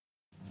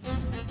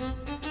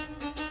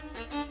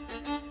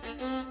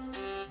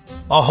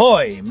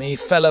Ahoy, me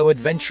fellow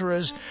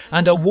adventurers,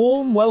 and a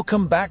warm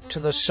welcome back to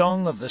the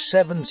Song of the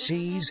Seven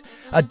Seas,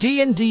 a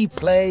D&D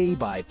play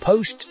by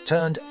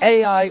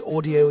post-turned-AI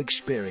audio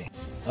experience.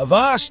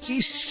 Avast ye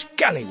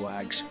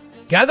scallywags!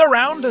 Gather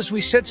round as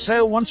we set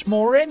sail once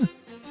more in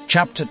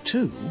Chapter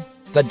 2,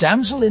 The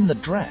Damsel in the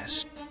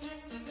Dress.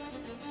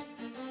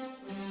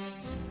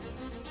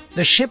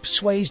 The ship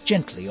sways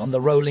gently on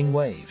the rolling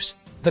waves,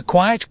 the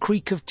quiet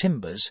creak of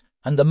timbers,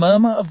 and the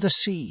murmur of the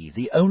sea,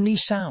 the only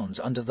sounds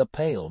under the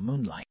pale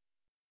moonlight.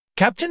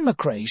 Captain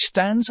McCrae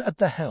stands at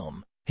the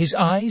helm, his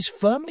eyes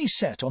firmly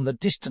set on the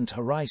distant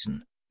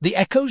horizon, the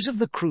echoes of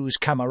the crew's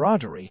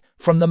camaraderie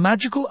from the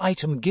magical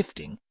item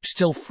gifting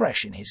still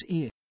fresh in his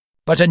ear.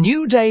 But a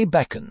new day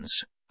beckons,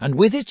 and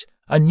with it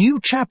a new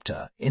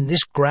chapter in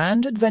this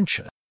grand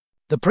adventure.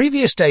 The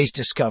previous day's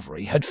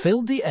discovery had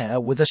filled the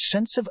air with a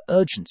sense of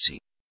urgency.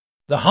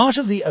 The heart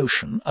of the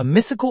ocean, a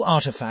mythical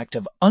artifact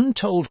of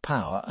untold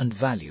power and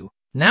value,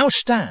 now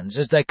stands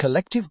as their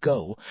collective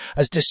goal,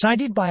 as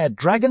decided by a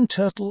dragon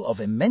turtle of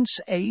immense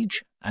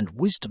age and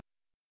wisdom.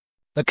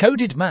 The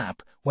coded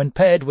map, when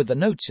paired with the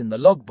notes in the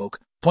logbook,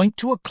 point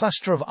to a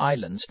cluster of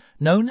islands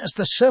known as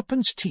the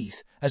Serpent's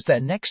Teeth as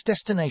their next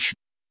destination.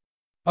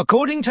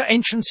 According to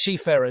ancient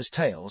seafarers'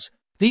 tales,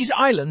 these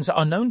islands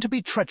are known to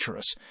be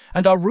treacherous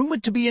and are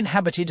rumored to be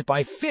inhabited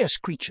by fierce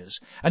creatures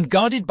and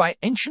guarded by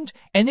ancient,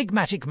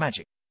 enigmatic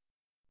magic.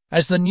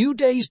 As the new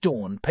day's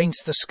dawn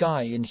paints the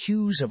sky in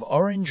hues of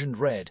orange and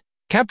red,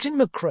 Captain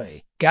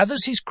McCrae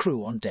gathers his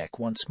crew on deck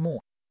once more.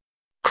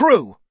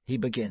 "Crew," he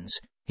begins,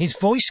 his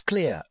voice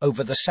clear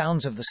over the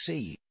sounds of the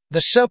sea,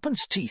 "the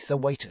Serpent's Teeth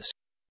await us.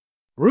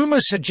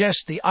 Rumors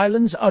suggest the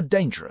islands are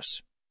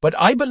dangerous, but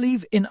I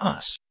believe in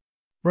us.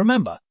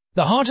 Remember,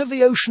 the heart of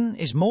the ocean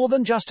is more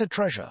than just a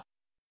treasure.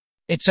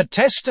 It's a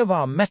test of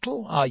our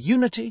mettle, our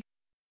unity."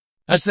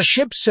 As the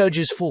ship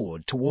surges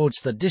forward towards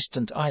the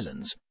distant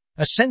islands,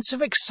 a sense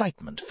of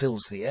excitement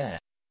fills the air.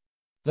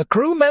 The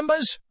crew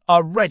members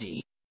are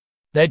ready.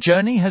 Their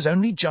journey has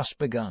only just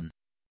begun.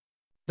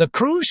 The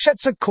crew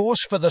sets a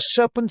course for the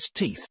Serpent's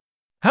Teeth.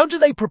 How do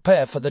they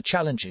prepare for the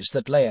challenges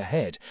that lay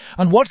ahead,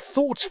 and what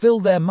thoughts fill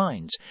their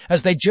minds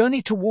as they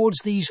journey towards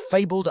these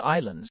fabled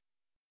islands?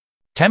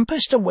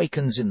 Tempest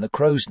awakens in the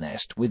crow's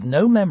nest with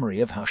no memory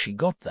of how she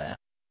got there.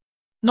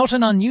 Not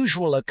an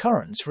unusual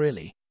occurrence,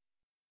 really.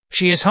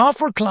 She is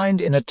half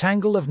reclined in a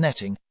tangle of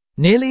netting,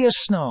 nearly as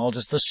snarled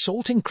as the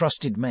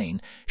salt-encrusted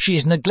mane she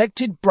is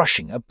neglected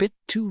brushing a bit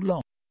too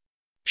long.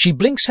 She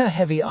blinks her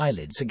heavy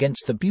eyelids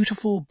against the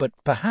beautiful but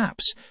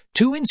perhaps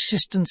too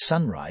insistent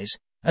sunrise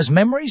as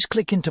memories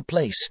click into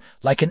place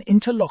like an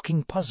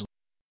interlocking puzzle.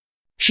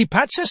 She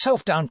pats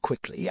herself down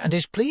quickly and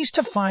is pleased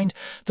to find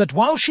that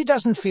while she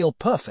doesn't feel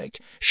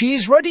perfect, she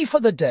is ready for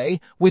the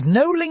day with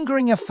no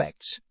lingering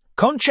effects.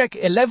 Concheck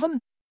 11?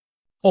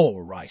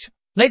 All right,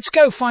 let's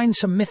go find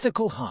some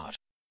mythical heart,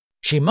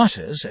 she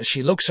mutters as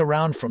she looks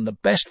around from the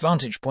best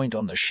vantage point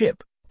on the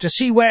ship to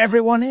see where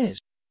everyone is.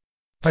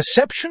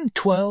 Perception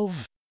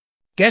 12.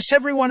 Guess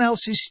everyone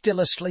else is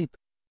still asleep.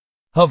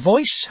 Her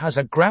voice has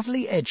a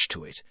gravelly edge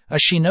to it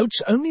as she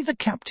notes only the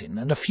captain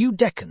and a few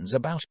deckans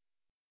about.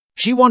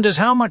 She wonders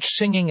how much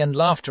singing and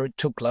laughter it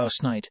took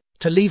last night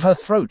to leave her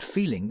throat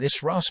feeling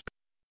this raspy.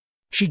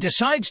 She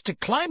decides to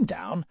climb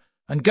down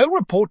and go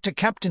report to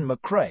Captain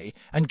McCrae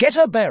and get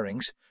her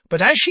bearings,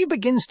 but as she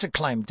begins to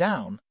climb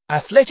down,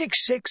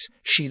 Athletics 6,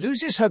 she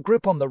loses her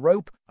grip on the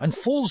rope and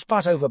falls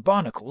butt over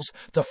barnacles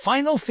the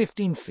final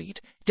 15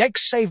 feet,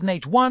 Dex save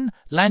Nate 1,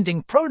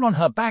 landing prone on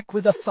her back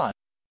with a thud.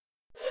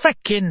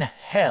 Feckin'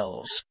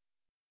 hells!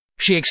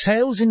 She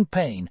exhales in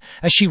pain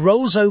as she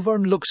rolls over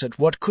and looks at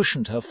what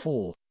cushioned her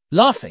fall,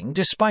 laughing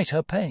despite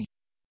her pain.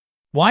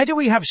 Why do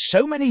we have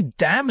so many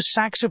damn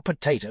sacks of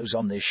potatoes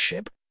on this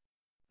ship?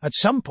 At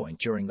some point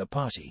during the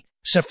party,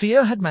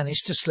 Sophia had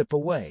managed to slip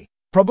away,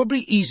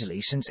 probably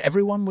easily since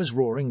everyone was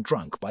roaring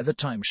drunk by the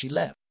time she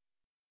left.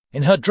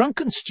 In her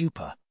drunken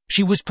stupor,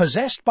 she was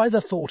possessed by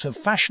the thought of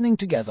fashioning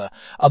together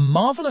a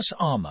marvelous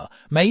armor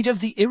made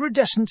of the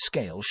iridescent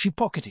scales she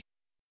pocketed.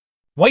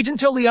 Wait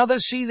until the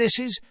others see this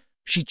is,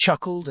 she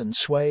chuckled and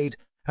swayed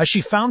as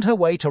she found her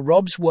way to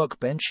Rob's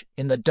workbench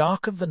in the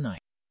dark of the night.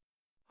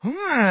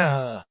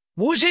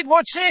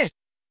 What's it?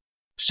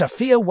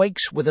 Sophia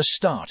wakes with a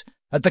start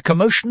at the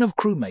commotion of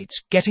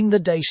crewmates getting the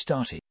day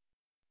started.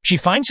 She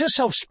finds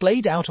herself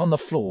splayed out on the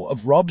floor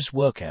of Rob's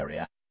work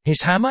area,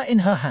 his hammer in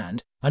her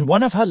hand and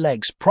one of her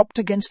legs propped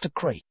against a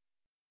crate.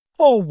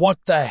 "Oh, what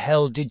the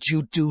hell did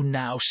you do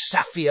now,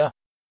 Sophia?"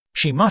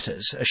 she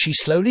mutters as she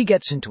slowly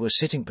gets into a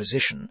sitting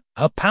position,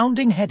 her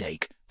pounding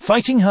headache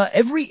fighting her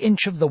every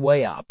inch of the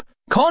way up.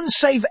 Con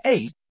save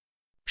 8.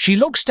 She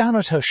looks down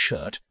at her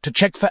shirt to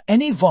check for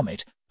any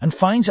vomit and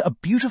finds a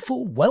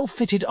beautiful,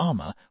 well-fitted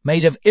armor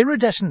made of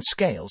iridescent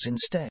scales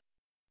instead.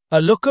 A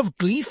look of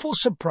gleeful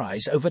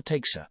surprise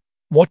overtakes her.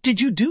 "What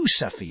did you do,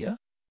 Sophia?"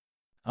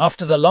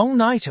 After the long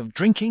night of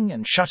drinking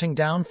and shutting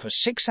down for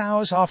 6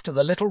 hours after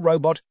the little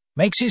robot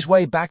makes his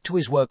way back to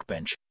his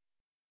workbench.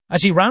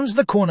 As he rounds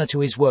the corner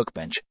to his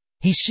workbench,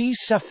 he sees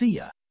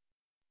Sophia.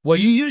 "Were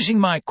you using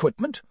my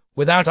equipment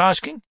without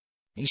asking?"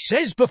 he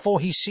says before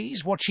he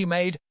sees what she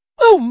made.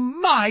 "Oh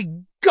my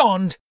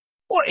God!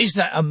 What is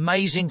that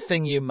amazing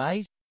thing you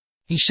made?"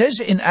 he says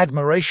in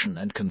admiration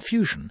and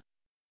confusion.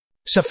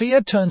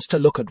 Sophia turns to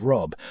look at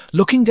Rob,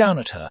 looking down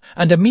at her,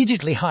 and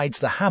immediately hides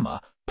the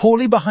hammer,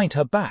 poorly behind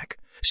her back.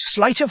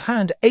 Sleight of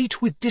hand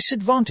 8 with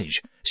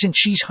disadvantage, since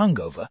she's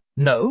hungover.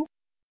 No?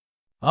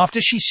 After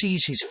she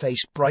sees his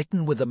face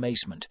brighten with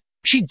amazement,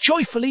 she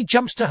joyfully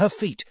jumps to her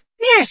feet.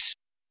 Yes!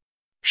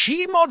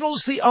 She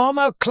models the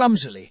armor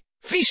clumsily.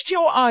 Feast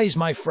your eyes,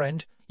 my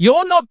friend.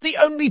 You're not the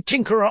only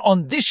tinkerer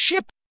on this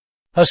ship.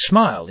 Her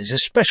smile is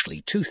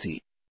especially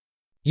toothy.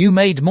 You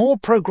made more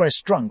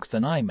progress drunk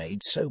than I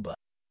made sober.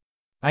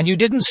 And you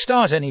didn't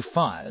start any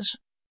fires.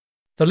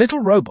 The little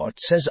robot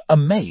says,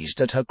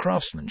 amazed at her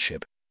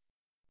craftsmanship.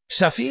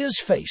 Sophia's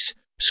face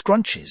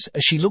scrunches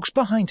as she looks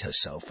behind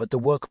herself at the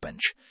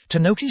workbench to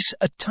notice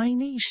a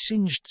tiny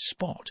singed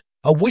spot.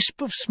 A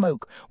wisp of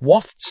smoke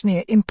wafts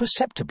near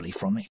imperceptibly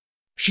from it.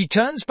 She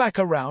turns back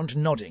around,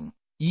 nodding.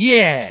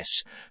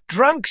 Yes,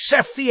 drunk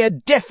Sophia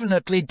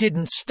definitely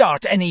didn't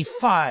start any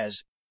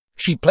fires.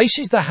 She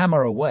places the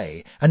hammer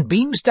away and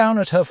beams down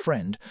at her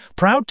friend,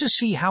 proud to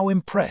see how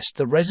impressed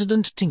the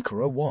resident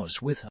tinkerer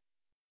was with her.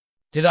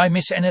 Did I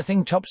miss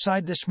anything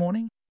topside this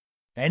morning?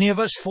 Any of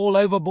us fall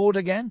overboard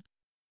again?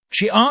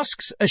 She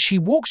asks as she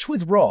walks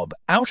with Rob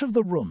out of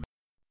the room,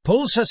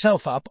 pulls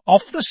herself up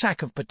off the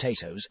sack of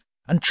potatoes,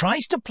 and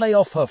tries to play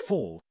off her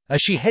fall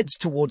as she heads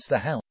towards the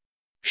helm.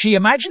 She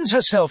imagines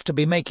herself to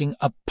be making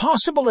a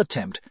passable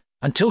attempt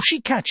until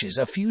she catches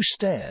a few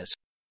stares.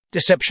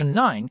 Deception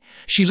 9,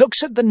 she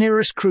looks at the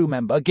nearest crew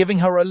member giving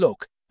her a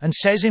look and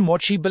says in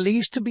what she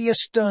believes to be a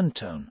stern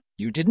tone,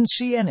 "You didn't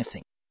see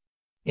anything."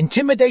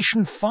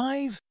 Intimidation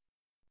 5?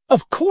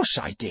 Of course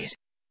I did.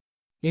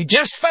 You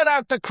just fell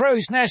out the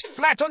crow's nest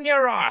flat on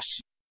your ass.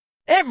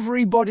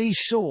 Everybody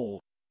saw,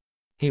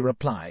 he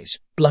replies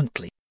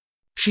bluntly.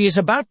 She is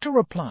about to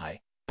reply,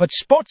 but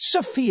spots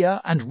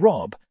Sophia and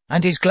Rob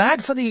and is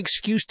glad for the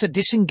excuse to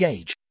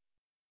disengage.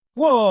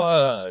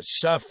 What,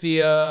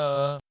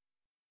 Sophia?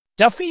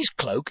 Duffy's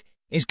cloak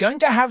is going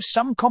to have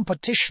some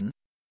competition.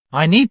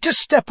 I need to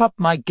step up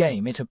my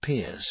game, it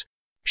appears.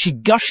 She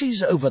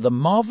gushes over the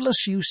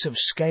marvellous use of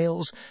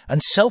scales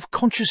and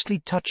self-consciously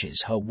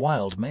touches her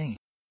wild mane.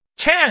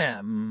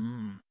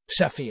 Tam!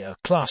 Sophia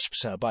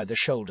clasps her by the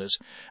shoulders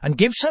and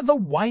gives her the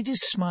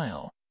widest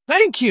smile.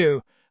 Thank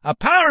you.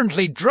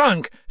 Apparently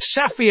drunk,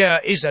 Sophia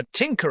is a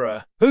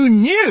tinkerer. Who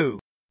knew?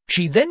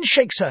 She then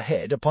shakes her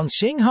head upon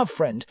seeing her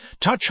friend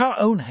touch her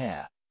own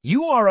hair.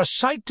 You are a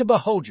sight to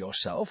behold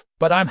yourself,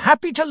 but I'm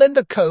happy to lend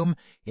a comb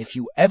if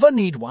you ever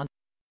need one.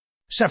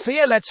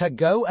 Sophia lets her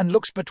go and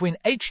looks between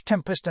H.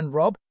 Tempest and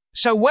Rob.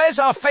 So where's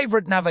our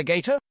favourite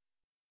navigator?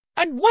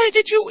 And where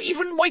did you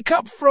even wake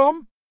up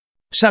from?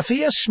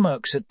 Sophia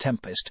smirks at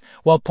Tempest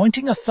while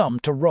pointing a thumb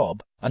to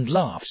Rob and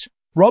laughs.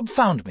 Rob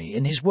found me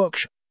in his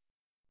workshop.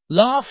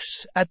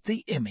 Laughs at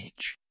the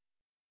image.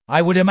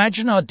 I would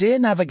imagine our dear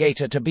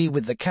navigator to be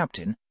with the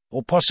captain,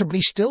 or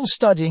possibly still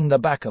studying the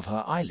back of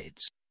her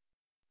eyelids.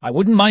 I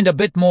wouldn't mind a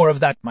bit more of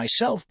that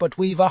myself, but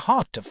we've a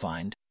heart to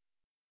find.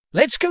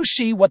 Let's go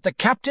see what the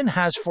captain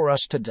has for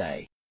us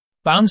today.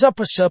 Bounds up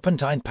a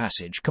serpentine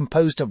passage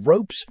composed of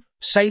ropes,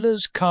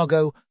 sailors,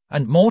 cargo,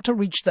 and more to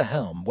reach the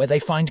helm, where they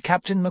find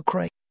Captain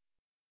McCrae.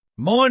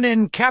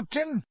 Morning,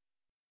 Captain!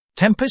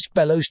 Tempest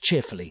bellows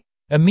cheerfully,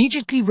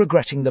 immediately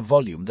regretting the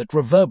volume that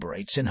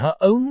reverberates in her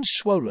own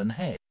swollen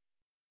head.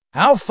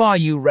 How far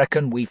you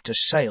reckon we've to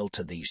sail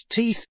to these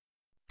teeth?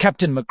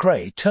 Captain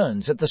McCrae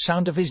turns at the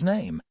sound of his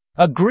name,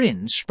 a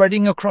grin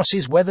spreading across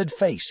his weathered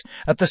face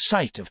at the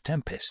sight of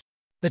Tempest.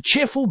 The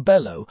cheerful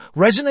bellow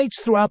resonates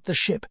throughout the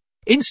ship,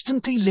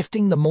 instantly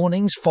lifting the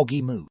morning's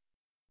foggy mood.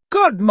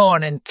 Good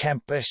morning,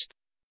 Tempest,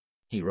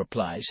 he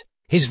replies,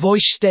 his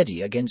voice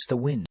steady against the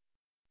wind.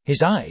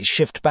 His eyes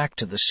shift back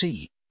to the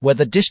sea, where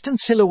the distant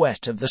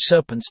silhouette of the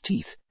serpent's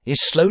teeth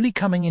is slowly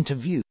coming into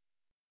view.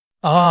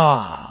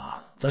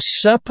 Ah, the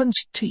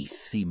serpent's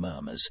teeth, he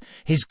murmurs,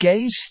 his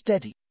gaze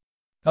steady.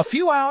 A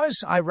few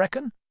hours, I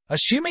reckon,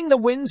 assuming the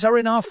winds are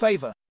in our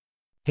favour.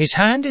 His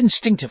hand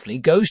instinctively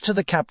goes to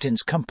the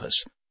captain's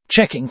compass,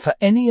 checking for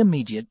any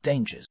immediate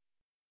dangers.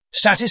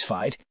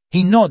 Satisfied,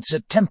 he nods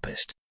at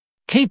Tempest.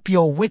 Keep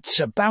your wits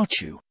about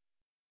you.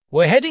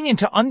 We're heading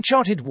into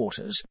uncharted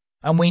waters,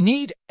 and we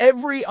need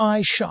every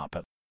eye sharp,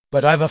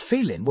 but I've a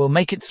feeling we'll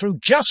make it through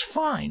just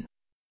fine.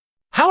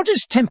 How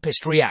does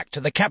Tempest react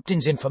to the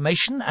captain's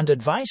information and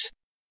advice?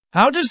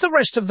 How does the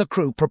rest of the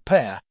crew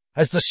prepare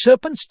as the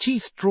serpent's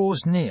teeth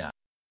draws near?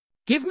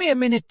 Give me a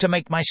minute to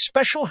make my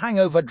special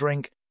hangover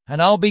drink,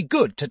 and I'll be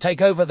good to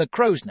take over the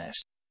crow's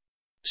nest.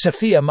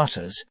 Sophia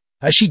mutters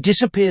as she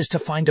disappears to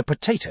find a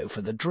potato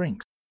for the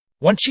drink.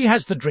 Once she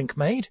has the drink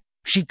made,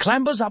 she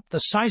clambers up the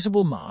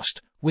sizable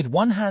mast with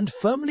one hand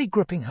firmly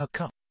gripping her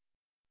cup.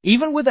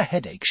 Even with a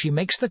headache, she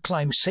makes the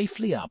climb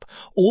safely up,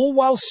 all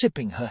while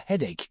sipping her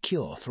headache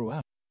cure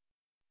throughout.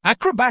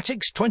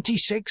 Acrobatics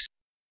 26.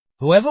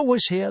 Whoever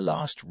was here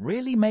last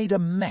really made a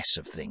mess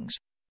of things.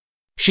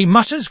 She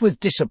mutters with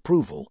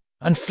disapproval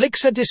and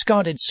flicks a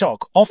discarded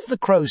sock off the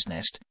crow's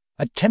nest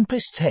at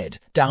Tempest's head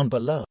down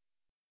below.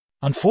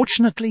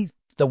 Unfortunately,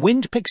 the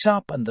wind picks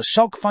up and the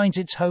sock finds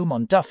its home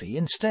on Duffy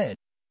instead.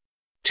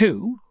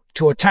 2.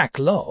 To attack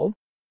Lol,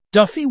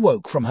 Duffy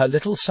woke from her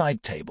little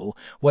side table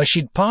where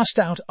she'd passed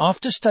out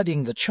after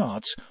studying the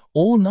charts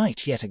all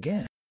night yet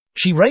again.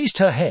 She raised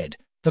her head,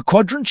 the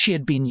quadrant she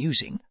had been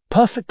using,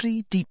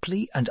 perfectly,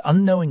 deeply and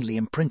unknowingly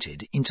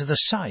imprinted into the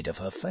side of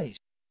her face.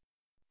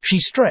 She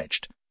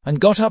stretched and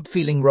got up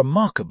feeling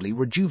remarkably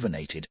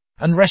rejuvenated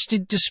and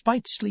rested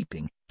despite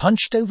sleeping,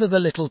 hunched over the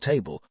little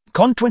table.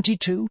 Con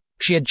 22,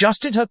 she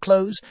adjusted her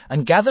clothes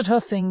and gathered her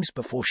things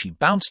before she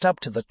bounced up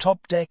to the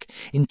top deck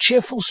in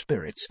cheerful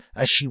spirits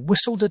as she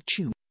whistled a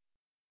tune.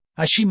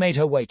 As she made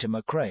her way to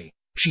McCrae,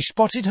 she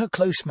spotted her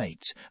close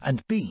mates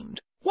and beamed.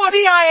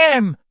 "Whatty I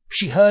am!"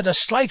 She heard a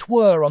slight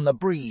whir on the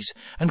breeze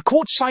and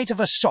caught sight of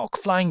a sock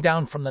flying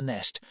down from the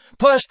nest.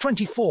 Purse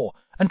 24,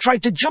 and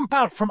tried to jump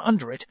out from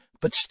under it,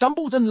 but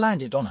stumbled and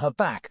landed on her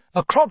back.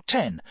 A Croc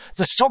 10,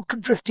 the sock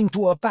drifting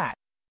to her back.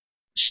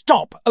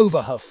 Stop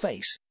over her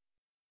face.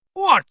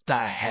 What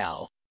the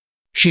hell?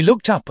 She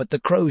looked up at the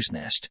crow's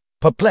nest,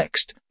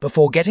 perplexed,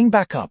 before getting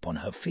back up on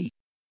her feet.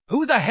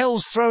 Who the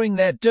hell's throwing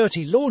their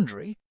dirty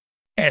laundry?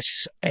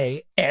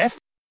 SAF?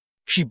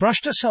 She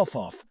brushed herself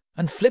off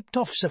and flipped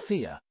off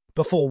Sophia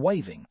before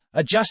waving,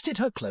 adjusted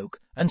her cloak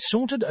and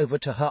sauntered over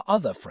to her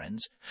other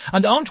friends.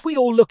 And aren't we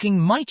all looking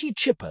mighty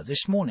chipper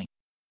this morning?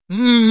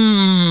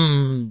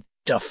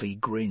 Duffy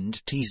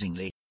grinned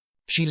teasingly.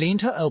 She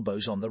leaned her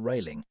elbows on the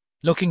railing,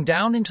 looking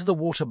down into the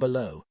water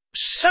below.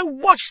 So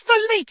what's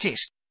the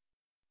latest?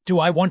 Do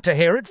I want to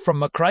hear it from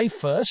McCrae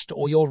first,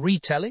 or your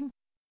retelling?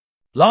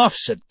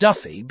 Laughs at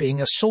Duffy being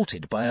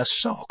assaulted by a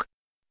sock.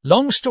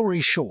 Long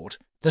story short,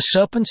 the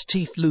serpent's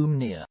teeth loom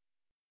near.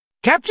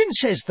 Captain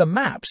says the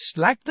maps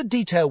lack the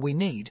detail we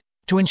need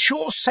to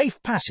ensure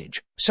safe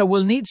passage, so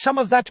we'll need some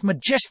of that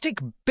majestic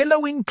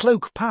billowing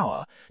cloak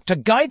power to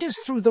guide us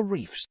through the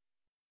reefs.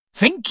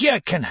 Think you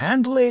can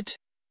handle it?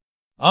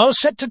 I'll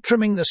set to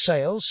trimming the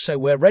sails so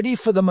we're ready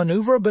for the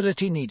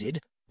maneuverability needed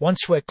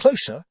once we're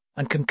closer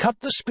and can cut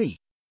the speed.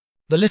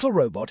 The little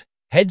robot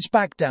heads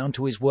back down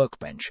to his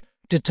workbench,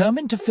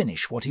 determined to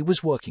finish what he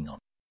was working on.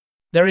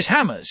 There is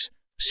hammers,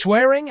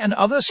 swearing and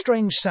other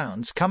strange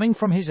sounds coming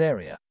from his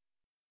area.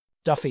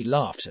 Duffy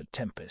laughs at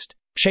Tempest,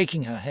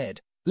 shaking her head.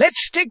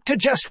 Let's stick to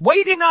just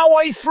wading our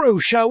way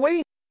through, shall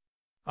we?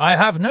 I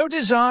have no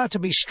desire to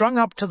be strung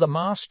up to the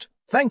mast,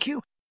 thank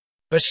you.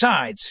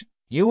 Besides,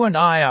 you and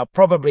I are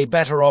probably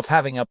better off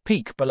having a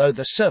peek below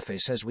the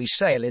surface as we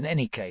sail in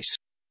any case.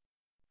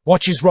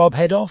 Watches Rob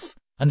head off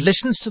and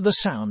listens to the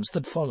sounds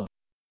that follow.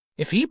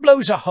 If he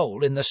blows a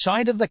hole in the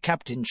side of the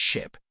captain's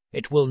ship,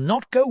 it will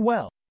not go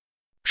well.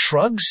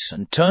 Shrugs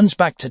and turns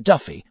back to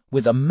Duffy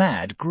with a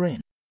mad grin.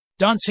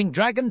 Dancing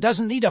Dragon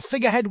doesn't need a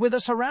figurehead with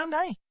us around,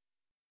 eh?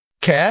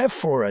 Care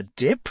for a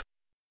dip?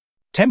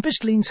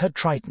 Tempest leans her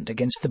trident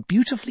against the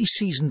beautifully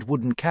seasoned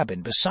wooden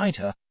cabin beside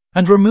her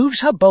and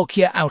removes her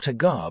bulkier outer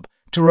garb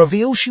to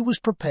reveal she was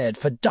prepared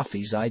for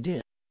Duffy's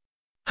idea.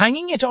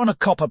 Hanging it on a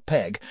copper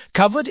peg,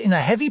 covered in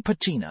a heavy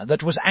patina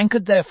that was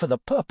anchored there for the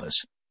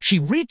purpose, she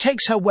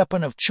retakes her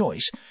weapon of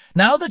choice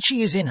now that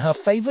she is in her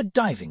favoured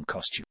diving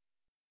costume.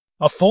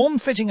 A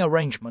form-fitting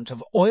arrangement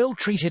of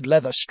oil-treated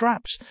leather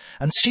straps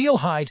and seal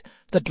hide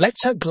that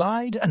lets her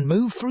glide and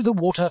move through the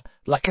water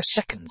like a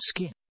second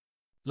skin.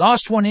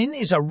 Last one in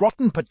is a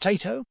rotten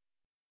potato.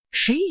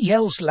 She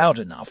yells loud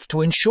enough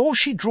to ensure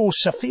she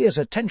draws Sophia's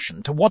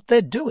attention to what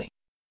they're doing.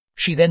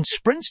 She then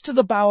sprints to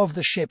the bow of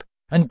the ship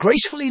and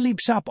gracefully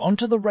leaps up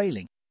onto the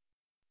railing.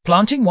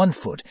 Planting one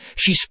foot,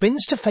 she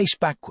spins to face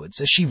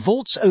backwards as she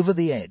vaults over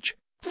the edge,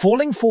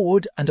 falling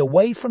forward and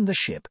away from the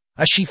ship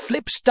as she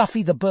flips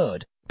Duffy the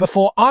bird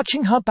before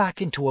arching her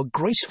back into a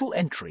graceful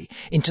entry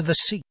into the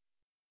sea.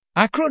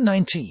 Acro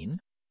 19?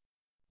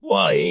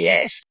 Why,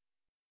 yes.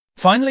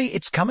 Finally,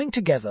 it's coming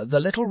together, the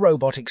little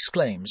robot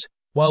exclaims,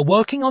 while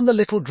working on the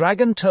little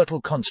dragon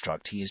turtle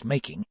construct he is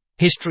making.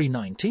 History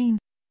 19.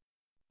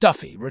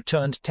 Duffy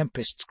returned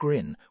Tempest's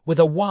grin with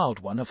a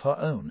wild one of her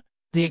own,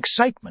 the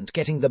excitement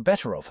getting the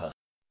better of her.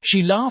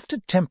 She laughed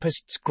at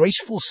Tempest's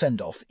graceful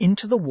send-off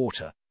into the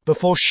water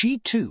before she,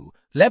 too,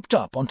 leapt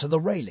up onto the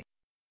railing.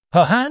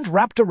 Her hand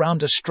wrapped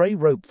around a stray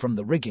rope from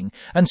the rigging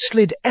and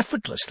slid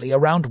effortlessly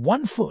around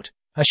 1 foot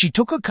as she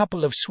took a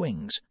couple of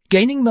swings,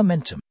 gaining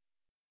momentum.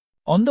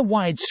 On the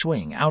wide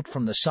swing out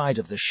from the side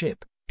of the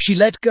ship, she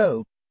let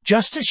go,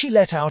 just as she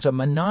let out a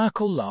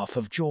maniacal laugh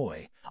of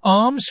joy,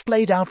 arms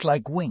splayed out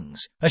like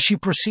wings, as she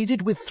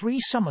proceeded with 3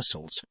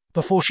 somersaults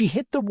before she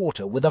hit the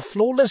water with a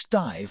flawless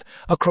dive,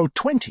 acro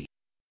 20.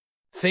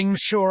 Things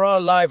sure are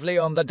lively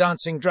on the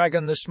Dancing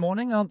Dragon this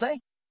morning, aren't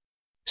they?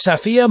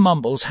 Sophia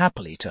mumbles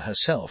happily to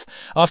herself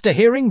after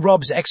hearing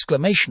Rob's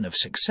exclamation of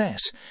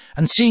success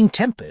and seeing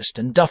Tempest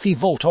and Duffy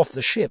vault off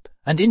the ship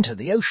and into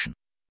the ocean.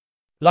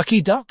 Lucky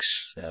ducks,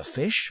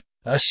 fish,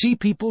 sea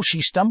people,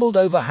 she stumbled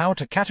over how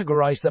to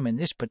categorize them in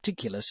this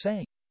particular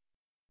saying.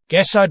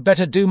 Guess I'd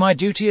better do my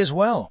duty as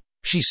well,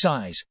 She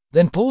sighs,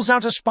 then pulls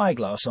out a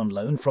spyglass on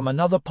loan from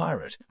another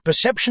pirate.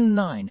 Perception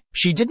 9.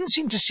 She didn't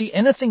seem to see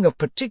anything of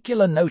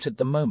particular note at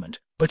the moment,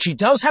 but she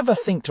does have a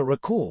think to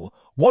recall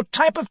what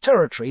type of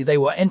territory they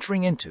were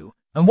entering into,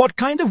 and what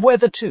kind of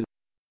weather too.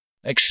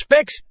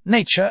 Expect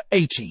nature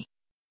 80.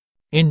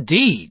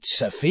 Indeed,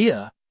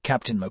 Sophia,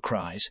 Captain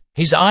cries,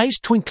 his eyes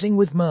twinkling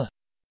with mirth.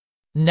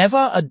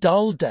 Never a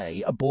dull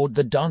day aboard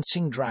the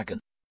Dancing Dragon.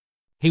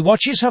 He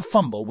watches her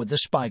fumble with the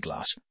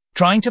spyglass,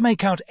 trying to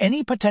make out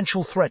any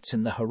potential threats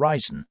in the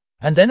horizon,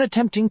 and then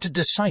attempting to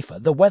decipher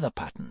the weather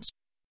patterns.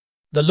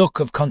 The look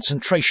of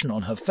concentration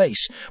on her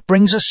face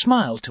brings a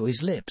smile to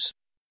his lips.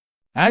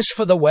 As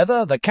for the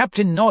weather, the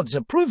captain nods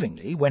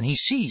approvingly when he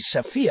sees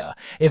Sophia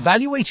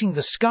evaluating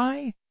the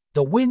sky,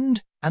 the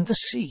wind, and the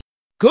sea.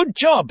 Good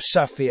job,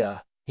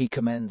 Sophia, he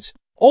commends.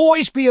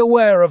 Always be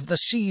aware of the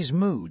sea's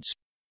moods.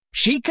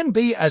 She can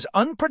be as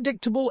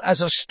unpredictable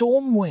as a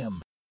storm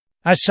whim.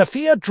 As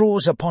Sophia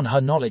draws upon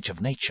her knowledge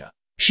of nature,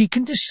 she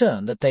can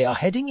discern that they are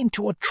heading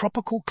into a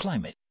tropical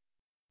climate.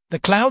 The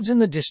clouds in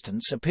the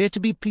distance appear to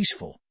be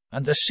peaceful,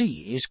 and the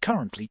sea is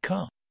currently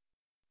calm.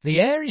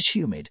 The air is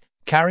humid,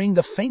 carrying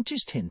the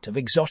faintest hint of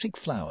exotic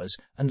flowers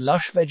and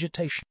lush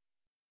vegetation.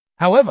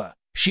 However,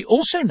 she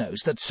also knows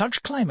that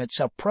such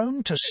climates are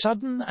prone to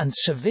sudden and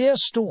severe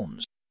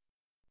storms.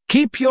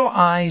 Keep your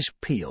eyes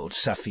peeled,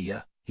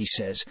 Sophia, he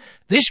says.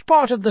 This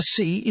part of the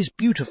sea is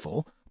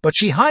beautiful, but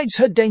she hides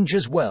her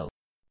dangers well.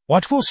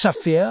 What will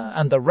Sophia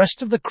and the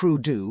rest of the crew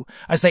do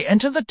as they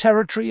enter the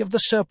territory of the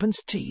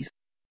Serpent's Teeth?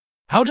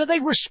 How do they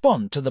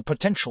respond to the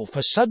potential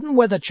for sudden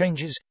weather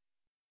changes?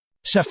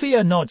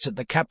 Sophia nods at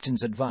the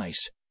captain's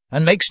advice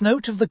and makes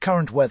note of the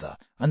current weather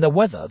and the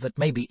weather that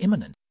may be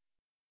imminent.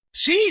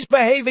 Sea's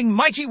behaving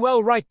mighty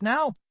well right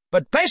now,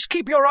 but best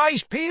keep your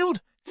eyes peeled,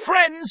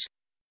 friends!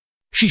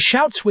 She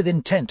shouts with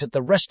intent at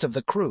the rest of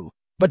the crew,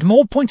 but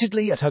more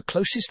pointedly at her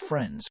closest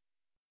friends.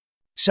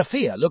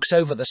 Sophia looks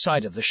over the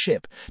side of the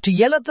ship to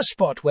yell at the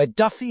spot where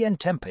Duffy and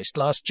Tempest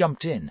last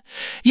jumped in.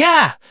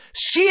 Yeah,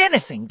 see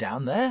anything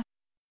down there?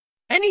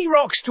 Any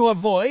rocks to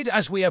avoid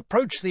as we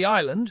approach the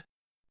island?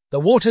 The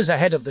waters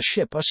ahead of the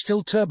ship are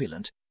still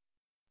turbulent.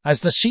 As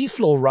the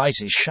seafloor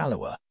rises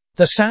shallower,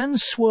 the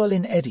sands swirl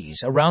in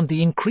eddies around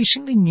the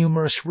increasingly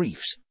numerous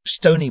reefs,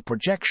 stony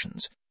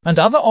projections, and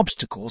other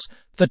obstacles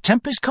that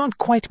Tempest can't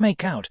quite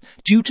make out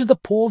due to the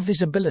poor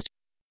visibility.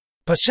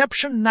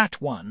 Perception Nat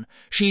 1,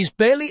 she is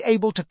barely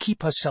able to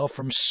keep herself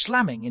from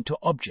slamming into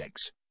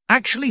objects,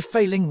 actually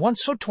failing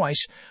once or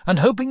twice and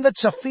hoping that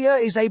Sophia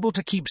is able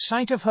to keep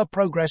sight of her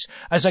progress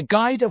as a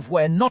guide of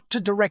where not to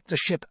direct the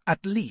ship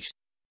at least.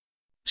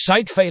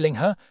 Sight failing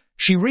her,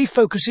 she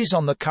refocuses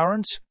on the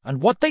currents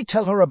and what they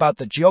tell her about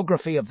the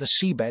geography of the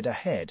seabed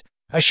ahead,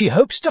 as she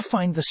hopes to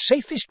find the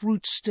safest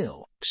route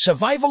still.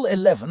 Survival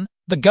 11,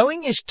 the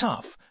going is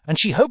tough, and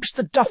she hopes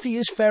that Duffy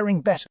is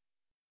faring better.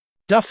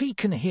 Duffy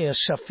can hear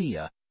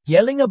Sophia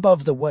yelling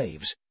above the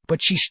waves, but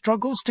she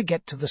struggles to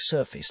get to the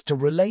surface to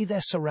relay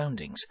their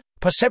surroundings.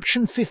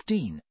 Perception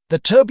 15, the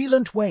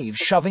turbulent waves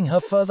shoving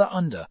her further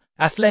under.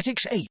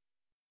 Athletics 8.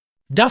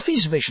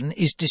 Duffy's vision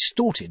is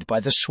distorted by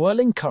the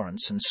swirling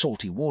currents and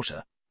salty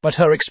water, but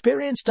her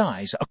experienced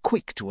eyes are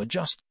quick to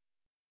adjust.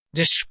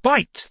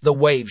 Despite the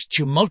waves'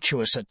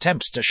 tumultuous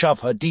attempts to shove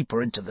her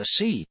deeper into the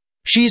sea,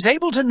 she is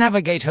able to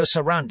navigate her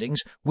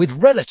surroundings with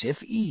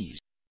relative ease.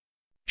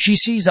 She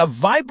sees a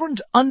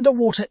vibrant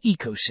underwater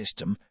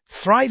ecosystem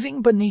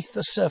thriving beneath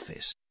the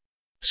surface.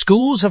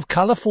 Schools of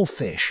colourful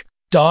fish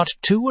dart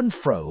to and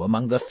fro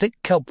among the thick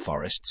kelp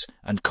forests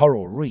and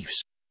coral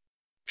reefs.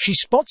 She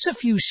spots a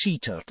few sea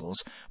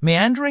turtles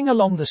meandering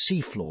along the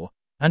seafloor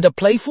and a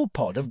playful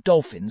pod of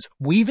dolphins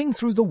weaving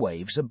through the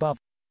waves above.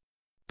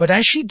 But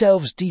as she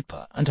delves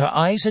deeper and her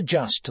eyes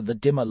adjust to the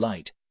dimmer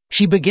light,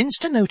 she begins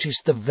to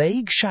notice the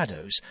vague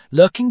shadows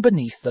lurking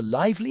beneath the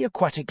lively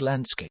aquatic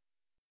landscape.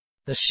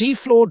 The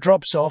seafloor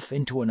drops off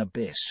into an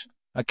abyss,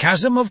 a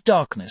chasm of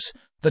darkness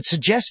that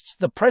suggests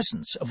the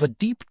presence of a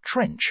deep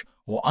trench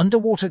or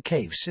underwater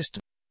cave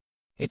system.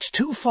 It's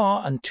too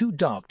far and too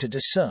dark to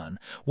discern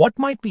what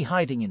might be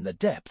hiding in the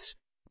depths,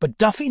 but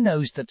Duffy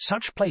knows that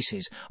such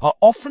places are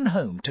often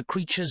home to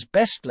creatures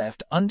best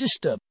left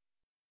undisturbed.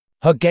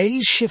 Her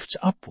gaze shifts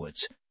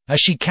upwards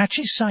as she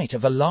catches sight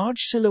of a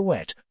large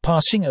silhouette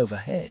passing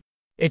overhead.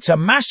 It's a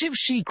massive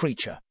sea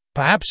creature,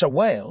 perhaps a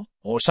whale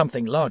or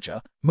something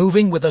larger,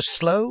 moving with a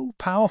slow,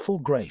 powerful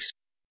grace.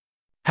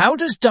 How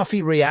does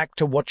Duffy react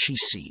to what she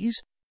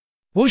sees?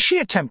 Will she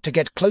attempt to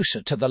get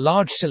closer to the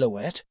large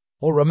silhouette,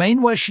 or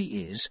remain where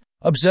she is,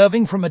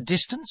 observing from a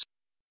distance?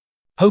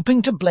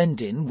 Hoping to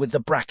blend in with the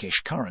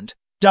brackish current,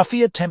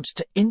 Duffy attempts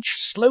to inch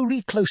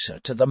slowly closer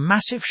to the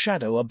massive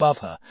shadow above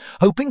her,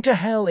 hoping to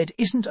hell it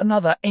isn't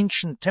another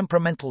ancient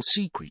temperamental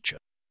sea creature.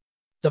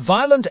 The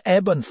violent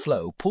ebb and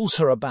flow pulls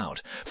her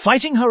about,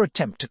 fighting her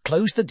attempt to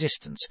close the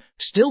distance,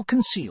 still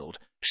concealed.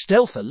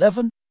 Stealth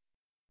 11.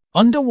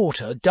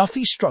 Underwater,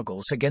 Duffy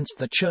struggles against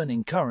the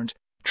churning current,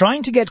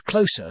 trying to get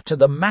closer to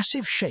the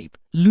massive shape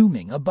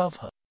looming above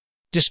her.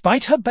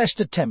 Despite her best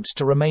attempts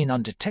to remain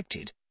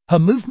undetected, her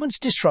movements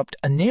disrupt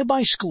a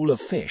nearby school of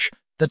fish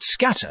that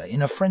scatter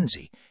in a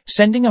frenzy,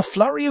 sending a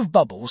flurry of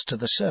bubbles to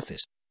the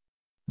surface.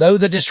 Though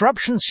the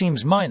disruption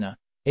seems minor,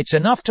 it's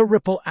enough to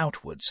ripple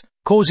outwards,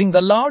 causing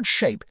the large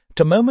shape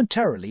to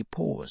momentarily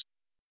pause.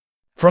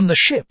 From the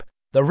ship,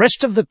 the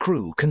rest of the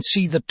crew can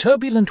see the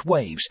turbulent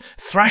waves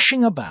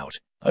thrashing about,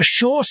 a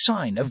sure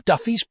sign of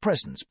Duffy's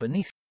presence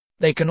beneath.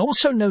 They can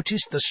also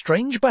notice the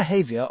strange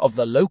behavior of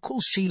the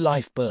local sea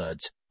life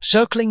birds,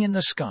 circling in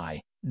the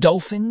sky,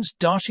 dolphins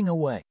darting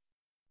away.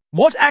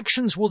 What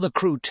actions will the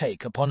crew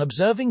take upon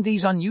observing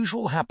these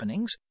unusual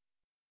happenings?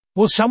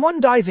 Will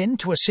someone dive in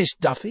to assist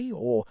Duffy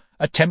or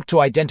attempt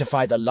to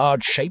identify the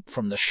large shape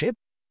from the ship?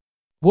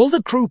 Will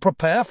the crew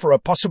prepare for a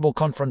possible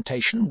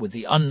confrontation with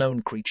the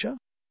unknown creature?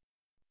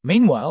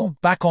 Meanwhile,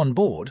 back on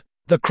board,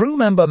 the crew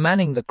member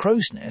manning the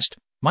crow's nest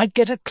might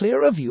get a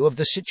clearer view of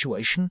the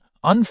situation.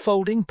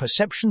 Unfolding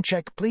perception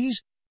check,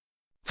 please.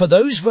 For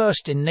those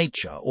versed in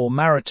nature or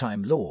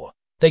maritime lore,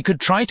 they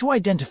could try to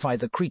identify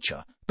the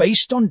creature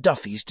based on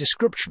Duffy's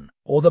description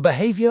or the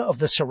behavior of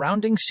the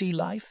surrounding sea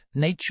life,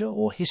 nature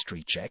or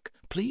history check,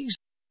 please.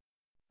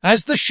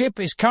 As the ship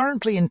is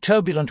currently in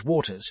turbulent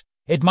waters,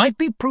 it might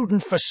be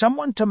prudent for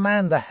someone to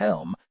man the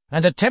helm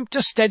and attempt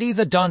to steady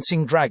the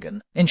dancing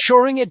dragon,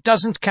 ensuring it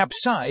doesn't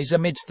capsize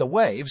amidst the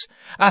waves.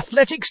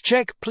 Athletics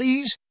check,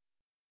 please.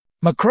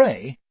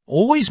 McCrae,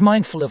 always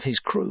mindful of his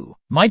crew,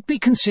 might be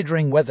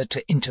considering whether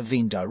to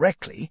intervene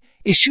directly,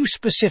 issue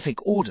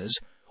specific orders,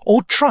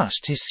 or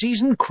trust his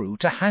seasoned crew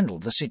to handle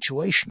the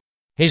situation.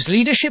 His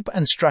leadership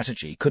and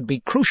strategy could be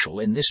crucial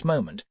in this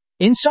moment.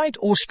 Insight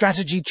or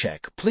strategy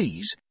check,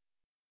 please.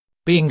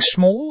 Being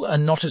small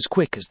and not as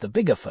quick as the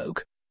bigger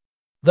folk,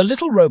 the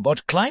little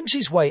robot climbs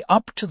his way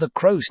up to the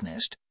crow's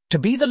nest to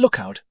be the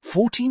lookout.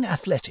 14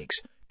 athletics,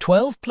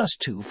 12 plus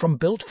 2 from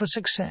Built for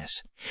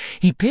Success.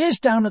 He peers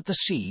down at the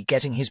sea,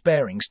 getting his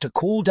bearings to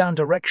call down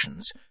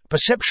directions.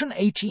 Perception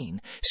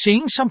 18,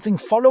 seeing something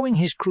following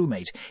his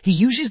crewmate, he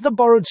uses the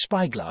borrowed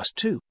spyglass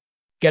too.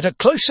 Get a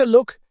closer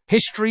look.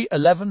 History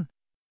 11.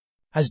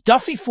 As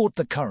Duffy fought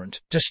the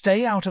current to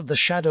stay out of the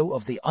shadow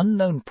of the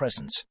unknown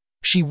presence,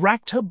 she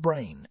racked her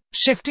brain,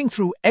 sifting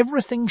through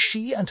everything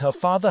she and her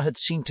father had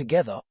seen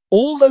together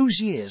all those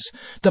years,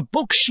 the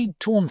books she'd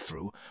torn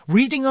through,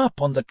 reading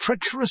up on the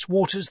treacherous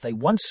waters they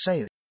once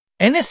sailed.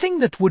 Anything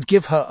that would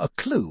give her a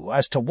clue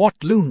as to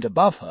what loomed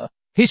above her.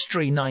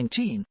 History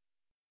 19.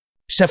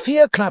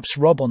 Sophia claps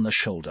Rob on the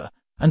shoulder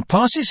and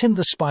passes him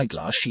the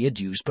spyglass she had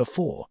used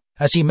before,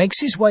 as he makes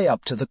his way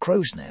up to the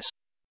crow's nest.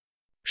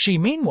 She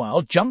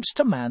meanwhile jumps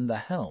to man the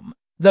helm.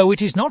 Though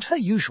it is not her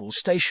usual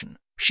station,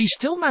 she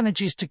still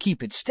manages to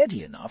keep it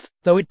steady enough,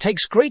 though it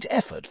takes great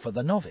effort for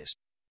the novice.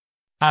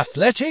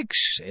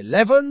 Athletics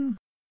 11.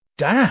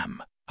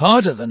 Damn,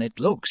 harder than it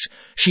looks,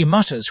 she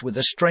mutters with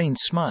a strained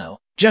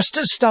smile, just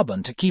as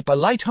stubborn to keep a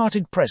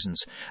light-hearted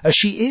presence as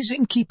she is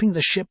in keeping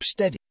the ship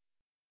steady.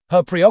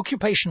 Her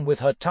preoccupation with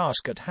her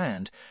task at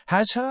hand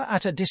has her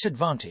at a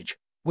disadvantage,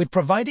 with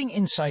providing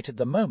insight at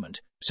the moment,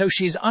 so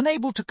she is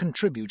unable to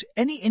contribute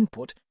any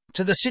input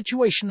to the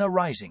situation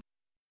arising.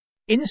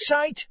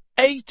 Insight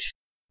 8.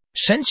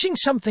 Sensing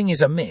something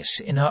is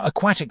amiss in her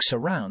aquatic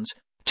surrounds,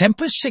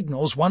 Tempest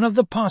signals one of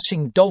the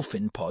passing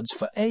dolphin pods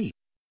for aid.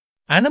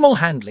 Animal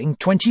handling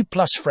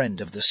 20+ friend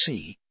of the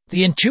sea,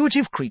 the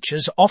intuitive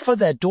creatures offer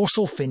their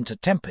dorsal fin to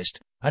Tempest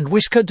and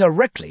whisk her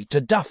directly to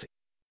Duffy.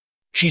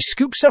 She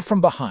scoops her from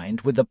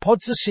behind with the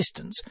pod's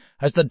assistance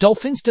as the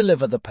dolphins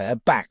deliver the pair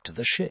back to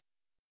the ship,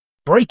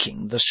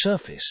 breaking the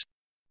surface.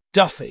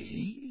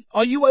 Duffy,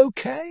 are you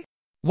okay?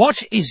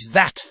 What is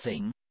that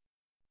thing?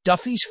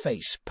 Duffy's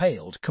face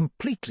paled,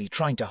 completely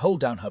trying to hold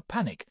down her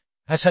panic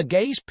as her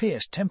gaze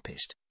pierced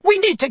Tempest. We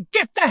need to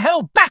get the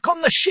hell back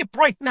on the ship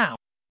right now!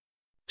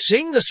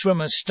 Seeing the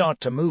swimmers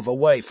start to move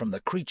away from the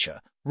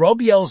creature,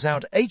 Rob yells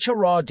out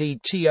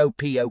HRRDTOPOPORT,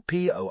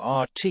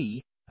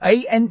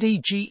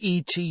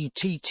 ANDGETTTHEC,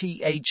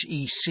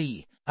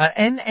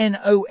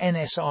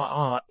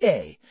 NNONSRRA,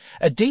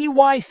 a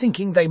DY,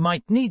 thinking they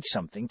might need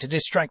something to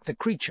distract the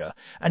creature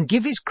and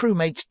give his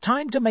crewmates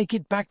time to make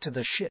it back to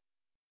the ship.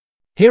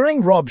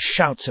 Hearing Rob's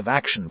shouts of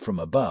action from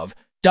above,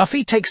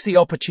 Duffy takes the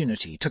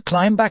opportunity to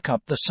climb back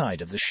up the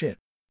side of the ship.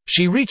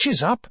 She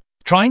reaches up,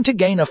 trying to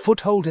gain a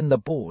foothold in the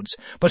boards,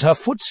 but her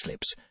foot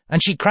slips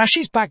and she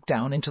crashes back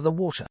down into the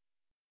water.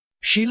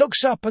 She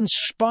looks up and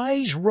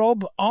spies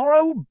Rob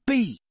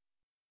R.O.B.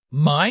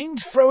 Mind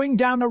throwing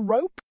down a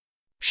rope?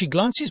 She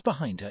glances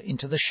behind her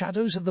into the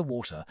shadows of the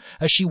water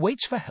as she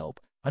waits for help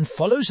and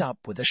follows up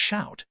with a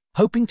shout,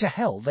 hoping to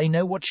hell they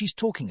know what she's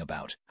talking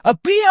about. A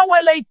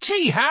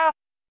BOLAT, huh?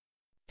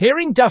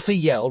 Hearing Duffy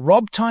yell,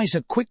 Rob ties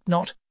a quick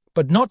knot,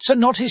 but knots are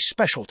not his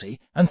specialty,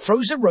 and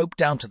throws a rope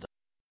down to them.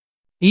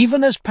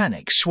 Even as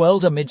panic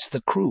swelled amidst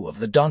the crew of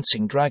the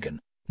Dancing Dragon,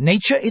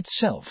 nature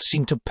itself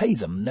seemed to pay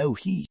them no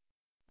heed.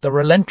 The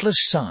relentless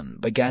sun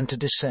began to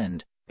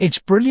descend, its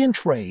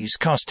brilliant rays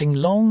casting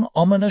long,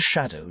 ominous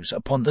shadows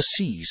upon the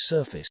sea's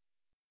surface.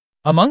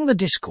 Among the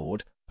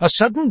discord, a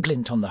sudden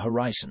glint on the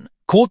horizon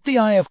caught the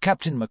eye of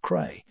Captain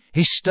McCrae.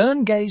 His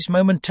stern gaze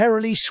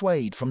momentarily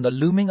swayed from the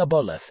looming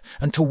aboleth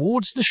and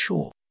towards the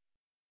shore.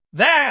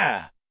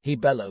 There! He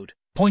bellowed,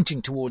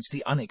 pointing towards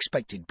the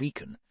unexpected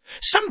beacon.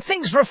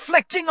 Something's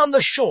reflecting on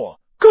the shore.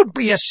 Could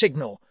be a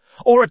signal,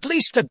 or at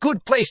least a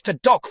good place to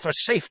dock for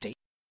safety.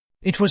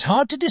 It was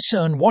hard to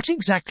discern what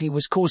exactly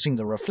was causing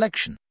the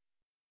reflection.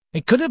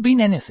 It could have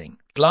been anything: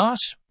 glass,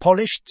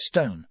 polished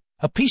stone,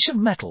 a piece of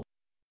metal.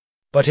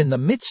 But in the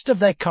midst of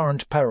their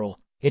current peril,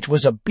 it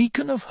was a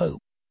beacon of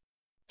hope.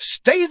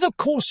 "Stay the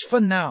course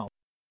for now,"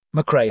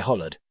 McCrae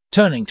hollered,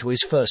 turning to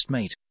his first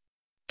mate.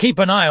 "Keep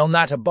an eye on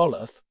that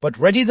aboleth, but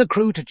ready the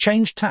crew to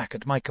change tack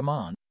at my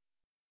command.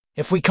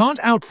 If we can't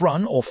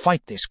outrun or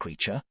fight this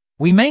creature,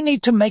 we may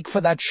need to make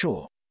for that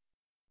shore."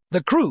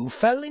 The crew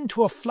fell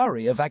into a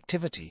flurry of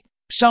activity,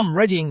 some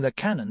readying the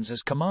cannons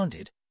as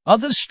commanded,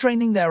 others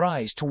straining their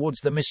eyes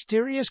towards the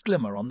mysterious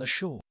glimmer on the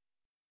shore.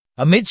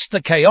 Amidst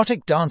the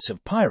chaotic dance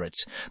of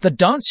pirates, the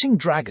dancing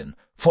dragon,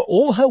 for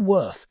all her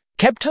worth,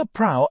 kept her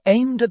prow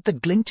aimed at the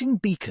glinting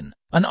beacon,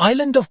 an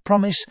island of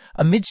promise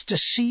amidst a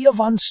sea of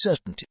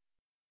uncertainty.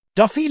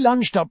 Duffy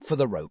lunged up for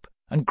the rope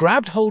and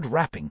grabbed hold,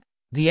 wrapping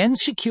the end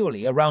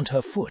securely around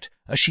her foot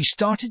as she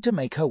started to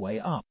make her way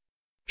up.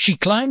 She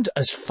climbed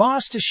as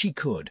fast as she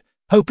could,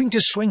 hoping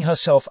to swing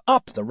herself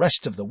up the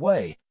rest of the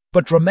way,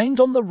 but remained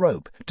on the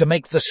rope to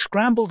make the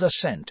scrambled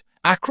ascent.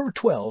 Acro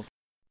 12.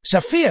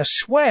 Sophia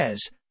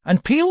swears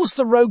and peels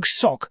the rogue's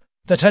sock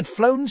that had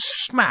flown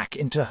smack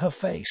into her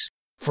face.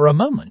 For a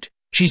moment,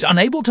 she's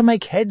unable to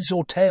make heads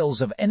or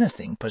tails of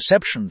anything.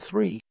 Perception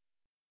 3.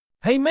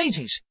 "Hey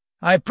mateys,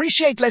 I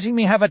appreciate letting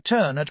me have a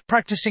turn at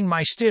practicing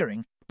my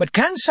steering, but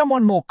can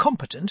someone more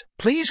competent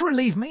please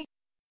relieve me?"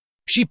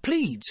 She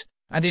pleads,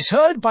 and is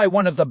heard by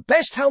one of the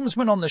best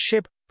helmsmen on the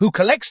ship, who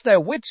collects their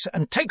wits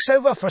and takes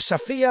over for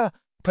Sophia.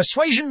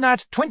 Persuasion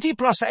nat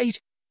 20+8.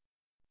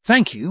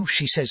 "Thank you,"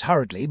 she says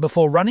hurriedly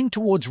before running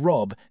towards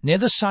Rob near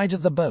the side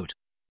of the boat.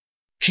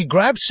 She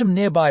grabs some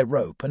nearby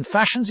rope and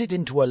fashions it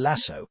into a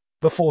lasso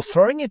before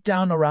throwing it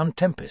down around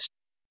Tempest.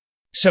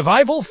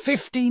 "Survival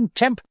 15,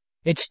 Temp.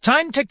 It's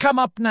time to come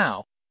up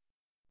now."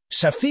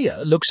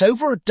 Sophia looks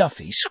over at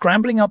Duffy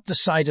scrambling up the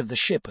side of the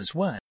ship as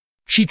well.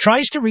 She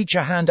tries to reach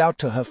a hand out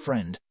to her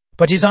friend,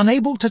 but is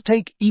unable to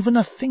take even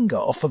a finger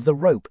off of the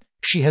rope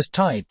she has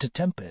tied to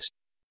Tempest.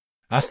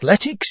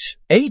 Athletics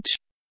 8.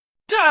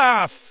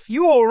 "Duff,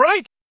 you all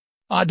right?"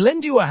 "I'd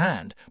lend you a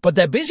hand, but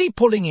they're busy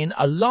pulling in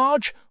a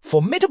large,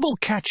 formidable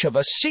catch of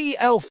a sea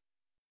elf."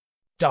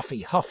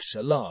 Duffy huffs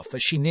a laugh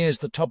as she nears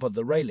the top of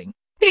the railing.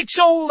 "It's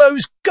all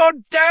those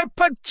goddamn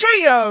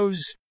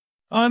potatoes!"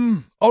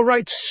 "I'm all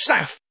right,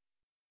 Saf."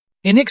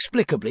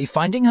 Inexplicably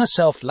finding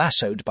herself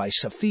lassoed by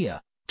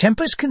Sophia,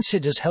 Tempest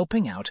considers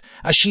helping out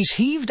as she's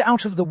heaved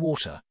out of the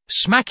water,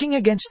 smacking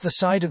against the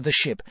side of the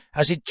ship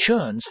as it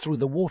churns through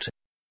the water.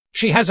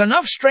 She has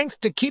enough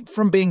strength to keep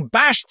from being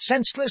bashed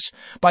senseless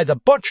by the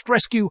botched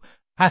rescue,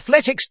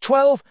 Athletics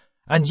 12,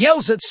 and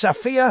yells at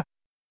Sophia,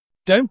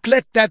 "Don't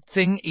let that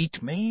thing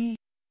eat me.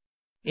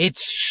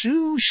 It's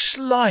too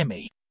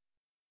slimy."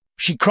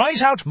 She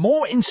cries out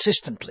more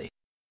insistently,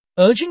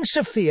 urging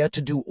Sophia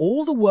to do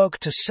all the work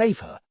to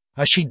save her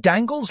as she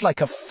dangles like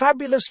a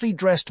fabulously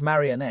dressed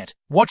marionette,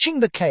 watching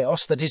the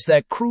chaos that is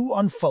their crew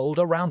unfold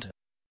around her.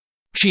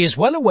 She is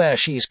well aware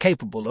she is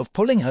capable of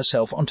pulling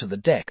herself onto the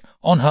deck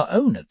on her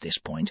own at this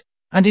point,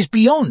 and is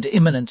beyond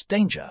imminent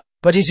danger,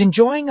 but is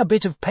enjoying a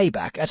bit of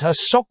payback at her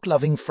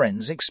sock-loving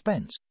friend's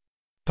expense.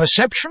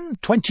 Perception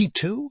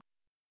 22.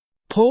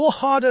 "Pull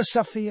harder,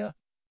 Sophia."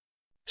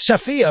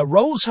 Sophia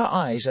rolls her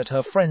eyes at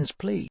her friend's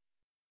plea.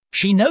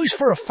 She knows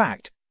for a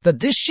fact that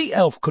this sea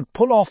elf could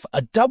pull off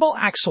a double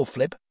axle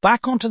flip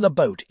back onto the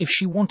boat if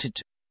she wanted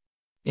to.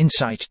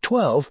 Insight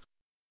 12.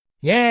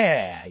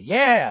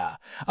 Yeah,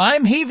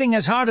 I'm heaving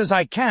as hard as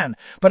I can,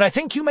 but I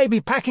think you may be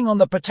packing on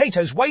the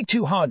potatoes way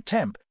too hard,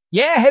 Temp.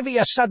 Yeah, heavy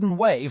a sudden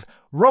wave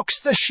rocks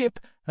the ship,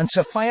 and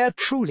Sophia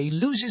truly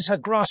loses her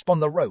grasp on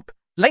the rope.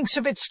 Lengths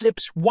of it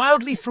slips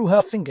wildly through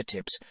her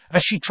fingertips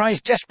as she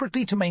tries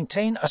desperately to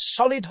maintain a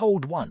solid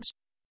hold once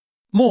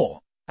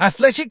more.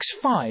 Athletics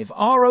 5,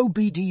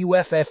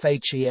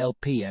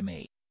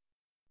 ROBDUFFHELPME.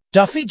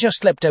 Duffy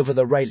just leapt over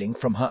the railing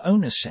from her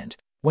own ascent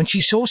when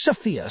she saw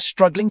Sophia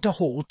struggling to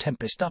haul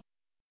Tempest up.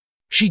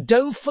 She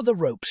dove for the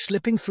rope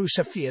slipping through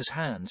Sophia's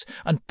hands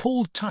and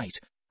pulled tight.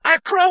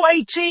 Acro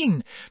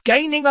 18,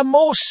 gaining a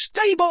more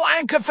stable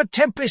anchor for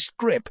Tempest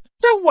grip.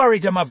 "Don't worry,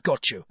 Dom, I've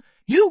got you.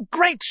 You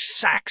great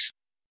sacks."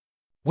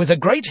 With a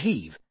great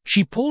heave,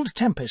 she pulled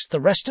Tempest the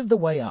rest of the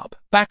way up,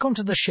 back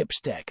onto the ship's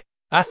deck.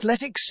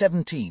 Athletics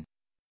 17.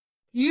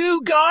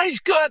 "You guys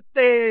got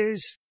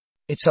this."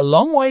 "It's a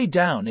long way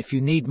down if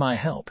you need my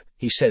help,"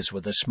 he says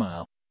with a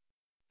smile,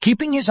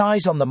 keeping his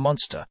eyes on the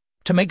monster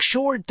to make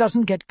sure it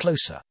doesn't get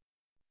closer.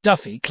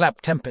 Duffy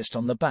clapped Tempest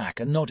on the back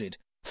and nodded.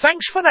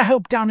 "Thanks for the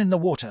help down in the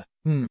water."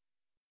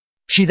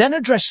 She then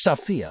addressed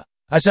Sophia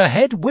as her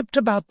head whipped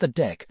about the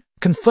deck,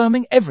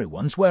 confirming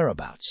everyone's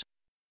whereabouts.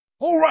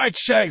 "All right,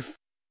 safe."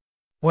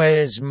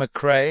 "Where's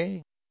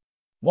McCrae?"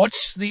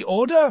 "What's the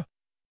order?"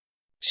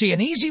 "See,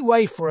 an easy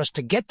way for us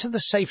to get to the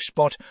safe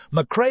spot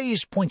McCrae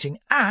is pointing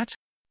at."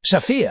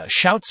 Sophia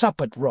shouts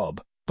up at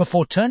Rob,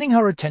 before turning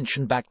her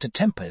attention back to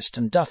Tempest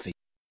and Duffy.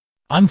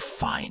 "I'm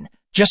fine.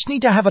 Just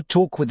need to have a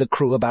talk with the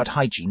crew about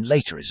hygiene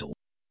later is all."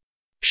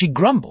 She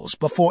grumbles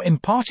before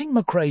imparting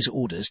McCrae's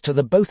orders to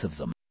the both of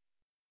them.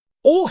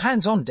 "All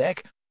hands on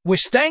deck. We're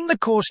staying the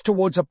course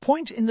towards a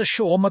point in the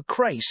shore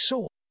McCrae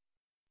saw.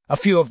 A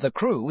few of the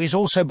crew is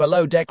also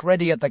below deck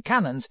ready at the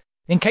cannons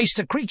in case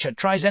the creature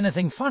tries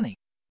anything funny."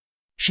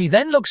 She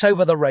then looks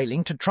over the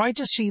railing to try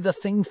to see the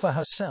thing for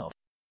herself.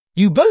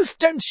 "You both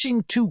don't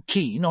seem too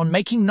keen on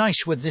making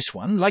nice with this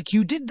one like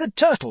you did the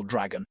turtle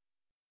dragon.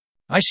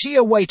 I see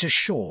a way to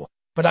shore,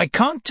 but I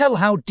can't tell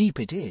how deep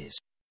it is.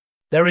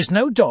 There is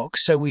no dock,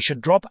 so we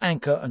should drop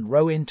anchor and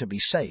row in to be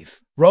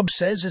safe," Rob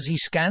says as he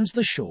scans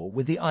the shore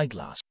with the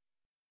eyeglass.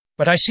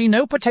 "But I see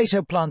no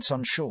potato plants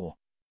on shore."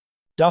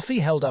 Duffy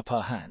held up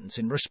her hands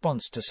in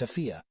response to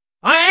Sophia.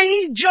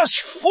 "I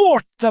just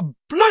fought the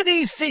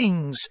bloody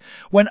things.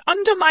 When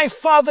under my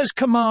father's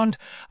command,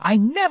 I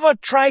never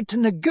tried to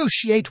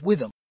negotiate with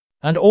them."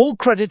 And all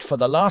credit for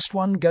the last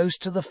one goes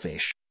to the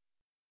fish,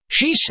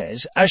 she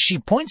says as she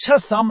points her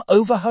thumb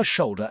over her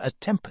shoulder at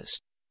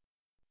Tempest.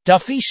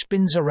 Duffy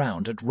spins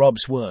around at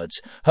Rob's words,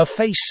 her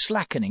face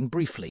slackening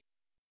briefly.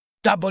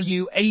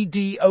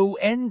 "WADONNEEDAMY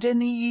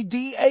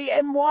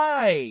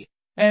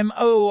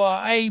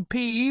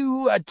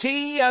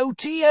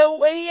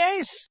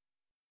MORAPUTOTOAS.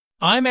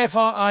 I'm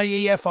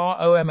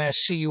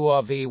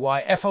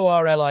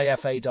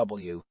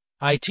FRIEFROMSCURVYFORLIFAW.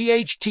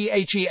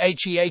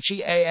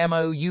 ITHTHEACHEACHEAMOUNTWEALRE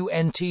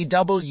DYINDST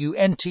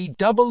EDONTSD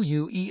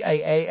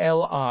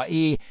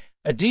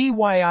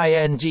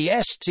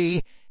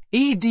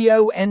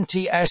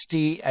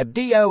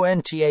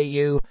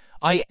DONTAU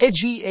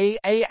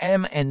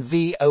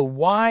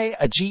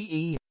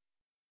IEGEAMNVOYAGE.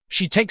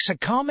 She takes a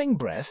calming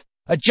breath,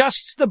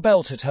 adjusts the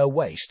belt at her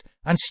waist,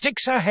 and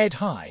sticks her head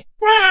high.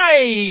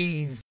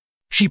 "Writhe!"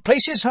 She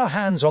places her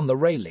hands on the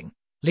railing,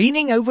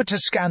 leaning over to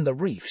scan the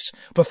reefs,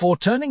 before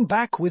turning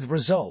back with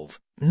resolve.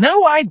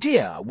 "No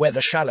idea where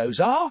the shallows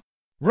are.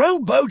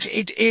 Rowboat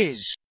it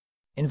is."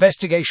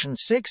 Investigation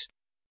 6.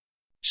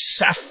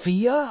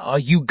 "Sophia, are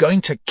you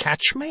going to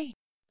catch me?"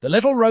 The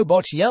little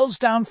robot yells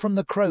down from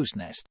the crow's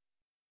nest.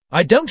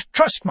 "I don't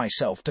trust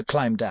myself to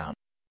climb down."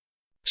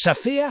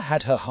 Sophia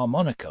had her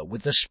harmonica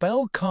with the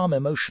spell Calm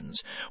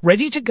Emotions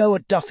ready to go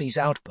at Duffy's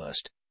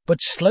outburst, but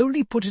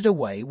slowly put it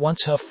away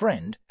once her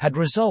friend had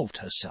resolved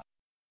herself.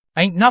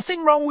 "Ain't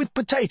nothing wrong with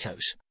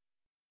potatoes,"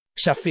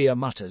 Sophia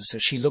mutters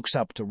as she looks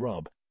up to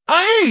Rob.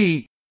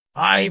 "Aye,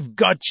 I've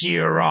got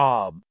you,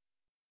 Rob."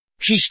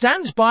 She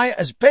stands by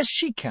as best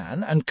she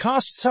can and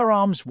casts her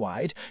arms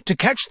wide to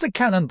catch the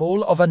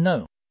cannonball of a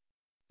gnome.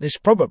 This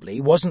probably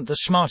wasn't the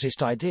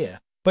smartest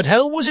idea, but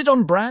hell was it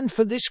on brand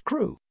for this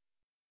crew.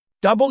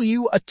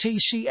 "WATCHOUTBELOW,"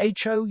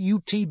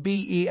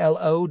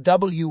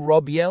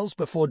 Rob yells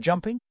before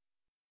jumping.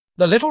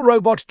 The little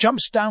robot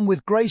jumps down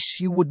with grace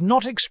you would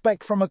not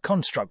expect from a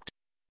construct.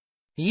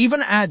 He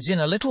even adds in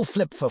a little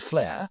flip for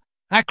flair,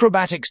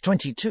 acrobatics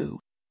 22.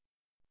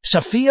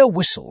 Sophia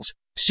whistles,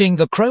 seeing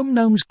the chrome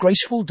gnome's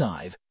graceful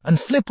dive and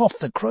flip off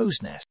the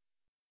crow's nest.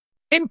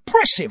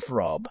 "Impressive,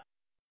 Rob.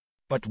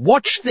 But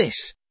watch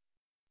this."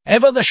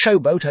 Ever the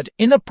showboat at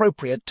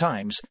inappropriate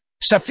times,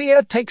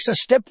 Sophia takes a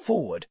step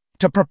forward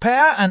to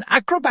prepare an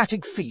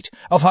acrobatic feat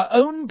of her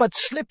own but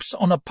slips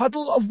on a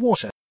puddle of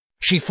water.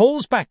 She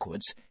falls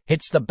backwards,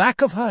 hits the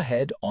back of her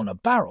head on a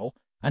barrel,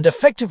 and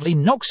effectively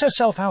knocks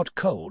herself out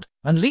cold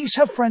and leaves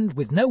her friend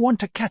with no one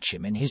to catch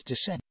him in his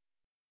descent.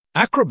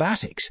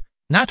 Acrobatics,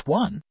 Nat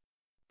 1.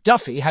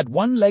 Duffy had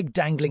one leg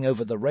dangling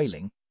over the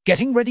railing,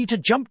 getting ready to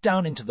jump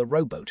down into the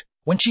rowboat,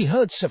 when she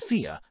heard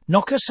Sophia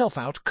knock herself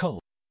out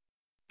cold.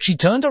 She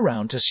turned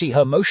around to see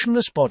her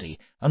motionless body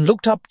and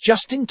looked up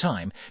just in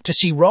time to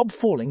see Rob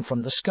falling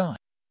from the sky.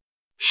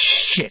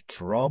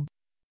 "Shit, Rob."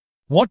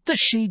 What the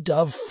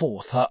she-dove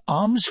forth, her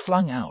arms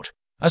flung out,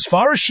 as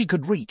far as she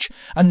could reach,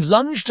 and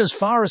lunged as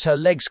far as her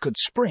legs could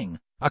spring,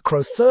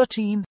 Acro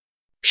 13.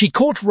 She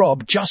caught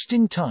Rob just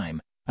in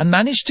time, and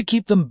managed to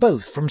keep them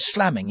both from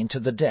slamming into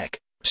the deck,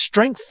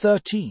 strength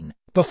 13,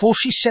 before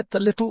she set the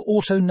little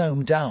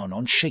auto-gnome down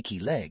on shaky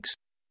legs.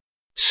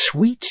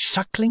 Sweet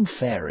suckling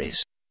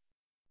fairies.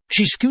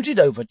 She scooted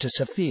over to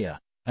Sophia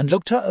and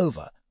looked her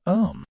over.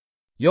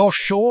 You're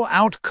sure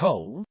out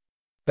cold?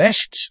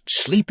 Best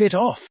sleep it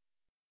off."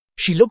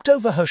 She looked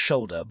over her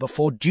shoulder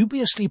before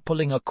dubiously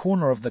pulling a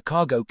corner of the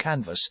cargo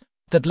canvas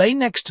that lay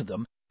next to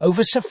them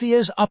over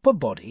Sophia's upper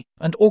body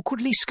and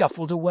awkwardly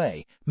scuffled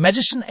away.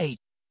 Medicine 8.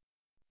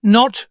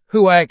 "Not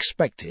who I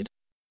expected,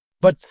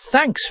 but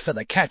thanks for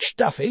the catch,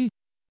 Duffy."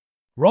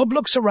 Rob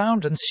looks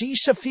around and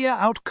sees Sophia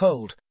out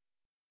cold.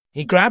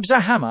 He grabs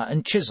a hammer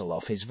and chisel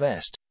off his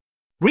vest.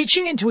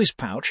 Reaching into his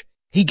pouch,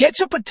 he gets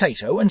a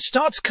potato and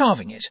starts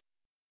carving it.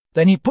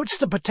 Then he puts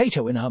the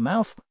potato in her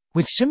mouth,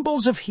 with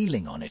symbols of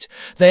healing on it,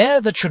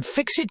 there that should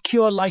fix it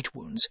cure light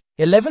wounds,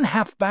 11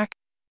 halfback.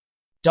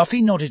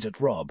 Duffy nodded at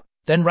Rob,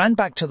 then ran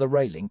back to the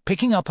railing,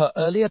 picking up her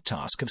earlier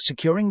task of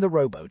securing the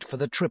rowboat for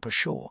the trip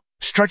ashore,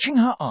 stretching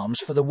her arms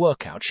for the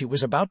workout she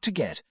was about to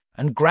get,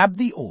 and grabbed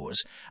the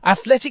oars.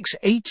 Athletics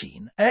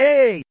 18.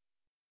 Hey!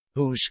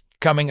 Who's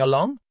coming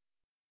along?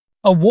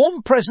 A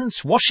warm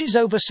presence washes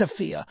over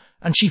Sophia,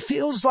 and she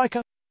feels like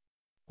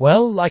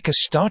a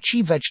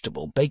starchy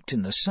vegetable baked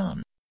in the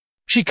sun.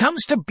 She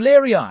comes to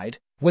bleary-eyed,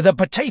 with a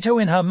potato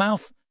in her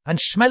mouth, and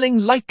smelling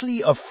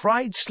lightly of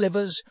fried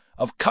slivers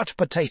of cut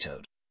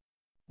potatoes.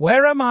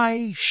 Where am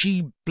I?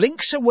 She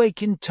blinks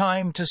awake in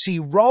time to see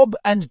Rob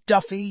and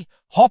Duffy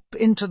hop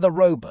into the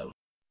rowboat.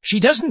 She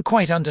doesn't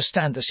quite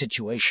understand the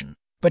situation,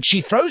 but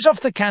she throws off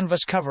the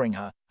canvas covering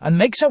her and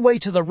makes her way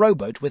to the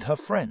rowboat with her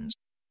friends.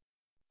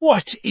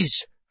 What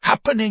is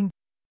happening?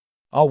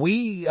 Are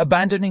we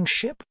abandoning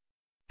ship?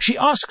 She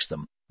asks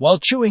them, while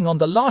chewing on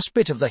the last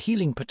bit of the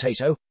healing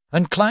potato,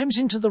 and climbs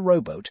into the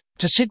rowboat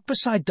to sit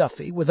beside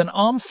Duffy with an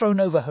arm thrown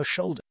over her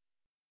shoulder.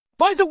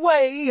 By the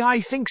way, I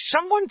think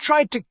someone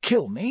tried to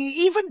kill me,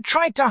 even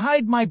tried to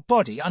hide my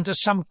body under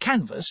some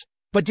canvas,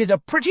 but did a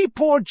pretty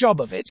poor job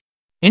of it.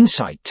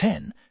 Inside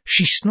 10,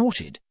 she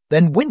snorted,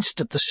 then winced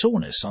at the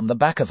soreness on the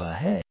back of her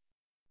head.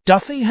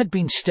 Duffy had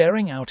been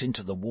staring out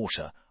into the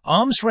water,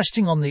 arms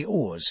resting on the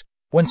oars,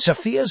 when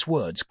Sophia's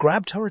words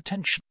grabbed her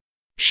attention.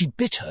 She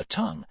bit her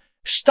tongue,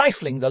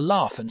 stifling the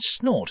laugh and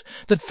snort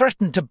that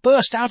threatened to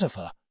burst out of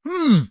her.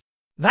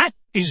 That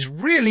is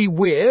really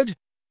weird.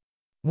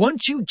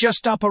 Weren't you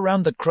just up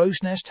around the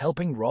crow's nest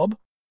helping Rob?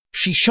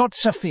 She shot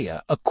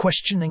Sophia a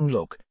questioning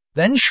look,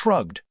 then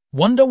shrugged.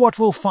 Wonder what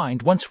we'll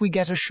find once we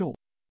get ashore.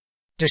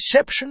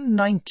 Deception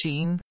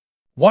 19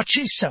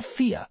 watches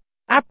Sophia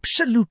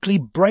absolutely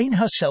brain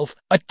herself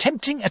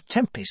attempting a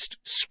tempest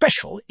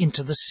special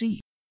into the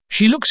sea.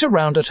 She looks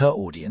around at her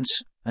audience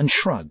and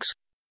shrugs.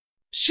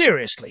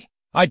 Seriously,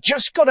 I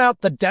just got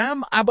out the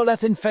damn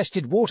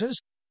aboleth-infested waters.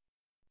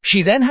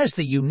 She then has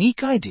the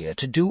unique idea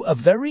to do a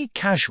very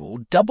casual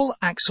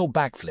double-axle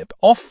backflip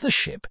off the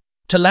ship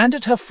to land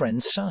at her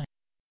friend's side.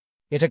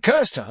 It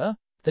occurs to her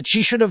that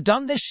she should have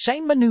done this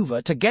same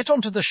maneuver to get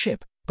onto the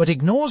ship, but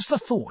ignores the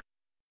thought.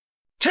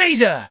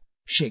 Tater!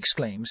 She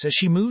exclaims as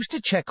she moves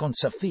to check on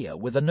Sophia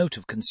with a note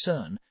of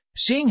concern,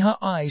 seeing her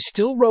eyes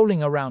still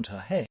rolling around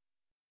her head.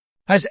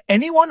 Has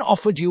anyone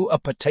offered you a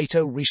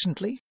potato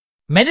recently?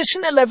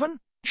 Medicine 11?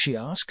 She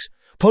asks,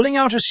 pulling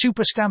out a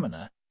super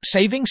stamina,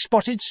 saving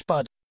Spotted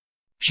Spud.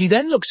 She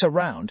then looks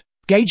around,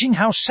 gauging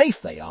how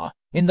safe they are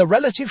in the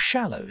relative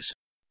shallows.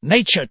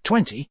 Nature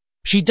 20.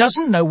 She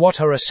doesn't know what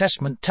her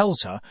assessment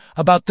tells her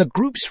about the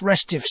group's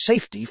restive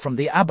safety from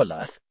the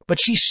aboleth, but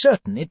she's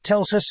certain it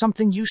tells her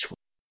something useful.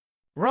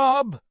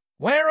 Rob,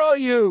 where are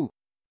you?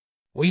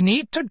 We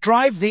need to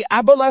drive the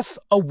aboleth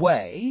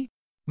away.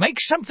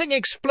 Make something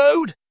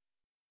explode.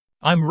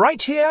 I'm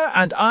right here,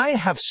 and I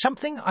have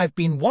something I've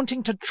been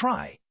wanting to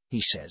try,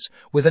 he says,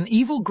 with an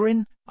evil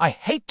grin. I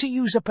hate to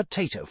use a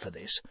potato for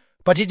this,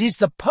 but it is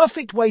the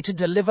perfect way to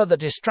deliver the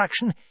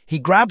distraction. He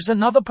grabs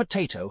another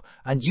potato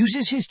and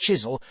uses his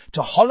chisel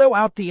to hollow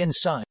out the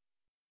inside.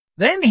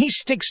 Then he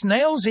sticks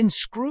nails in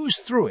screws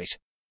through it.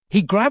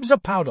 He grabs a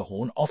powder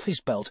horn off his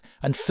belt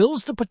and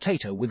fills the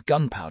potato with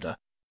gunpowder.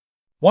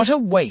 What a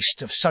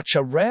waste of such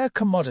a rare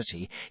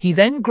commodity. He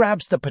then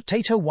grabs the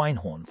potato wine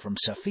horn from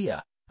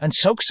Sophia and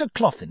soaks a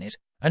cloth in it,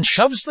 and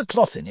shoves the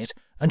cloth in it,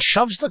 and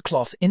shoves the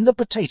cloth in the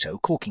potato,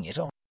 corking it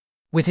on.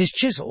 With his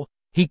chisel,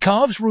 he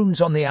carves runes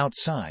on the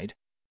outside.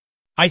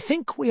 I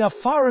think we are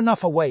far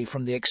enough away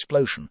from the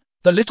explosion,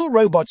 the little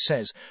robot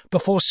says,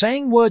 before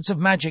saying words of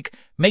magic,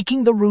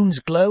 making the runes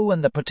glow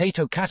and the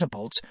potato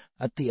catapults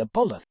at the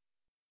aboleth.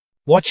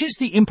 Watches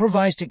the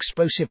improvised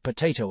explosive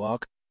potato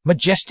arc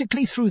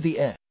majestically through the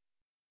air.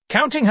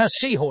 Counting her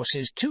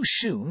seahorses too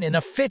soon in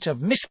a fit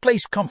of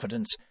misplaced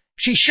confidence,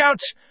 she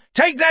shouts,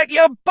 "Take that,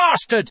 you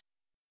bastard!"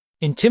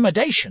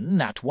 Intimidation,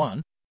 Nat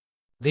 1.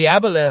 The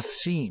aboleth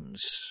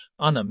seems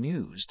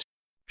unamused.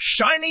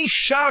 Shiny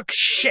shark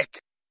shit!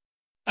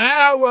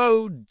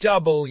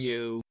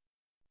 ROW.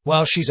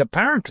 While she's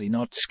apparently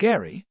not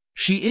scary,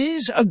 she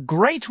is a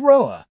great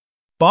rower,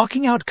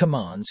 barking out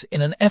commands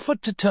in an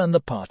effort to turn the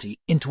party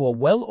into a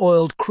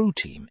well-oiled crew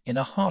team in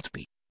a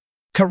heartbeat.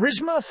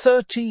 Charisma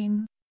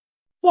 13.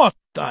 What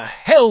the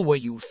hell were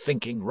you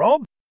thinking,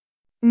 Rob?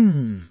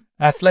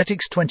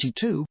 Athletics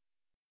 22.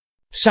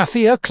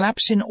 Sophia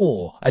claps in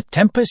awe at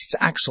Tempest's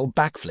axle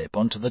backflip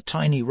onto the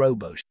tiny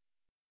rowboat.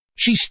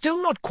 She's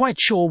still not quite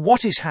sure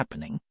what is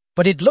happening,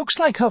 but it looks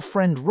like her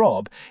friend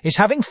Rob is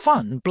having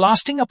fun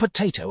blasting a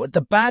potato at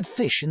the bad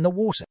fish in the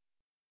water.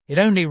 It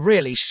only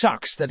really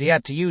sucks that he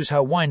had to use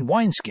her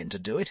wineskin to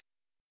do it.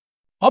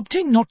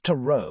 Opting not to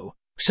row,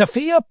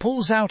 Sophia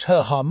pulls out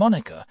her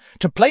harmonica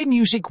to play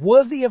music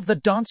worthy of the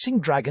Dancing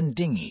Dragon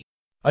dinghy.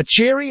 A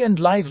cheery and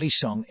lively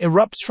song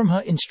erupts from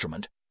her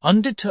instrument,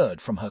 undeterred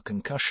from her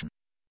concussion.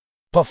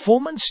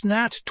 Performance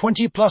Nat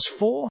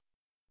 20+4.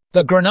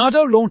 The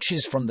Granado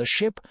launches from the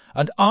ship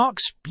and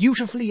arcs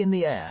beautifully in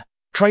the air,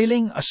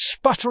 trailing a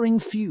sputtering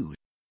fuse.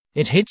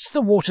 It hits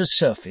the water's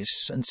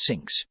surface and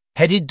sinks,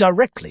 headed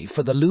directly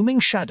for the looming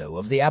shadow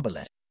of the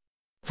aboleth.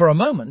 For a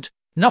moment,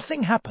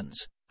 nothing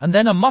happens, and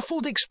then a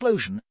muffled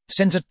explosion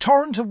sends a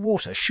torrent of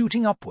water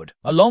shooting upward,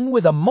 along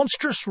with a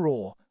monstrous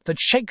roar that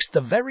shakes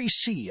the very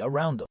sea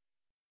around them.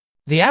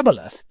 The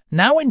aboleth,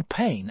 now in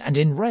pain and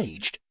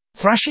enraged,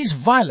 thrashes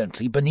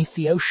violently beneath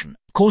the ocean,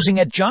 causing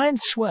a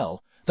giant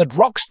swell that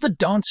rocks the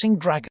dancing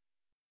dragon.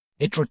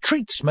 It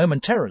retreats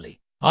momentarily,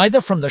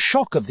 either from the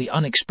shock of the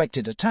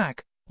unexpected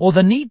attack or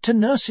the need to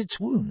nurse its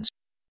wounds.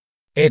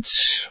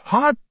 It's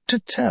hard to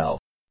tell.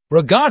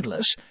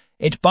 Regardless,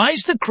 it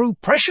buys the crew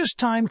precious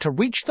time to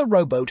reach the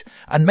rowboat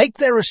and make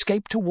their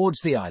escape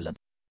towards the island.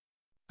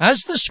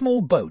 As the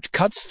small boat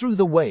cuts through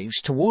the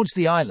waves towards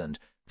the island,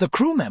 the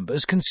crew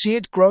members can see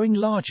it growing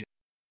larger.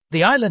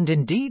 The island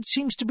indeed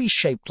seems to be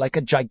shaped like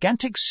a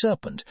gigantic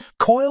serpent,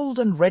 coiled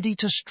and ready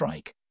to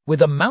strike,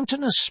 with a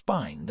mountainous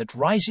spine that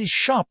rises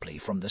sharply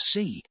from the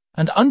sea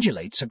and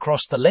undulates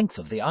across the length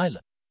of the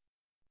island.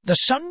 The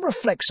sun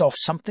reflects off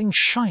something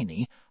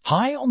shiny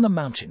high on the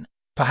mountain,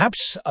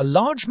 perhaps a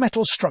large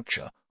metal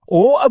structure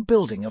or a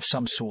building of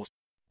some sort.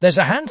 There's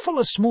a handful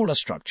of smaller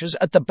structures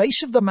at the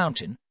base of the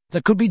mountain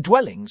that could be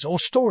dwellings or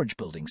storage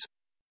buildings.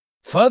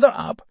 Further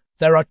up,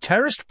 there are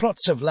terraced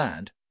plots of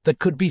land that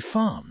could be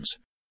farms.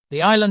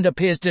 The island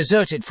appears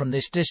deserted from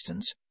this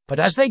distance, but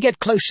as they get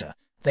closer,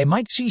 they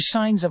might see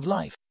signs of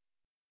life.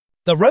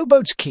 The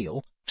rowboat's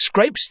keel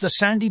scrapes the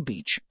sandy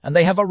beach, and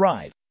they have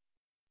arrived.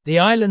 The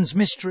island's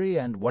mystery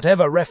and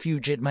whatever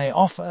refuge it may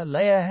offer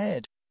lay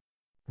ahead.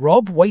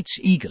 Rob waits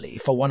eagerly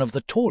for one of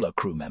the taller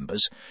crew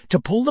members to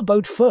pull the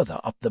boat further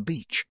up the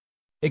beach,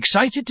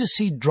 excited to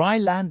see dry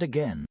land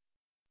again.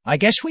 "I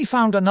guess we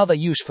found another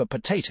use for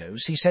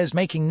potatoes," he says,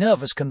 making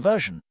nervous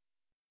conversion.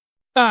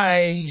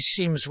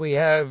 "Seems we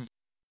have."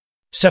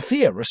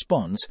 Sophia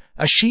responds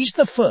as she's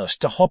the first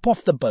to hop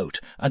off the boat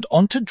and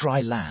onto dry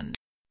land.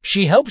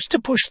 She helps to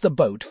push the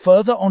boat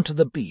further onto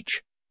the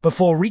beach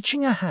before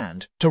reaching a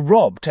hand to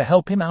Rob to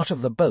help him out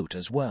of the boat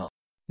as well.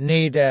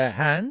 "Need a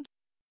hand?"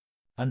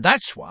 "And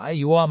that's why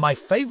you are my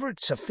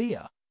favorite,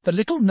 Sophia," the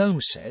little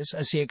gnome says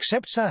as he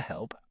accepts her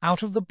help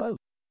out of the boat.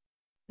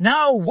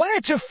 "Now,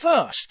 where to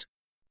first?"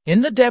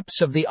 In the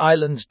depths of the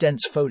island's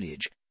dense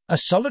foliage, a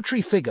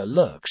solitary figure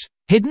lurks,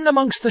 hidden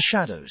amongst the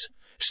shadows.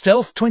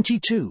 Stealth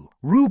 22,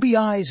 ruby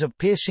eyes of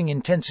piercing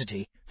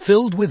intensity,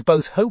 filled with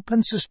both hope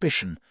and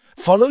suspicion,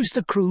 follows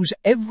the crew's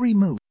every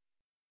move.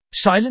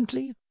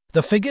 Silently,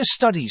 the figure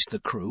studies the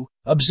crew,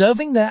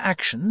 observing their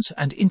actions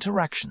and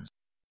interactions.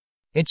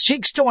 It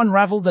seeks to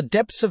unravel the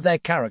depths of their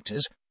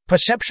characters.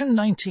 Perception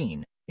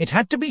 19. It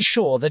had to be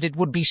sure that it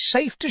would be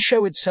safe to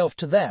show itself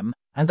to them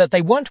and that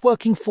they weren't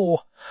working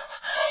for...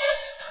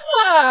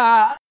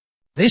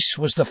 This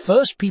was the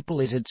first people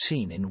it had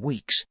seen in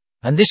weeks,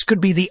 and this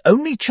could be the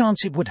only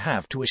chance it would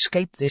have to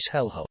escape this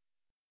hellhole.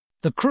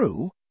 The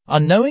crew,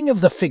 unknowing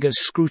of the figure's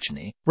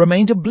scrutiny,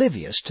 remained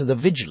oblivious to the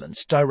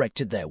vigilance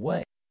directed their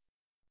way.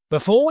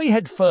 Before we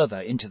head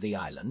further into the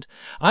island,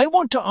 I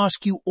want to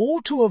ask you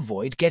all to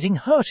avoid getting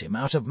hurt him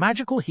out of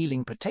magical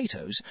healing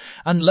potatoes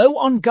and low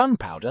on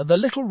gunpowder, the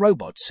little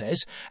robot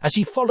says as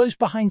he follows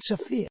behind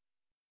Sophia.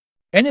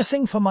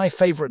 Anything for my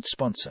favorite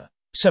sponsor.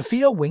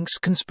 Sophia winks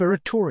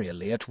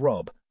conspiratorially at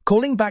Rob,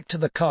 calling back to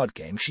the card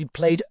game she'd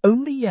played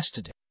only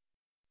yesterday.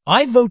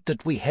 I vote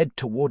that we head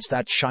towards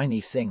that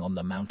shiny thing on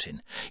the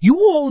mountain. You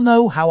all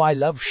know how I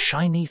love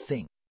shiny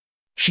things.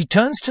 She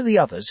turns to the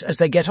others as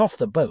they get off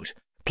the boat,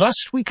 plus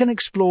we can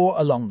explore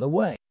along the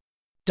way.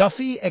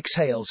 Duffy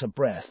exhales a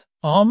breath,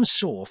 arms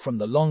sore from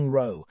the long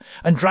row,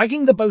 and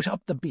dragging the boat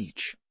up the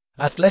beach.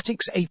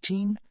 Athletics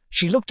 18,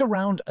 she looked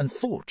around and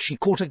thought she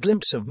caught a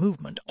glimpse of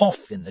movement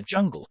off in the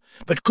jungle,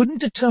 but couldn't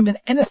determine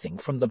anything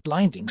from the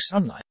blinding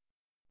sunlight.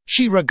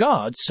 She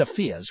regards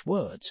Sophia's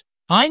words.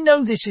 I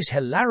know this is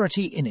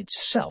hilarity in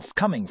itself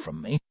coming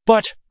from me,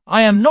 but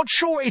I am not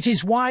sure it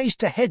is wise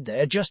to head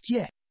there just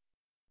yet.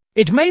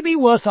 It may be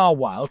worth our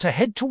while to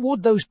head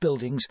toward those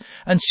buildings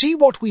and see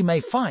what we may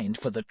find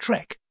for the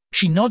trek.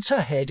 She nods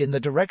her head in the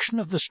direction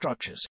of the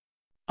structures.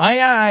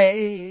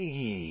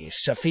 Aye.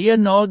 Sophia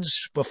nods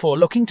before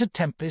looking to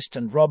Tempest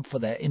and Rob for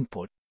their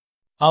input.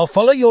 I'll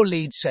follow your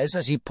lead, says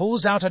as he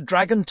pulls out a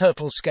dragon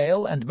turtle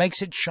scale and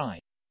makes it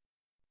shine.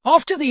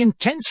 After the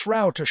intense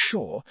row to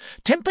shore,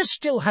 Tempest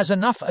still has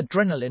enough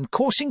adrenaline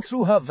coursing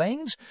through her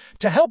veins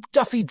to help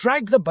Duffy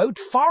drag the boat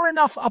far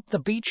enough up the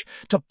beach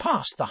to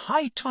pass the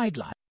high tide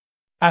line.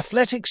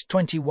 Athletics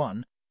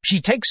 21, she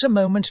takes a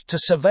moment to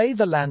survey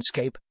the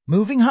landscape,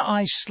 moving her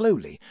eyes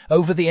slowly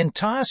over the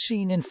entire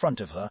scene in front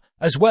of her,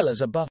 as well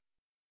as above.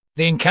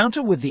 The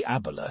encounter with the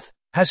aboleth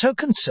has her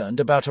concerned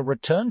about a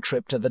return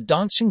trip to the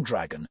dancing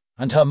dragon,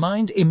 and her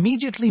mind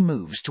immediately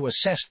moves to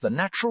assess the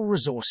natural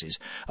resources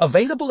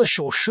available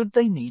ashore should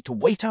they need to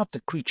wait out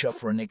the creature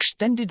for an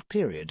extended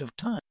period of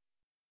time.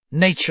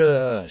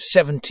 Nature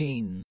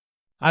 17.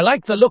 I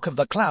like the look of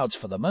the clouds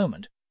for the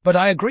moment, but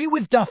I agree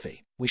with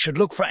Duffy. We should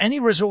look for any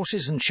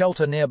resources and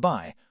shelter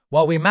nearby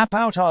while we map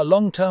out our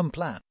long-term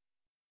plan.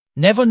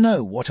 Never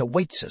know what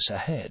awaits us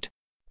ahead.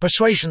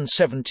 Persuasion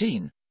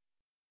 17.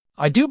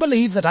 I do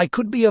believe that I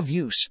could be of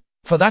use,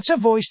 for that's a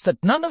voice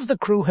that none of the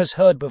crew has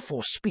heard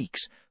before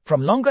speaks,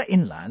 from longer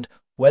inland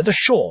where the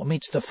shore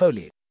meets the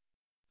foliage.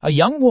 A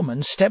young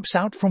woman steps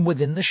out from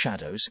within the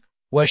shadows,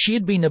 where she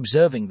had been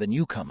observing the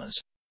newcomers.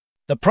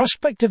 The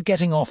prospect of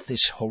getting off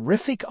this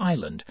horrific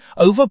island,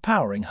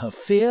 overpowering her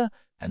fear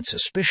and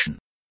suspicion.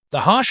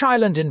 The harsh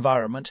island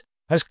environment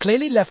has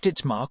clearly left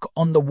its mark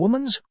on the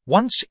woman's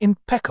once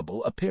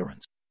impeccable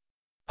appearance.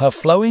 Her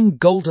flowing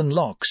golden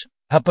locks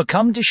have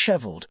become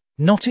dishevelled,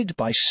 knotted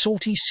by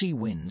salty sea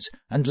winds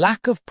and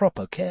lack of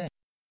proper care.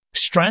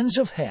 Strands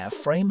of hair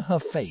frame her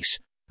face,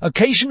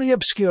 occasionally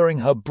obscuring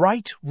her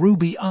bright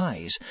ruby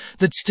eyes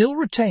that still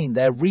retain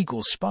their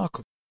regal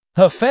sparkle.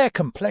 Her fair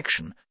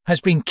complexion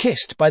has been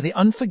kissed by the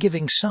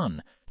unforgiving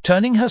sun,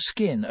 turning her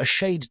skin a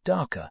shade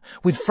darker,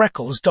 with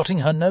freckles dotting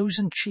her nose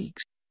and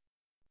cheeks.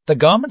 The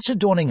garments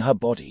adorning her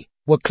body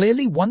were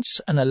clearly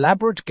once an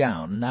elaborate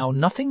gown, now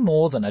nothing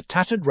more than a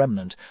tattered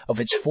remnant of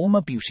its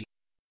former beauty.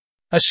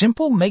 A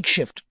simple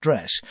makeshift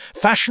dress,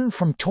 fashioned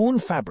from torn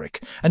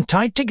fabric and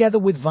tied together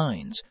with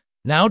vines,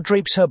 now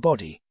drapes her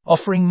body,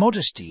 offering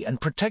modesty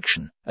and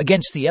protection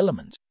against the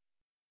elements.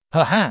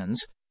 Her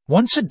hands,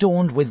 once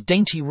adorned with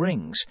dainty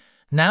rings,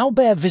 now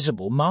bear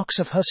visible marks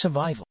of her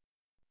survival.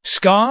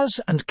 Scars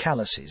and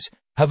calluses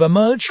have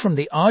emerged from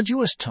the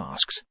arduous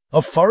tasks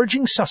of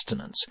foraging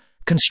sustenance,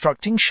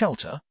 constructing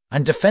shelter,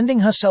 and defending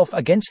herself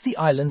against the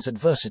island's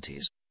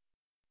adversities.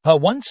 Her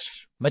once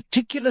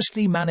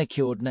meticulously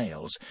manicured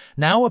nails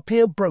now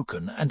appear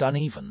broken and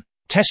uneven,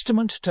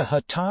 testament to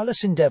her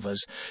tireless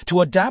endeavours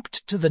to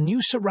adapt to the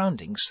new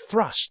surroundings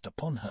thrust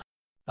upon her.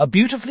 A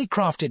beautifully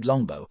crafted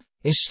longbow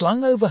is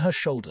slung over her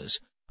shoulders,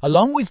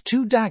 along with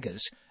 2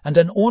 daggers and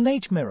an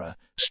ornate mirror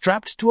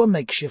strapped to a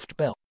makeshift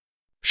belt.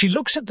 She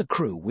looks at the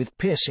crew with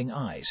piercing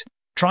eyes,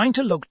 trying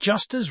to look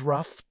just as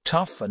rough,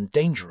 tough, and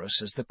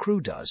dangerous as the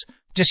crew does.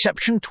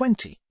 Deception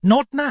 20.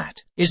 Not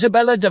Nat.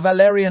 Isabella de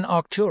Valerian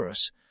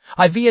Arcturus.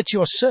 I be at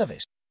your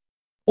service.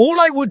 All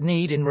I would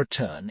need in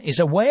return is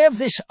a way of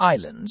this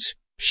island's,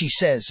 she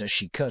says as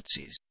she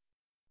curtsies.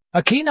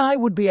 A keen eye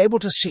would be able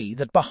to see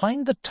that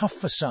behind the tough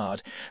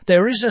facade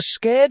there is a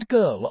scared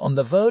girl on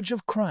the verge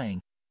of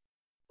crying.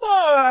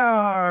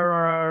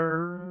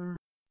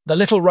 The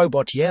little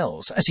robot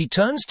yells as he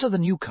turns to the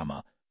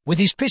newcomer, with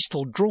his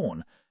pistol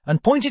drawn,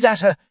 and pointed at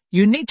her.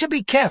 You need to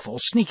be careful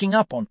sneaking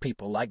up on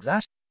people like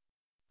that.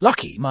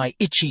 Lucky my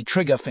itchy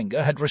trigger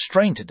finger had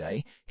restrained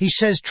today, he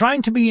says,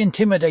 trying to be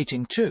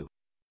intimidating too.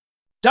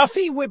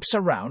 Duffy whips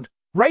around,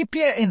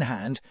 rapier in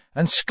hand,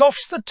 and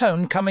scoffs the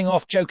tone coming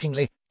off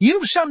jokingly.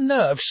 You've some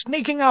nerve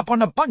sneaking up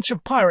on a bunch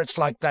of pirates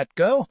like that,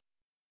 girl.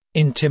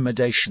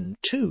 Intimidation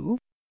too.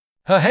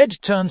 Her head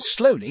turns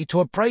slowly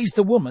to appraise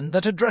the woman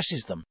that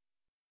addresses them.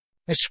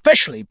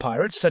 Especially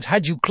pirates that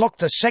had you clocked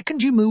the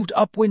second you moved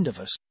upwind of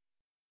us.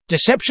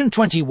 Deception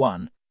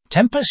 21.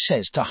 Tempest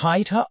says to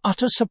hide her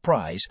utter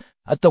surprise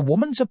at the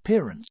woman's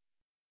appearance.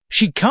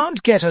 She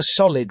can't get a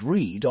solid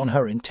read on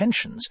her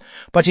intentions,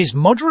 but is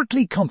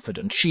moderately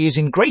confident she is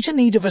in greater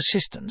need of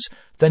assistance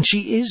than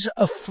she is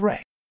a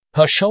threat.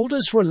 Her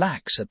shoulders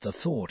relax at the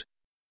thought.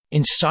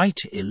 Insight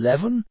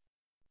 11?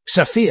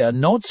 Sophia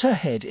nods her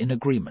head in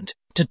agreement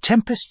to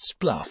Tempest's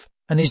bluff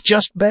and is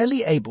just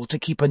barely able to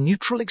keep a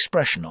neutral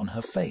expression on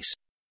her face.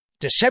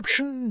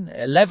 Deception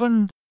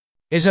 11?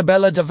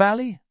 Isabella de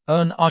Valle?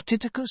 Ern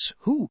Artiticus?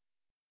 Who?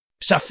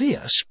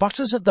 Sophia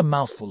sputters at the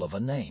mouthful of a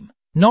name,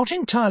 not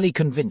entirely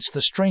convinced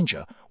the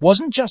stranger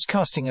wasn't just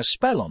casting a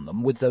spell on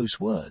them with those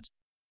words.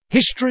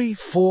 History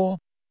 4.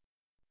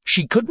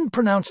 She couldn't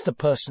pronounce the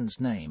person's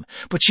name,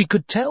 but she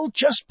could tell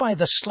just by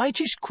the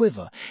slightest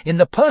quiver in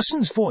the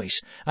person's voice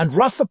and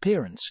rough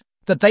appearance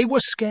that they were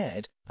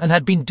scared and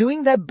had been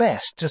doing their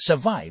best to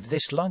survive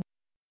this long.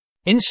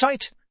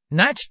 Insight,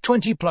 Nat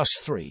 20 plus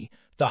 3,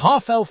 the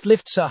half-elf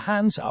lifts her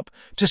hands up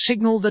to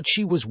signal that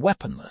she was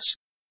weaponless.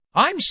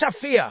 I'm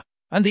Sophia,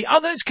 and the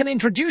others can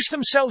introduce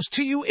themselves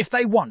to you if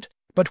they want,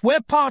 but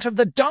we're part of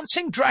the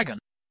Dancing Dragon.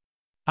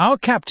 Our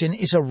captain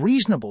is a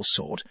reasonable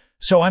sort,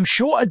 so I'm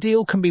sure a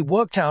deal can be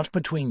worked out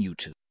between you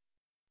two.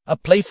 A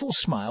playful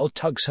smile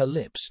tugs her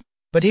lips,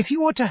 but if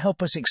you were to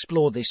help us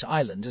explore this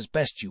island as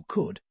best you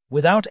could,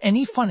 without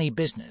any funny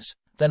business,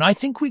 then I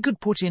think we could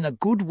put in a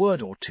good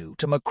word or two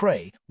to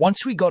McCrae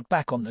once we got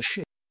back on the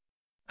ship.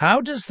 How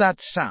does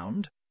that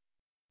sound?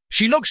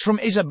 She looks from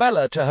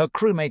Isabella to her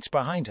crewmates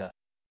behind her.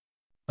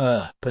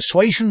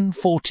 Persuasion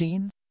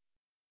 14?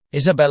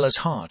 Isabella's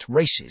heart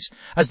races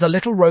as the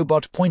little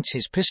robot points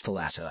his pistol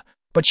at her,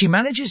 but she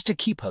manages to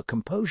keep her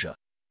composure.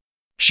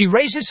 She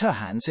raises her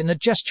hands in a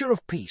gesture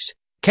of peace,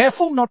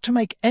 careful not to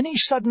make any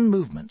sudden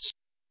movements.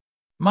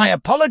 My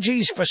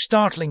apologies for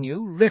startling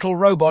you, little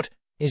robot,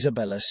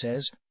 Isabella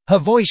says, her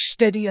voice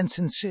steady and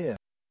sincere.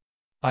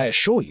 I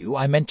assure you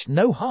I meant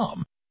no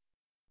harm.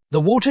 The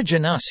water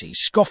genasi's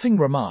scoffing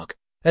remark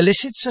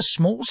elicits a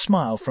small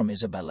smile from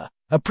Isabella,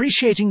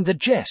 appreciating the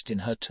jest in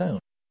her tone.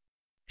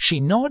 She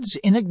nods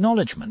in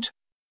acknowledgement.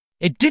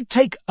 It did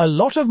take a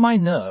lot of my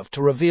nerve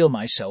to reveal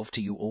myself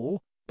to you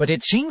all, but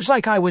it seems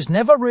like I was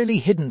never really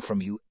hidden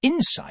from you.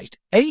 Insight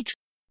 8?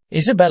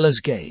 Isabella's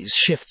gaze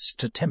shifts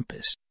to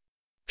Tempest.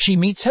 She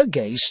meets her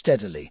gaze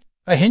steadily,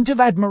 a hint of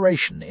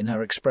admiration in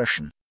her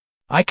expression.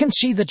 I can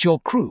see that your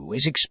crew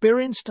is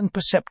experienced and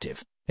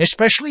perceptive,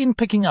 especially in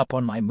picking up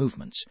on my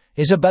movements,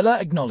 Isabella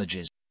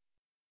acknowledges.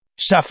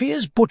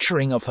 Sophia's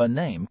butchering of her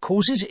name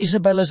causes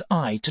Isabella's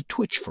eye to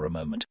twitch for a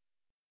moment.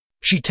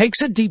 She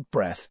takes a deep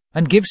breath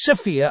and gives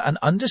Sophia an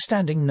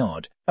understanding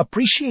nod,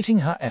 appreciating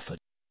her effort.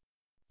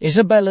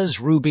 Isabella's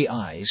ruby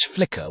eyes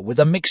flicker with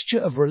a mixture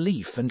of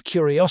relief and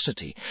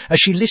curiosity as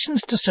she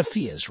listens to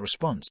Sophia's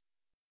response.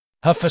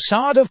 Her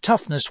facade of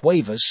toughness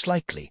wavers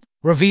slightly,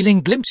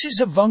 revealing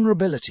glimpses of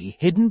vulnerability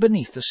hidden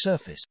beneath the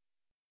surface.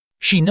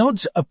 She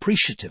nods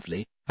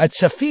appreciatively at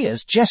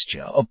Sophia's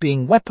gesture of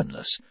being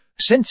weaponless,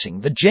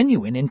 sensing the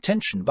genuine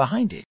intention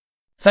behind it.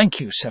 "Thank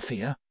you,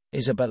 Sophia,"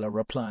 Isabella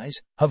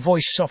replies, her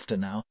voice softer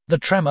now, the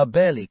tremor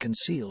barely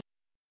concealed.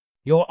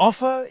 "Your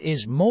offer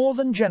is more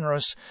than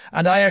generous,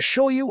 and I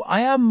assure you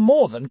I am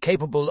more than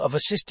capable of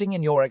assisting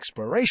in your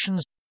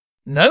explorations.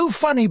 No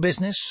funny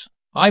business,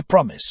 I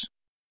promise.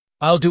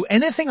 I'll do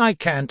anything I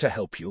can to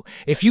help you,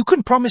 if you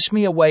can promise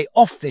me a way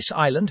off this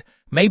island,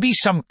 maybe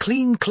some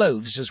clean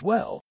clothes as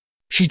well."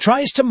 She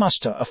tries to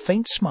muster a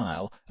faint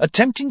smile,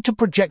 attempting to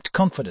project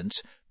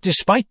confidence,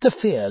 despite the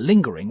fear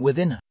lingering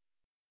within her.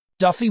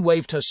 Duffy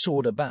waved her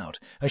sword about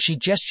as she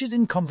gestured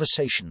in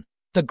conversation,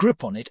 the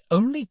grip on it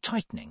only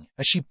tightening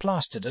as she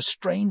plastered a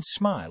strained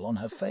smile on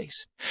her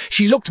face.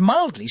 She looked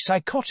mildly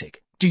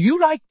psychotic. "Do you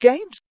like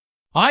games?"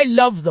 "I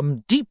love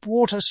them. Deep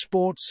water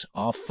sports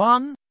are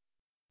fun.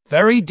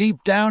 Very deep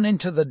down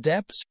into the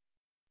depths,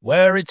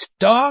 where it's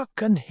dark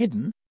and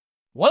hidden.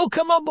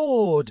 Welcome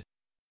aboard."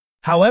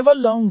 However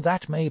long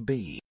that may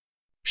be.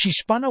 She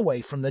spun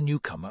away from the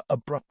newcomer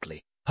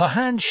abruptly, her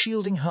hand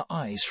shielding her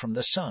eyes from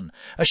the sun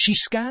as she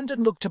scanned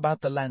and looked about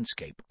the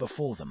landscape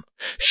before them.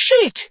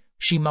 "Shit!"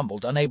 she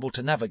mumbled, unable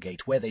to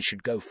navigate where they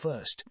should go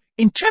first.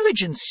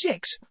 "Intelligence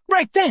 6!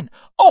 Right then,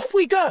 off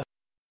we go!"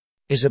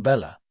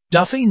 "Isabella."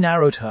 Duffy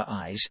narrowed her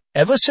eyes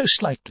ever so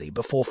slightly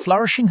before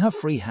flourishing her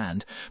free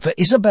hand for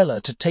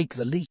Isabella to take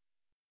the lead.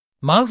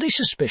 Mildly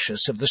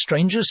suspicious of the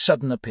stranger's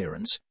sudden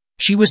appearance,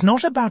 she was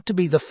not about to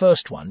be the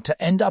first one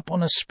to end up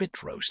on a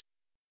spit roast.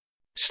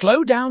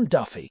 "Slow down,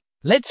 Duffy.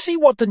 Let's see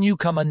what the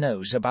newcomer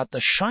knows about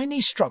the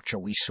shiny structure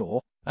we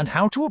saw and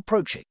how to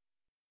approach it.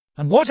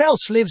 And what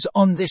else lives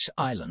on this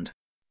island?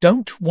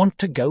 Don't want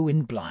to go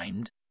in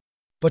blind.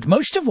 But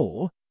most of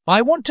all,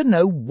 I want to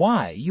know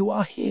why you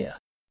are here."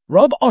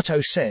 Rob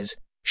Otto says,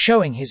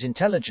 showing his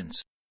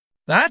intelligence.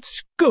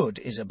 "That's good,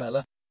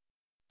 Isabella.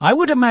 I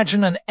would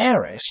imagine an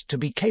heiress to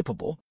be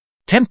capable."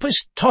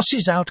 Tempest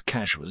tosses out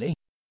casually.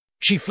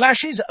 She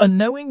flashes a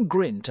knowing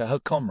grin to her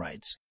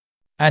comrades.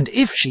 "And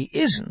if she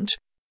isn't,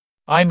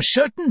 I'm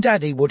certain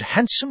Daddy would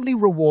handsomely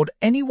reward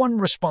anyone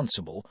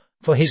responsible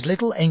for his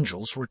little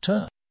angel's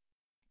return."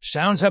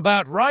 "Sounds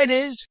about right,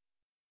 Is."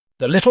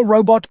 The little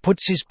robot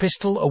puts his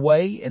pistol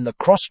away in the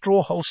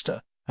cross-draw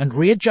holster and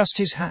readjusts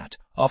his hat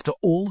after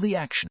all the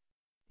action.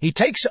 He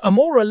takes a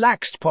more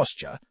relaxed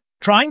posture,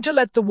 trying to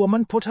let the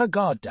woman put her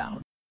guard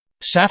down.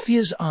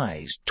 Safia's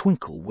eyes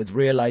twinkle with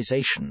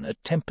realization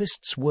at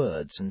Tempest's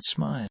words and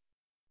smile.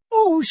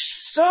 "Oh,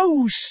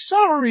 so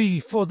sorry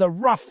for the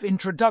rough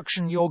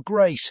introduction, Your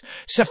Grace."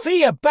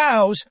 Sophia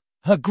bows,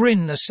 her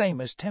grin the same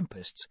as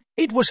Tempest's.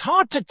 "It was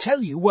hard to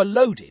tell you were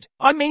loaded.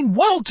 I mean,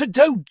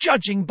 well-to-do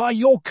judging by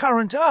your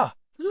current,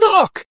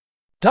 look!"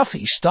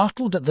 Duffy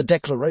startled at the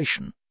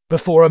declaration,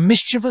 before a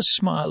mischievous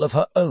smile of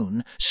her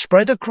own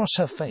spread across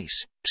her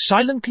face,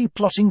 silently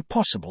plotting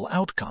possible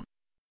outcome.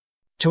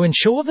 To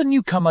ensure the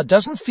newcomer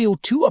doesn't feel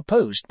too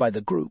opposed by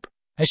the group,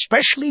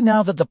 especially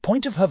now that the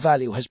point of her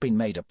value has been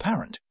made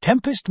apparent,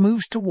 Tempest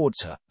moves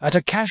towards her at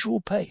a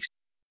casual pace.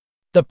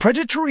 The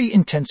predatory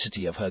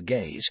intensity of her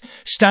gaze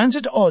stands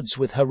at odds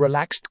with her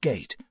relaxed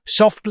gait,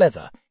 soft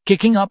leather,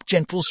 kicking up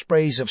gentle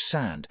sprays of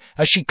sand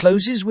as she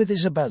closes with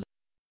Isabella.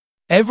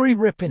 Every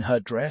rip in her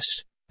dress,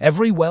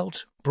 every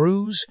welt,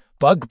 bruise,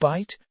 bug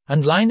bite,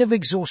 and line of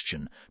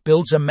exhaustion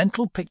builds a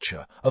mental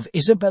picture of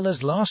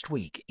Isabella's last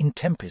week in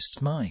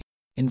Tempest's mind.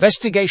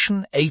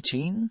 Investigation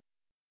 18?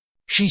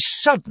 She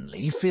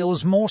suddenly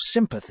feels more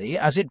sympathy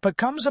as it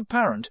becomes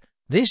apparent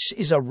this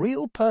is a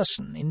real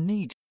person in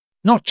need.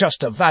 Not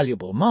just a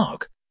valuable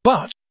mark,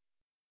 but,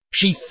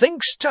 she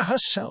thinks to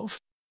herself,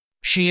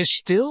 she is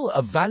still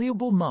a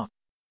valuable mark.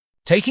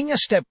 Taking a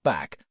step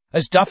back,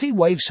 as Duffy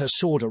waves her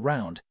sword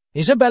around,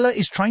 Isabella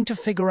is trying to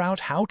figure out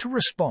how to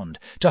respond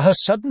to her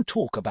sudden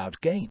talk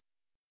about game.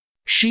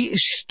 She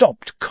is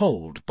stopped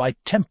cold by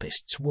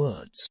Tempest's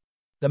words.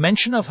 The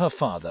mention of her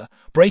father,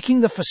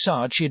 breaking the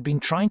facade she had been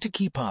trying to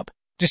keep up,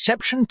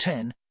 Deception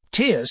 10,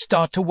 tears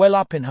start to well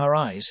up in her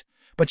eyes,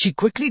 but she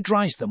quickly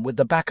dries them with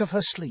the back of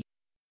her sleeve.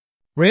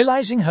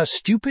 Realizing her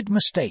stupid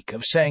mistake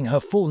of saying her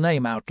full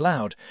name out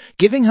loud,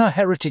 giving her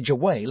heritage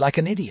away like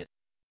an idiot,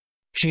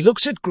 she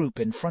looks at group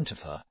in front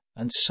of her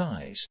and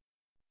sighs.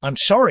 "I'm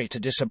sorry to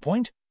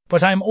disappoint,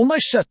 but I am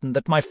almost certain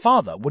that my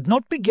father would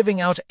not be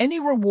giving out any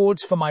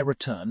rewards for my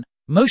return,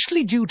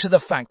 mostly due to the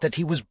fact that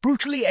he was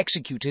brutally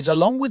executed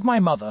along with my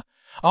mother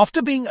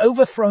after being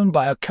overthrown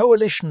by a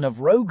coalition of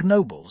rogue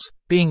nobles,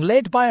 being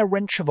led by a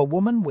wrench of a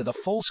woman with a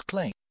false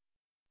claim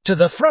to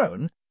the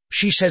throne."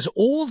 She says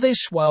all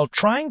this while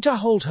trying to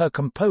hold her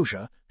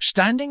composure,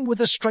 standing with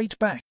a straight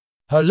back.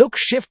 Her look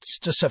shifts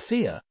to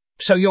Sophia,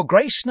 "So your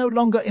grace no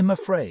longer am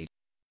afraid."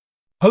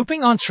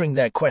 Hoping answering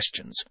their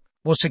questions,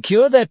 will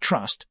secure their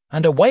trust,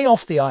 and away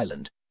off the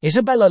island,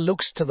 Isabella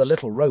looks to the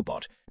little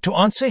robot. To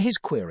answer his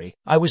query,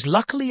 I was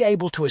luckily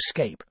able to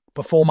escape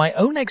before my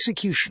own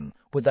execution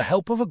with the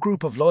help of a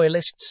group of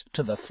loyalists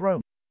to the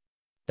throne.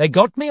 They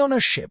got me on a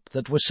ship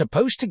that was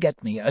supposed to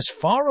get me as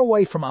far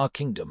away from our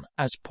kingdom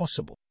as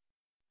possible.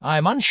 I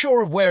am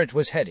unsure of where it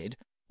was headed.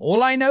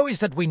 All I know is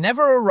that we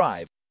never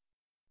arrived.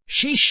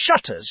 She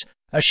shudders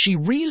as she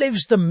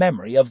relives the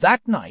memory of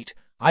that night.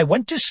 I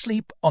went to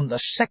sleep on the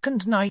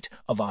second night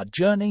of our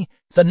journey.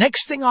 The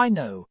next thing I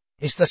know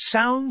is the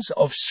sounds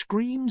of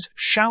screams,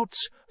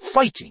 shouts,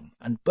 fighting,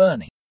 and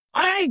burning.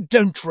 I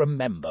don't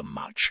remember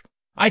much.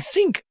 I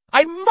think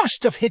I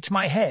must have hit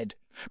my head,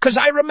 'cause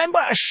I remember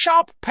a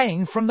sharp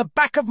pain from the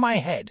back of my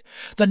head.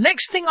 The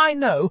next thing I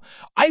know,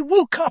 I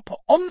woke up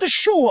on the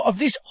shore of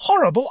this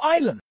horrible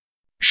island.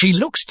 She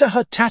looks to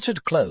her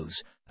tattered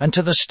clothes and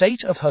to the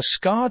state of her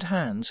scarred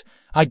hands.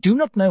 I do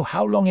not know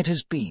how long it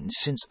has been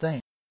since then.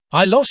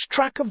 I lost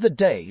track of the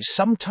days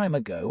some time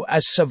ago,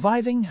 as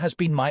surviving has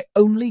been my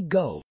only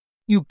goal.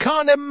 You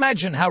can't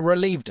imagine how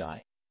relieved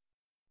I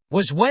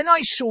was when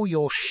I saw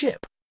your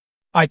ship.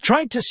 I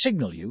tried to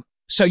signal you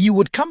so you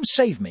would come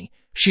save me.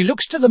 She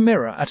looks to the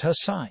mirror at her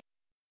side.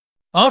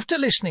 After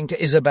listening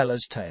to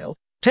Isabella's tale,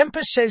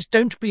 Tempest says,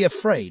 "Don't be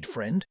afraid,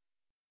 friend.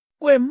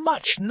 We're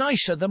much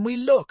nicer than we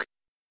look,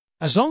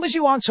 as long as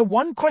you answer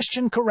one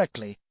question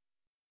correctly."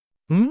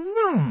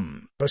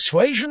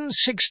 Persuasion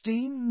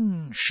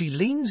 16. She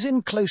leans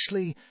in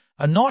closely,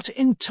 a not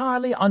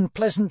entirely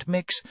unpleasant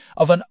mix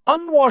of an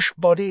unwashed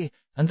body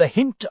and the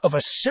hint of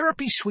a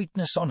syrupy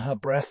sweetness on her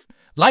breath,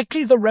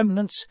 likely the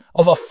remnants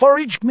of a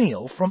foraged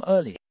meal from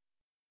earlier.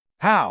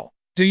 How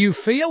do you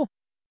feel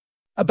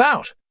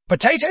about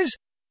potatoes?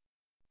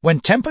 When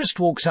Tempest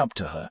walks up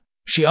to her,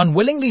 she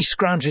unwillingly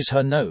scrounges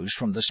her nose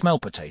from the smell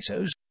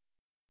potatoes.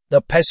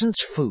 The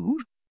peasant's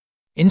food?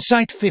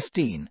 Insight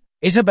 15.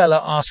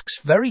 Isabella asks,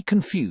 very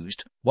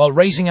confused, while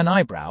raising an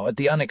eyebrow at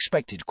the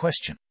unexpected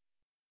question.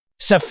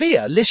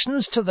 Sophia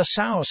listens to the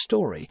sour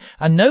story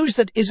and knows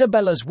that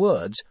Isabella's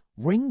words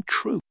ring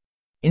true.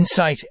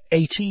 Insight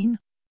 18.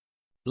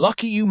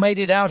 Lucky you made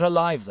it out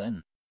alive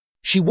then.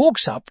 She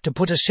walks up to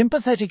put a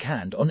sympathetic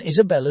hand on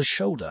Isabella's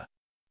shoulder.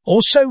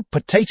 Also,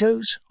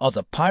 potatoes are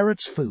the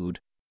pirate's food.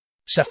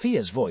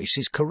 Sophia's voice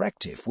is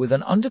corrective with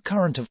an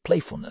undercurrent of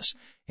playfulness.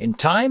 In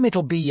time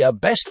it'll be your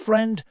best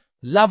friend,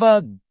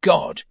 lover,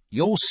 God,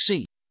 you'll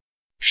see.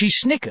 She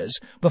snickers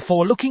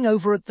before looking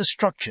over at the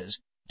structures,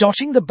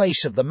 dotting the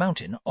base of the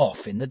mountain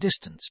off in the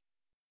distance.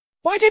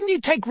 Why didn't you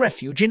take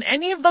refuge in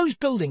any of those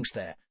buildings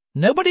there?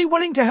 Nobody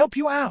willing to help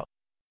you out.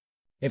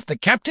 If the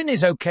captain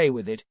is okay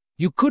with it,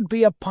 you could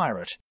be a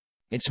pirate.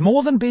 It's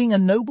more than being a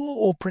noble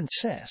or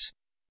princess.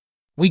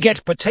 We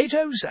get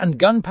potatoes and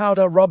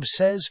gunpowder, Rob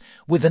says,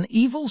 with an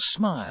evil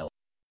smile.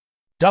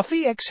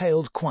 Duffy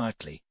exhaled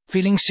quietly,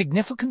 feeling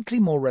significantly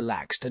more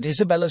relaxed at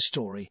Isabella's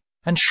story,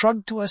 and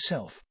shrugged to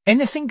herself.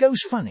 Anything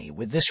goes funny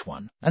with this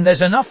one, and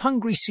there's enough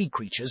hungry sea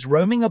creatures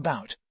roaming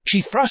about.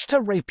 She thrust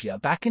her rapier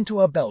back into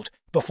her belt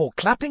before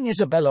clapping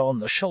Isabella on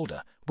the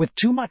shoulder with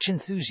too much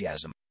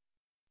enthusiasm.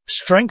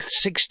 Strength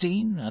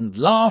 16, and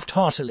laughed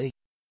heartily.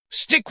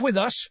 Stick with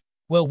us.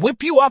 We'll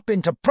whip you up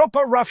into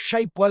proper rough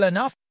shape well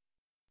enough,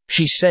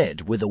 she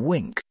said with a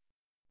wink.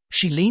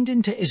 She leaned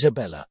into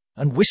Isabella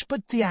and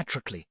whispered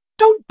theatrically,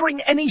 Don't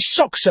bring any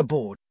socks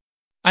aboard.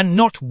 And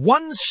not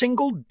one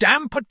single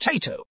damn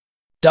potato.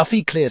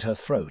 Duffy cleared her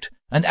throat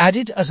and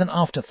added as an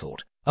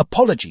afterthought,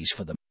 Apologies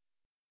for them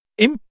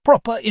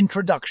improper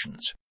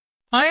introductions.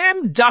 I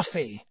am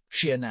Duffy,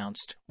 she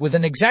announced, with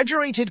an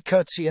exaggerated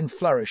curtsy and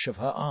flourish of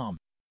her arm.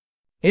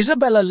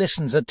 Isabella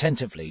listens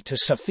attentively to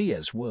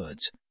Sophia's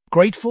words,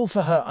 grateful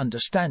for her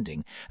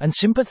understanding and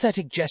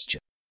sympathetic gesture.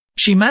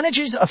 She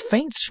manages a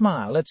faint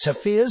smile at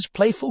Sophia's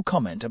playful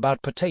comment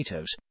about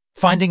potatoes,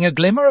 finding a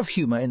glimmer of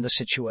humor in the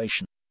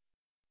situation.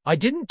 I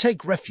didn't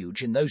take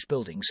refuge in those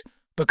buildings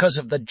because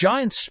of the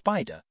giant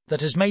spider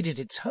that has made it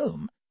its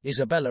home,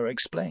 Isabella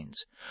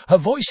explains, her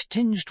voice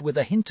tinged with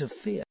a hint of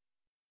fear.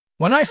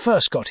 When I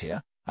first got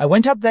here, I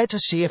went up there to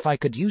see if I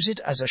could use it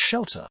as a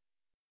shelter.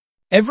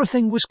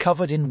 Everything was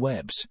covered in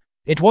webs.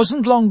 It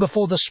wasn't long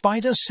before the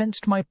spider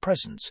sensed my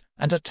presence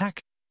and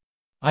attacked.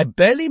 I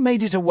barely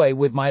made it away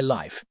with my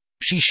life.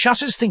 She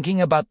shudders thinking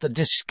about the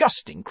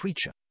disgusting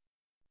creature.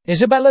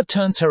 Isabella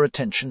turns her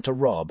attention to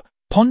Rob,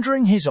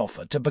 pondering his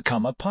offer to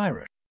become a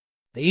pirate.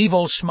 The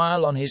evil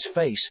smile on his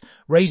face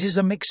raises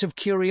a mix of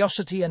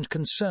curiosity and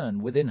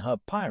concern within her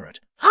pirate.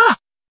 Ha!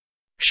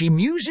 She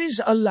muses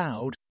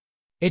aloud.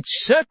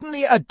 It's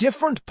certainly a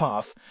different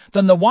path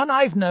than the one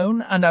I've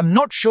known, and I'm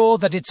not sure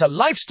that it's a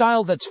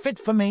lifestyle that's fit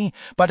for me,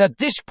 but at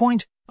this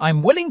point,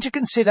 I'm willing to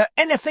consider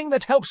anything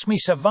that helps me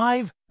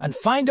survive and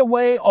find a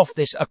way off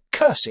this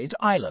accursed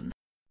island.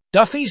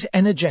 Duffy's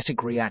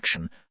energetic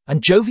reaction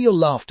and jovial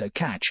laughter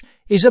catch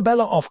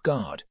Isabella off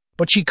guard,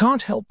 but she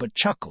can't help but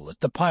chuckle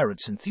at the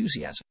pirate's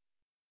enthusiasm.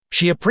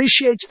 She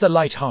appreciates the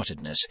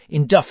light-heartedness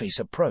in Duffy's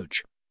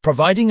approach,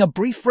 providing a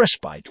brief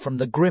respite from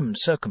the grim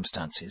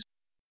circumstances.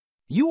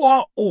 You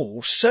are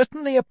all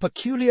certainly a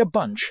peculiar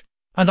bunch,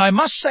 And I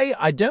must say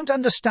I don't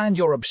understand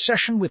your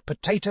obsession with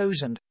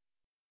potatoes and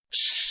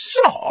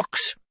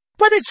socks.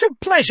 But it's a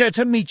pleasure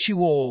to meet you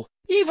all,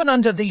 even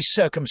under these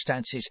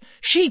circumstances.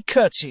 She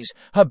curtsies,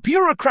 her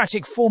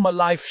bureaucratic former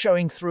life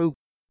showing through.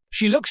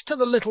 She looks to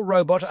the little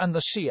robot and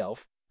the sea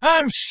elf.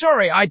 I'm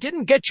sorry, I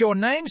didn't get your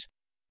names.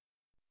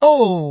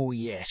 Oh,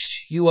 yes,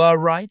 you are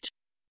right.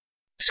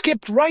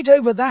 Skipped right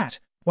over that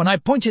when I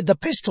pointed the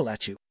pistol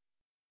at you.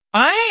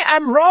 I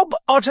am Rob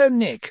Otto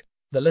Nick,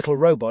 the little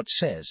robot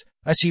says,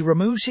 as he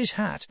removes his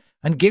hat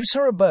and gives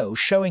her a bow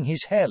showing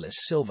his hairless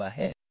silver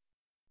head.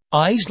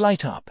 Eyes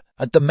light up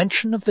at the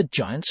mention of the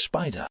giant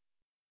spider.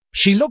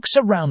 She looks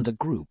around the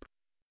group.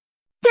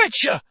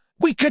 Betcha!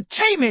 We could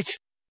tame it!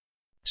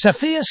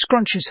 Sophia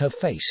scrunches her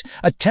face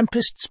at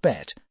Tempest's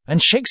bet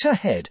and shakes her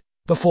head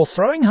before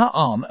throwing her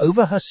arm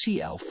over her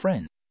sea elf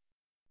friend.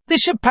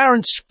 This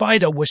apparent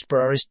spider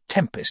whisperer is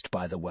Tempest,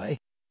 by the way.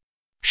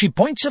 She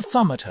points a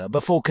thumb at her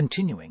before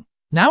continuing.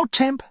 Now,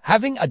 Temp,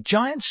 having a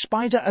giant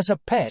spider as a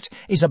pet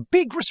is a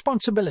big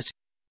responsibility.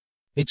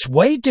 It's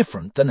way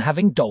different than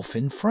having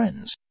dolphin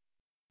friends.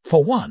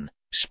 For one,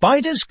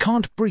 spiders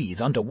can't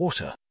breathe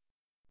underwater.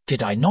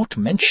 Did I not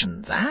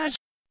mention that?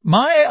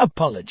 My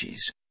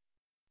apologies.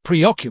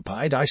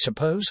 Preoccupied, I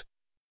suppose.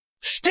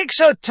 Sticks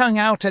her tongue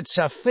out at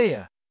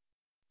Sophia.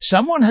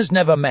 Someone has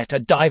never met a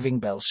diving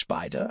bell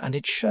spider, and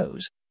it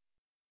shows.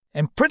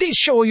 I'm pretty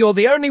sure you're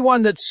the only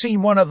one that's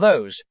seen one of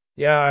those.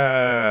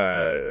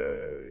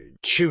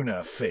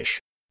 Tuna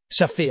fish,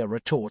 Sophia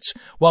retorts,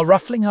 while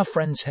ruffling her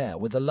friend's hair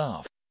with a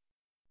laugh.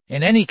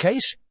 In any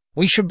case,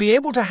 we should be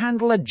able to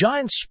handle a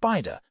giant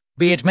spider,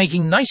 be it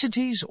making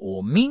niceties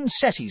or mean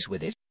setties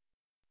with it.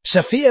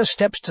 Sophia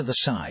steps to the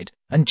side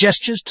and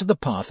gestures to the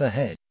path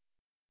ahead.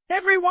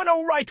 Everyone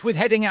all right with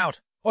heading out,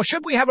 or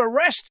should we have a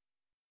rest?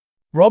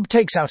 Rob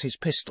takes out his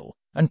pistol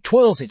and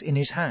twirls it in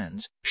his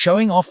hands,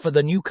 showing off for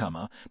the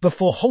newcomer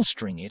before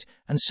holstering it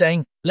and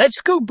saying,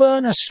 Let's go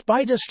burn a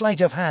spider sleight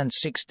of hand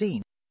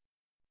 16.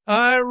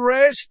 A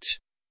rest?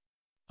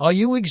 Are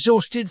you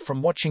exhausted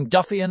from watching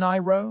Duffy and I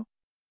row?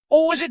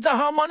 Or was it the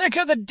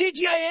harmonica that did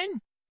you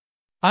in?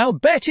 I'll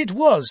bet it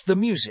was the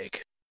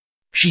music.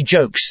 She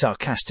jokes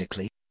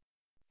sarcastically.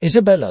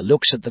 Isabella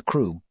looks at the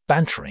crew,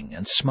 bantering,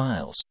 and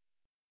smiles.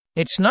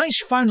 It's nice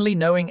finally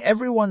knowing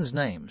everyone's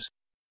names.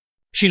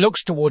 She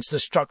looks towards the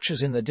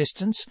structures in the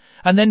distance,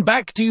 and then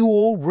back. Do you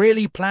all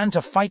really plan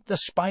to fight the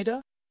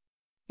spider?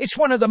 It's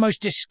one of the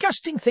most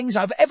disgusting things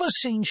I've ever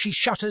seen, she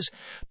shudders.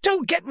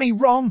 Don't get me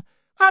wrong.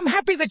 I'm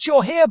happy that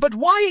you're here, but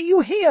why are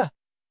you here?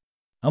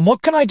 And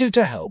what can I do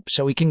to help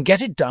so we can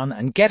get it done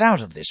and get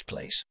out of this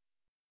place?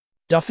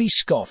 Duffy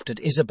scoffed at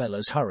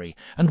Isabella's hurry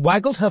and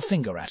waggled her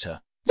finger at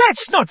her.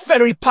 That's not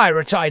very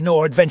pirate-eye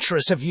nor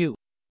adventurous of you.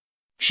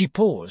 She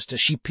paused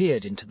as she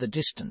peered into the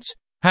distance,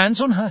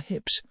 hands on her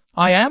hips.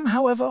 I am,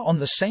 however, on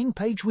the same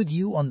page with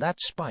you on that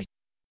spite.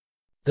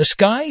 The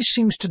sky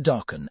seems to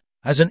darken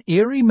as an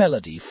eerie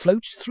melody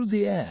floats through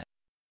the air.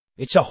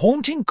 It's a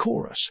haunting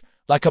chorus,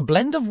 like a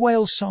blend of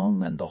whale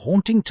song and the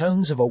haunting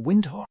tones of a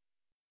windhorn.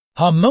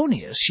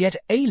 Harmonious yet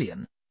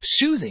alien,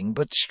 soothing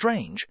but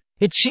strange,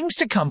 it seems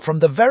to come from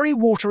the very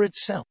water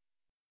itself.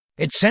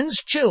 It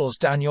sends chills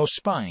down your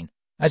spine,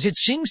 as it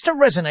seems to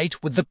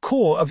resonate with the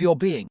core of your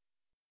being.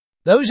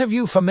 Those of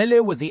you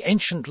familiar with the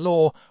ancient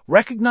lore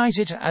recognize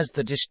it as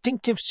the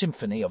distinctive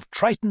symphony of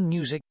Triton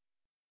music.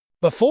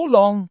 Before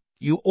long,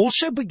 you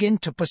also begin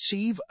to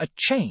perceive a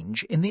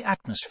change in the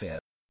atmosphere.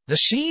 The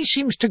sea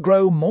seems to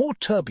grow more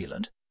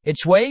turbulent,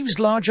 its waves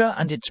larger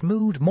and its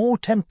mood more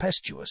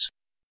tempestuous.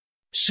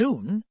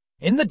 Soon,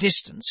 in the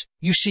distance,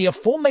 you see a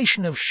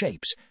formation of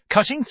shapes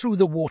cutting through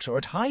the water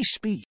at high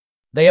speed.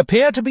 They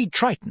appear to be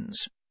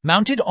Tritons,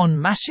 mounted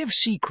on massive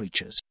sea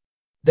creatures.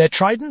 Their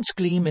tridents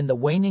gleam in the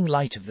waning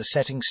light of the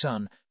setting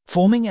sun,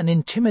 forming an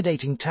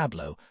intimidating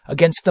tableau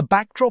against the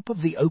backdrop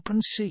of the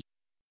open sea.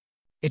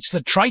 It's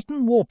the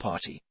Triton War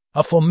Party,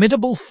 a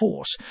formidable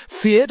force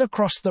feared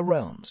across the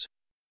realms.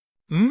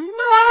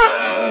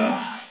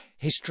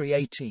 History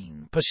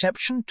 18,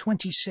 Perception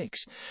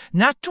 26.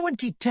 Nat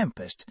 20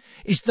 Tempest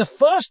is the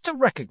first to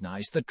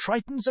recognize the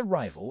Triton's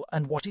arrival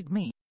and what it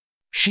means.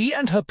 She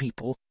and her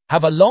people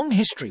have a long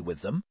history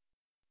with them.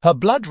 Her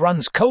blood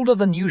runs colder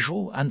than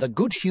usual and the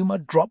good humor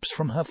drops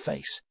from her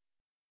face.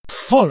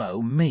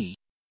 Follow me.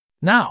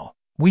 Now,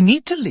 we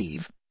need to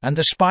leave, and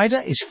the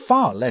spider is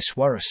far less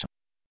worrisome.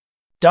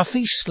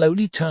 Duffy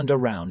slowly turned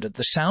around at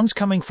the sounds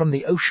coming from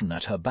the ocean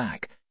at her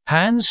back,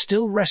 hands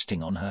still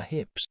resting on her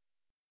hips.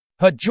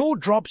 Her jaw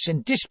drops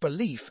in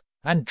disbelief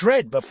and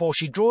dread before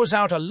she draws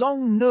out a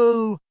long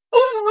no.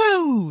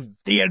 Ooh,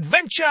 the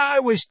adventure I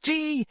was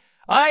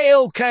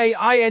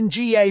Ilkingabot.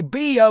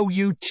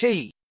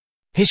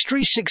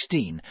 History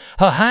 16,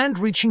 her hand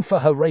reaching for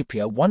her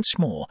rapier once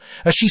more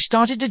as she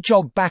started to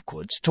jog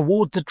backwards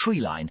toward the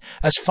tree line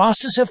as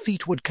fast as her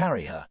feet would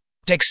carry her.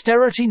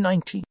 Dexterity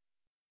 19.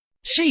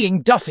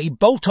 Seeing Duffy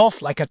bolt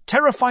off like a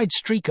terrified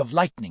streak of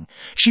lightning,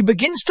 she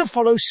begins to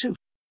follow suit.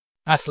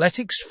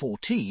 Athletics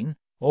 14,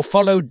 or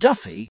follow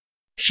Duffy,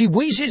 she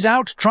wheezes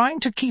out trying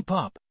to keep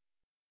up.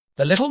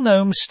 The little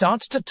gnome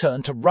starts to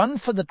turn to run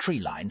for the tree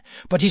line,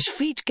 but his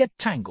feet get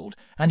tangled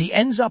and he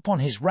ends up on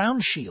his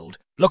round shield,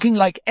 looking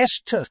like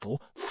S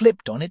Turtle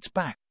flipped on its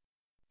back.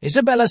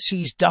 Isabella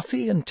sees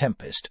Duffy and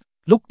Tempest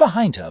look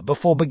behind her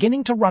before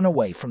beginning to run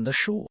away from the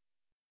shore.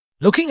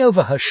 Looking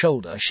over her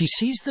shoulder, she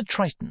sees the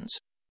Tritons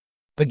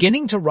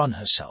beginning to run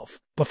herself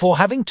before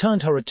having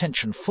turned her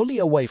attention fully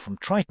away from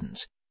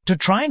Tritons to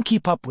try and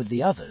keep up with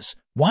the others.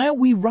 Why are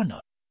we runner?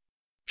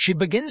 She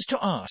begins to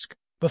ask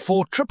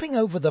before tripping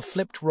over the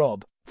flipped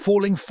Rob,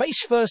 falling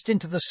face first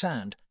into the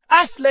sand.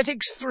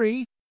 Athletics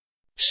 3.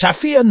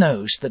 Saphir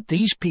knows that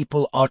these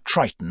people are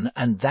Triton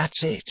and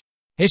that's it.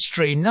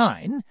 History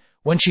 9.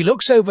 When she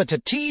looks over to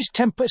tease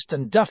Tempest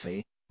and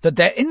Duffy that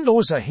their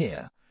in-laws are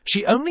here,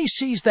 she only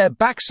sees their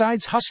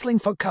backsides hustling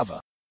for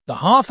cover. The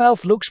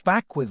half-elf looks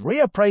back with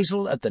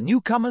reappraisal at the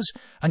newcomers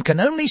and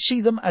can only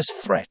see them as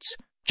threats,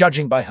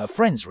 judging by her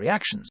friends'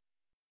 reactions.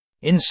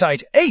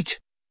 Insight 8.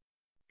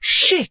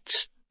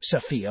 Shit,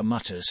 Saphir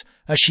mutters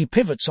as she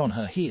pivots on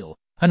her heel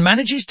and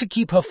manages to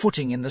keep her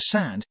footing in the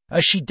sand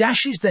as she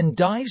dashes then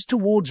dives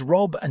towards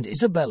Rob and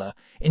Isabella,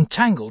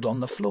 entangled on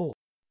the floor.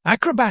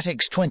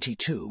 Acrobatics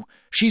 22,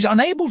 she's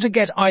unable to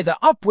get either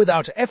up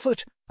without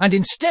effort and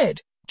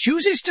instead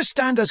chooses to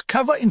stand as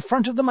cover in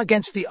front of them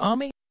against the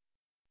army.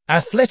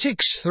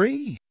 Athletics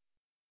 3.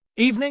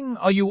 Evening,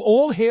 are you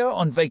all here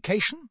on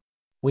vacation?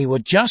 We were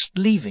just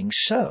leaving,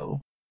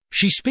 so...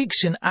 She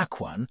speaks in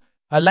Aquan,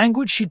 a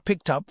language she'd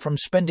picked up from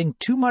spending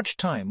too much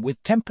time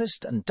with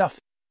Tempest and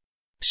Duffy.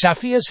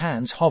 Saphir's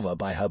hands hover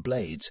by her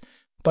blades,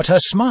 but her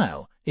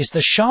smile is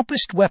the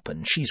sharpest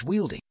weapon she's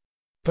wielding.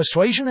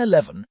 Persuasion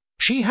 11,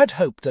 she had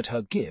hoped that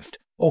her gift,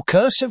 or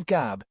curse of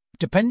Gab,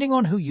 depending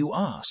on who you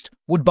asked,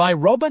 would buy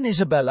Rob and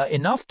Isabella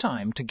enough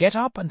time to get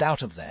up and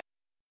out of there.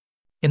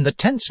 In the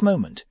tense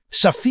moment,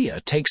 Saphir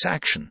takes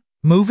action,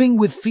 moving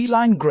with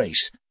feline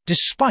grace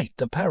despite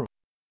the peril.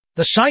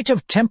 The sight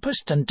of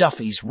Tempest and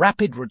Duffy's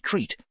rapid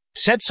retreat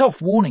sets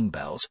off warning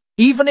bells,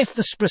 even if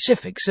the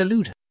specifics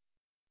elude her.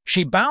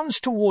 She bounds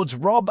towards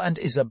Rob and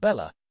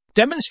Isabella,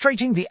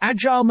 demonstrating the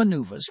agile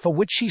maneuvers for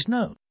which she's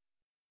known.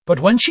 But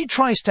when she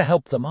tries to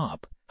help them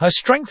up, her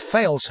strength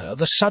fails her.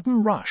 The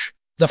sudden rush,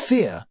 the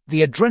fear,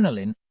 the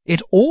adrenaline,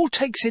 it all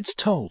takes its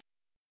toll.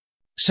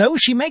 So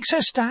she makes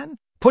her stand,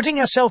 putting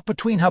herself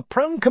between her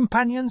prone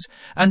companions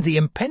and the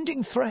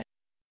impending threat.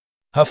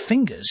 Her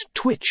fingers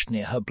twitch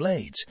near her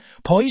blades,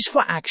 poised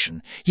for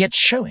action, yet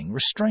showing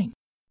restraint.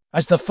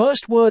 As the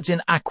first words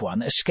in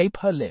Aquan escape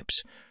her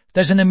lips,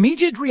 there's an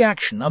immediate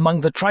reaction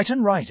among the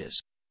Triton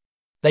riders.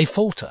 They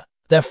falter,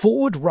 their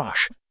forward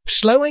rush,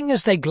 slowing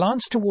as they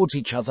glance towards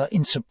each other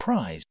in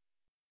surprise.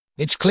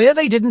 It's clear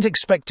they didn't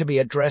expect to be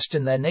addressed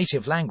in their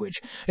native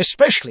language,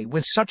 especially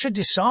with such a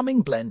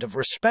disarming blend of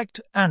respect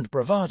and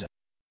bravado.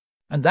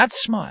 And that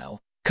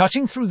smile,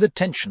 cutting through the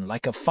tension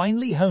like a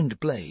finely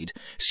honed blade,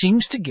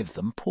 seems to give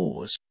them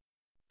pause.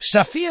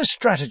 Saphir's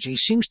strategy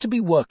seems to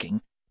be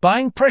working,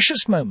 buying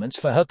precious moments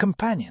for her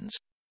companions.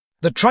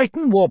 The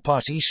Triton war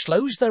party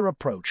slows their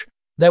approach,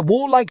 their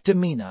warlike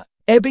demeanor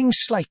ebbing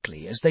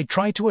slightly as they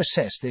try to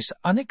assess this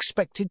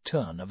unexpected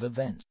turn of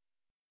events.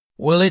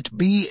 Will it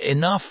be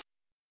enough?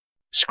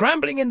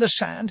 Scrambling in the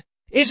sand,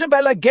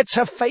 Isabella gets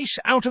her face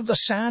out of the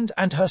sand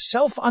and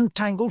herself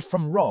untangled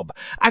from Rob.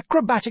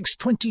 Acrobatics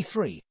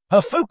 23.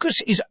 Her focus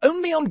is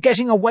only on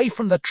getting away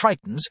from the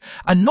Tritons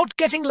and not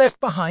getting left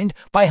behind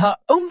by her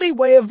only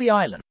way of the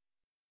island.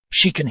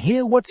 She can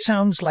hear what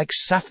sounds like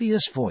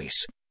Saphir's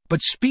voice,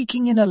 but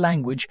speaking in a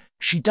language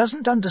she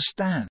doesn't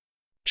understand.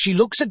 She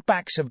looks at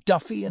backs of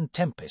Duffy and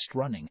Tempest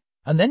running,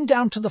 and then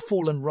down to the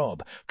fallen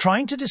Rob,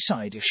 trying to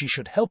decide if she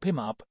should help him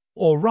up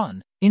or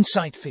run.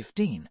 Insight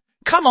 15.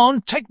 Come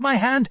on, take my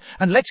hand,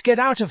 and let's get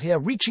out of here,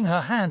 reaching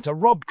her hand to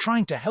Rob,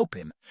 trying to help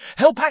him.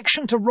 Help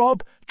action to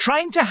Rob,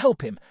 trying to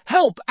help him.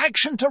 Help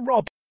action to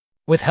Rob.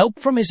 With help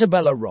from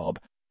Isabella, Rob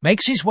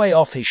makes his way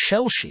off his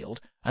shell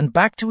shield and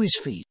back to his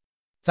feet.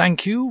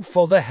 Thank you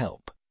for the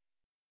help.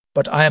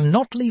 But I am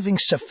not leaving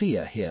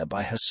Saphir here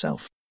by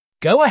herself.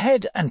 Go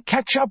ahead and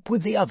catch up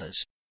with the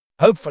others.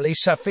 Hopefully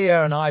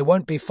Saphir and I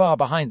won't be far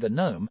behind the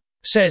gnome,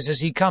 says as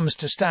he comes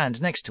to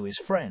stand next to his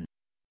friend.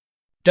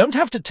 Don't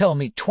have to tell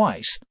me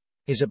twice,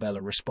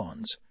 Isabella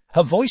responds,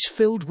 her voice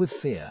filled with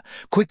fear,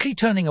 quickly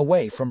turning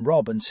away from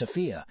Rob and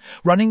Saphir,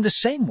 running the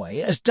same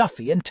way as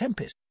Duffy and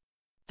Tempest.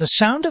 The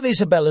sound of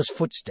Isabella's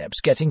footsteps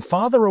getting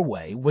farther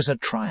away was a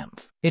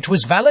triumph. It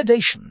was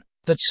validation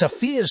that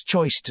Saphir's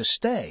choice to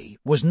stay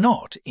was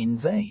not in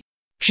vain.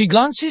 She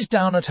glances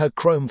down at her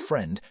chrome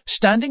friend,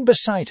 standing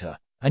beside her,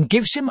 and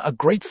gives him a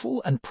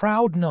grateful and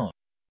proud nod.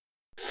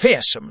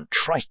 Fearsome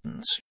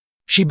Tritons.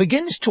 She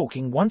begins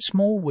talking once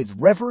more with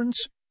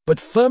reverence, but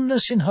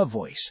firmness in her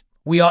voice.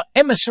 We are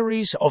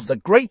emissaries of the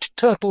great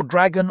turtle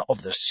dragon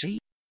of the sea.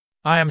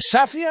 I am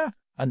Saphir,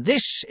 and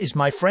this is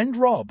my friend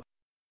Rob.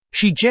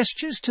 She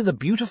gestures to the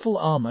beautiful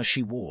armor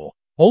she wore,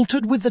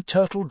 altered with the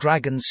turtle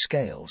dragon's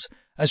scales,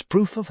 as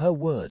proof of her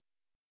word.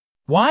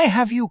 Why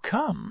have you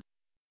come?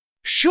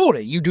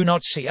 Surely you do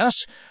not see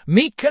us,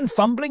 meek and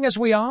fumbling as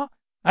we are,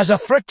 as a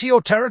threat to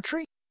your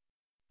territory?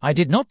 I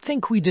did not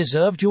think we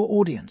deserved your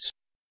audience.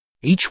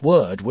 Each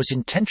word was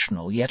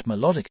intentional yet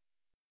melodic.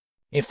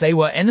 If they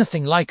were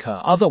anything like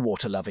her other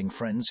water-loving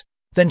friends,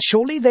 then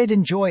surely they'd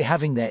enjoy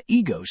having their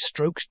egos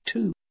stroked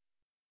too.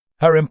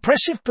 Her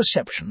impressive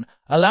perception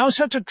allows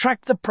her to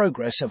track the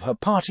progress of her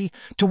party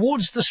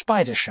towards the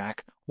spider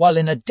shack while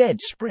in a dead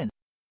sprint.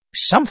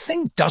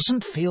 Something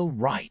doesn't feel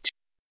right.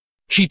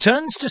 She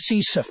turns to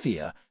see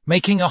Sophia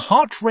making a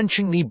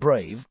heart-wrenchingly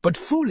brave but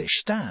foolish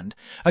stand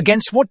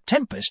against what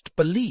Tempest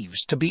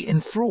believes to be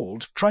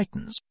enthralled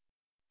Tritons.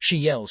 She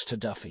yells to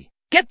Duffy,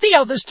 "Get the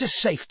others to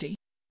safety!"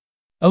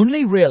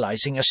 Only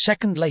realizing a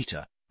second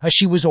later, as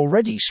she was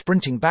already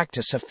sprinting back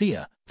to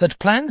Sophia, that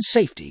planned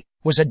safety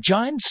was a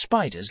giant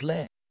spider's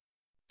lair.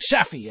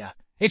 "Sophia,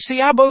 it's the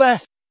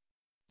aboleth!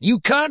 You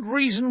can't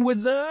reason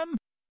with them?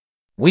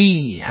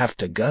 We have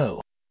to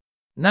go."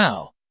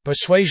 Now,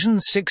 Persuasion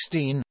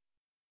 16.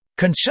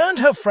 Concerned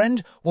her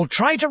friend will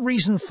try to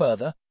reason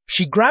further,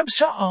 she grabs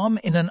her arm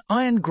in an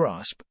iron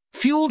grasp,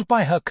 fueled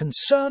by her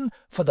concern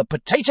for the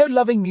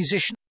potato-loving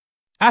musician.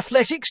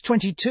 Athletics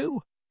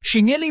 22.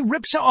 She nearly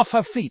rips her off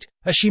her feet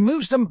as she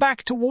moves them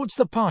back towards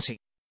the party.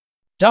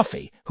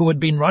 Duffy, who had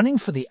been running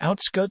for the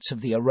outskirts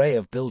of the array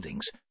of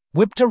buildings,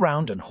 whipped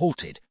around and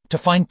halted to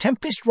find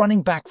Tempest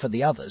running back for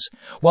the others,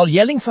 while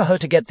yelling for her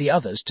to get the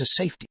others to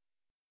safety.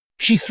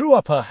 She threw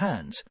up her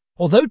hands,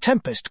 although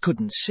Tempest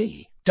couldn't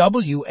see.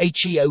 WHEOTHE.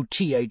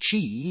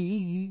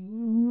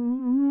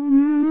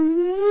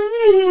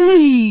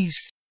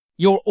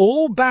 You're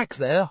all back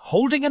there,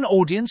 holding an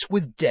audience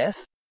with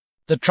death?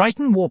 The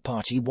Triton war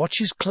party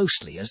watches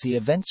closely as the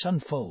events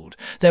unfold,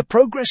 their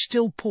progress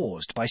still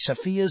paused by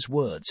Sophia's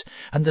words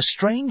and the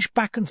strange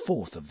back and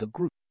forth of the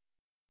group.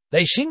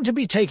 They seem to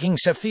be taking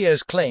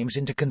Sophia's claims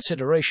into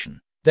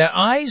consideration, their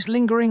eyes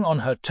lingering on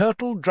her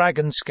turtle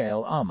dragon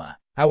scale armor.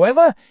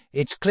 However,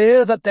 it's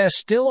clear that they're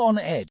still on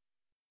edge.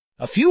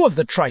 A few of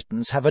the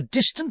Tritons have a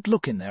distant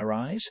look in their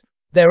eyes,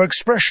 their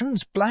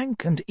expressions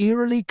blank and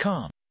eerily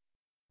calm.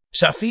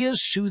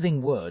 Sophia's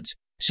soothing words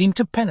seem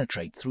to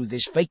penetrate through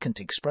this vacant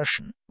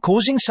expression,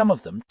 causing some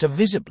of them to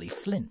visibly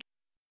flint.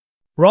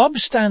 Rob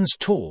stands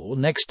tall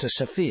next to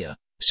Sophia,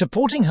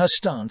 supporting her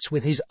stance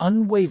with his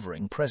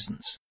unwavering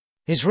presence.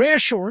 His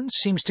reassurance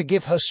seems to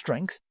give her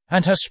strength,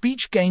 and her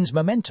speech gains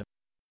momentum.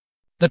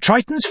 The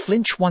Tritons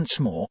flinch once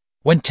more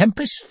when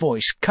Tempest's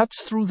voice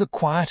cuts through the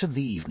quiet of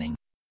the evening.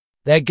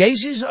 Their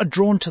gazes are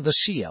drawn to the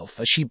sea elf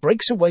as she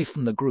breaks away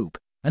from the group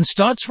and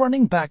starts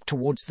running back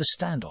towards the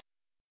standoff.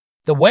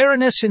 The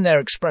wariness in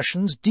their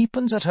expressions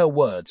deepens at her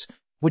words,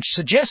 which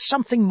suggests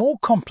something more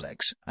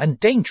complex and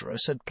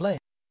dangerous at play.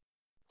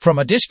 From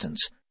a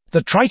distance,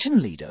 the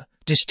Triton leader,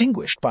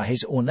 distinguished by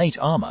his ornate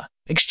armor,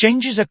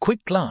 exchanges a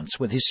quick glance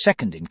with his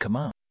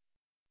second-in-command.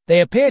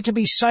 They appear to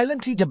be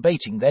silently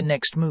debating their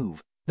next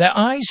move, their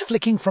eyes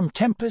flicking from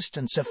Tempest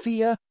and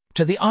Sophia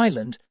to the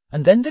island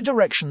and then the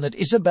direction that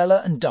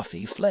Isabella and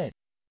Duffy fled.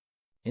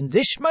 In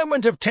this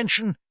moment of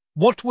tension,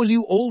 what will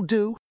you all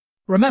do?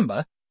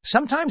 Remember,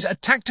 sometimes a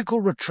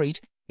tactical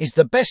retreat is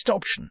the best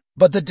option,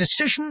 but the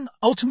decision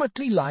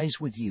ultimately lies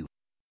with you.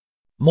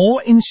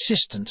 More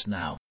insistent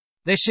now.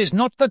 This is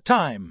not the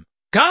time.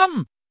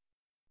 Come!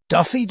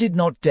 Duffy did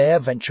not dare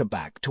venture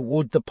back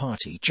toward the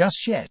party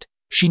just yet.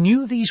 She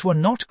knew these were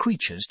not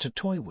creatures to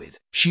toy with.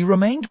 She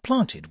remained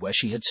planted where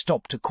she had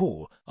stopped to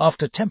call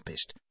after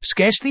Tempest,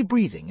 scarcely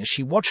breathing as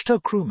she watched her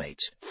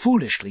crewmates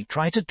foolishly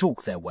try to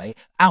talk their way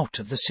out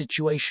of the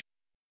situation.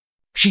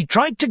 She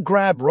tried to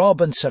grab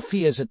Rob and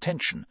Sophia's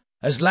attention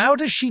as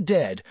loud as she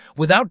dared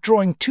without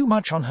drawing too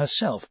much on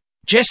herself,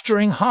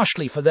 gesturing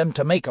harshly for them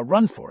to make a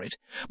run for it,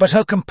 but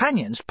her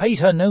companions paid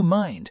her no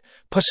mind.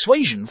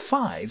 Persuasion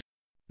 5,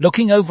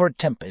 looking over at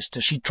Tempest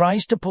as she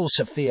tries to pull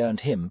Sophia and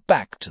him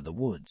back to the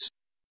woods.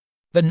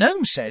 The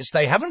gnome says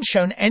they haven't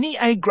shown any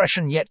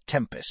aggression yet,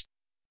 Tempest.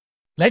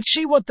 Let's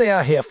see what they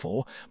are here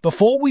for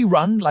before we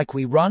run like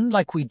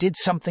we did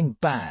something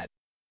bad.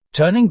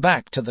 Turning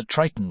back to the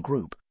Triton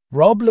group,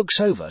 Rob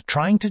looks over,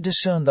 trying to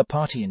discern the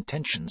party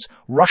intentions,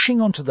 rushing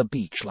onto the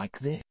beach like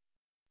this.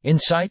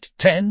 Insight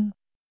 10.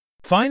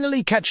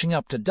 Finally catching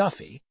up to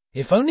Duffy,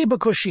 if only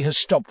because she has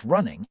stopped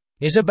running,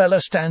 Isabella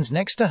stands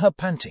next to her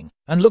panting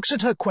and looks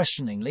at her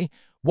questioningly.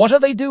 What are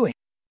they doing?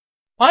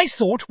 I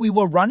thought we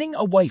were running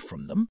away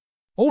from them.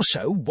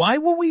 Also, why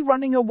were we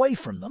running away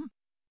from them?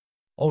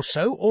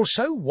 Also,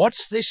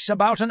 what's this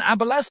about an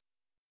aboleth?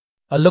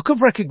 A look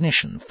of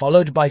recognition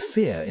followed by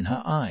fear in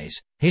her eyes.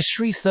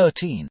 History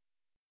 13.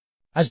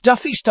 As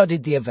Duffy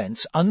studied the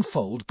events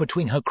unfold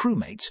between her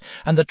crewmates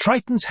and the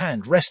Triton's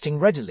hand resting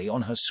readily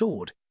on her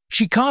sword,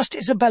 she cast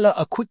Isabella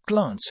a quick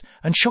glance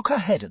and shook her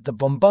head at the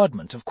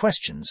bombardment of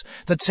questions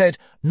that said,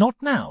 "Not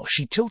now."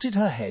 She tilted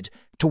her head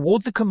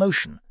toward the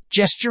commotion,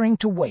 gesturing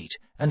to wait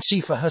and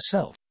see for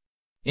herself.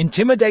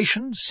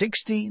 Intimidation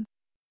 16.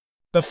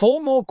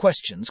 Before more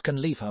questions can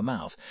leave her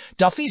mouth,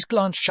 Duffy's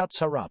glance shuts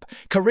her up.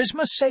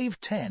 Charisma save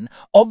 10,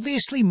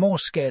 obviously more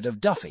scared of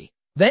Duffy,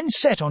 then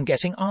set on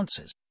getting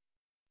answers.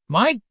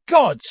 My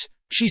gods!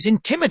 She's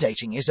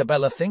intimidating,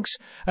 Isabella thinks,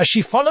 as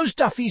she follows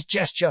Duffy's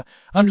gesture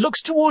and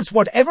looks towards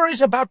whatever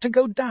is about to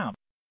go down.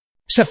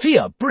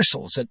 Sophia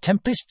bristles at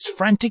Tempest's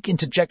frantic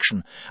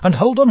interjection and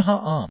holds on her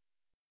arm.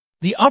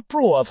 The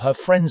uproar of her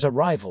friend's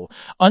arrival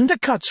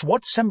undercuts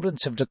what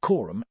semblance of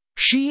decorum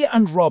she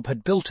and Rob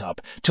had built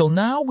up till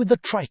now with the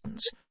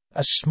Tritons,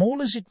 as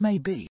small as it may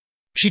be.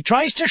 She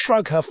tries to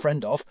shrug her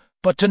friend off,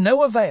 but to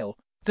no avail.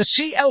 The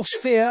sea elf's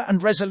fear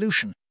and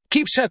resolution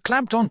keeps her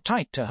clamped on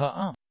tight to her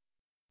arm.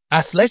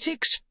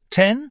 Athletics,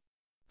 10.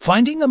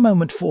 Finding the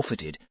moment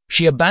forfeited,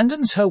 she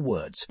abandons her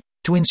words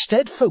to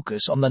instead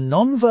focus on the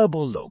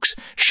non-verbal looks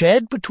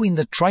shared between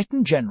the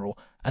Triton general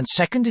and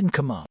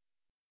second-in-command.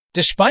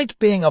 Despite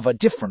being of a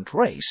different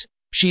race,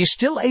 she is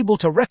still able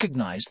to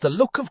recognize the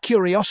look of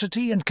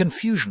curiosity and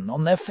confusion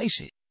on their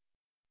faces.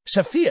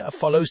 Sophia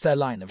follows their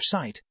line of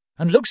sight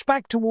and looks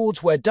back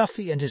towards where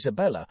Duffy and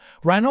Isabella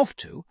ran off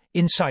to,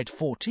 inside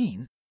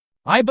 14.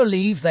 I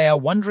believe they are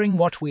wondering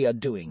what we are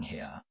doing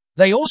here.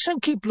 They also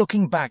keep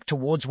looking back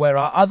towards where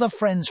our other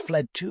friends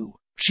fled to.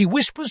 She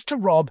whispers to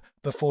Rob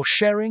before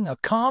sharing a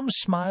calm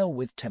smile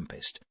with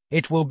Tempest.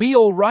 It will be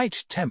all right,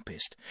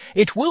 Tempest.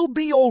 It will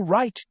be all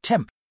right,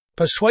 Tempest.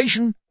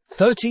 Persuasion,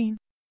 13.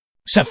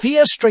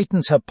 Sophia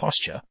straightens her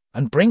posture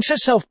and brings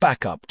herself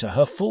back up to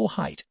her full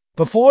height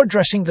before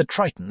addressing the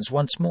Tritons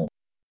once more.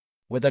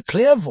 With a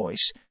clear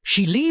voice,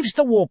 she leaves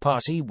the war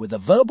party with a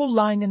verbal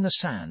line in the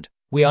sand.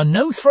 We are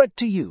no threat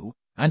to you,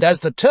 and as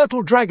the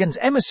Turtle Dragon's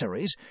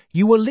emissaries,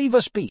 you will leave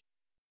us be.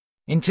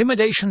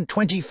 Intimidation,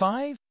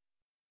 25.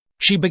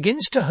 She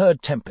begins to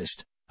herd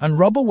Tempest and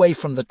Rob away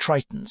from the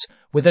Tritons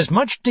with as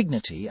much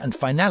dignity and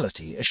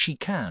finality as she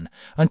can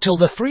until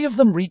the three of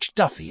them reach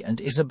Duffy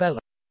and Isabella.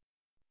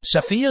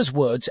 Sophia's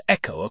words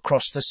echo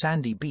across the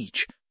sandy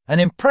beach, an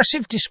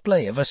impressive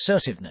display of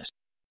assertiveness.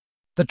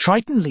 The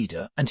Triton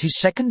leader and his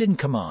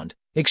second-in-command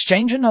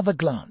exchange another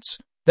glance,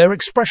 their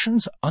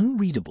expressions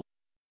unreadable.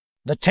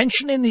 The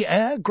tension in the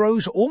air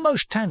grows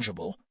almost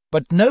tangible,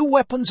 but no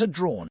weapons are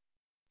drawn.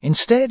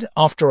 Instead,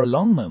 after a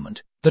long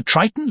moment, the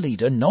Triton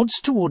leader nods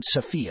towards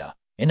Sophia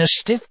in a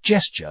stiff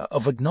gesture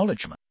of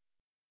acknowledgement.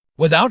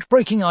 Without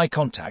breaking eye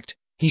contact,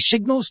 he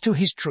signals to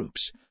his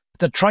troops.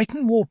 The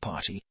Triton war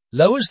party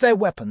lowers their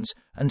weapons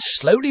and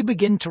slowly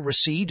begin to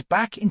recede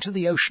back into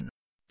the ocean.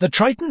 The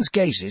Tritons'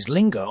 gazes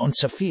linger on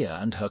Sophia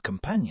and her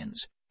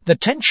companions, the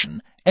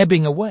tension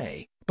ebbing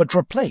away, but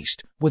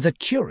replaced with a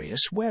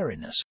curious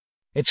wariness.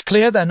 It's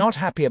clear they're not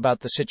happy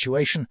about the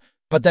situation,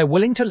 but they're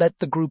willing to let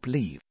the group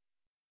leave.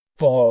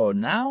 For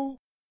now,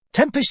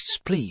 Tempest's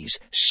pleas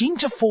seem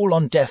to fall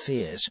on deaf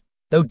ears,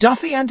 though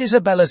Duffy and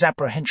Isabella's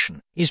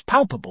apprehension is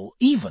palpable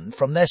even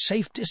from their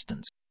safe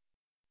distance.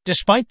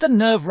 Despite the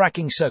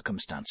nerve-wracking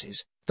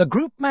circumstances, the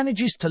group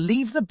manages to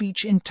leave the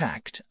beach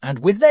intact and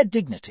with their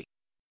dignity.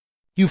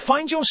 You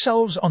find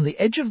yourselves on the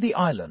edge of the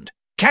island,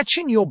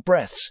 catching your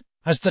breaths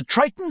as the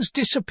Tritons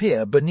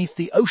disappear beneath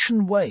the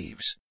ocean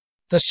waves.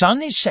 The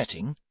sun is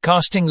setting,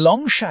 casting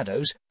long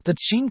shadows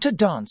that seem to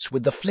dance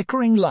with the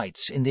flickering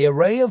lights in the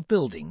array of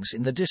buildings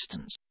in the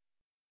distance.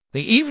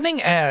 The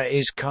evening air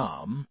is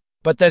calm,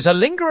 but there's a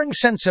lingering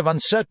sense of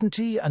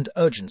uncertainty and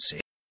urgency.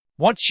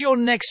 What's your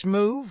next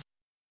move?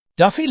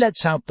 Duffy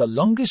lets out the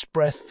longest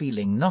breath,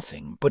 feeling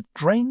nothing but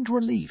drained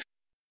relief.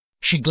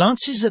 She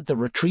glances at the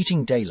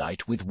retreating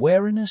daylight with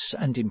wariness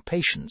and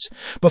impatience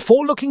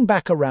before looking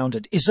back around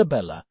at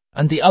Isabella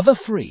and the other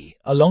three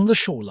along the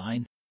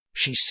shoreline.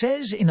 She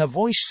says in a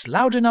voice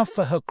loud enough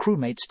for her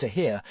crewmates to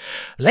hear,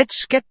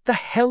 "Let's get the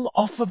hell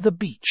off of the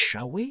beach,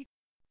 shall we?"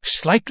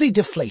 Slightly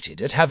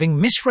deflated at having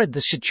misread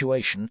the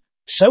situation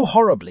so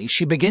horribly,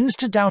 she begins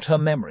to doubt her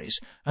memories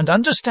and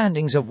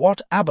understandings of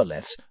what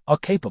aboleths are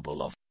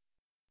capable of.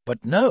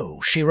 But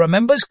no, she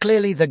remembers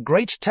clearly the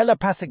great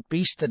telepathic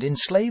beast that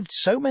enslaved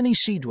so many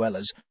sea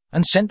dwellers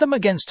and sent them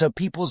against her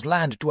people's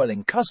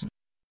land-dwelling cousin.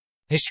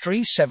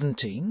 History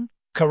 17.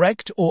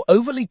 Correct or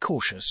overly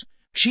cautious,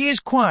 she is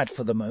quiet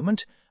for the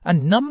moment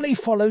and numbly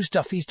follows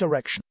Duffy's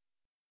direction.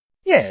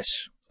 Yes,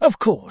 of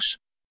course.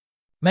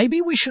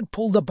 Maybe we should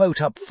pull the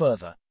boat up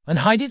further and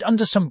hide it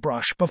under some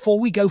brush before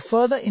we go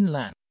further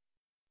inland.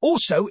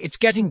 Also, it's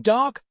getting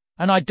dark,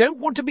 and I don't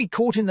want to be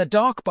caught in the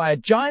dark by a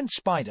giant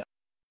spider.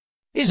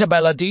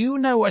 Isabella, do you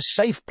know a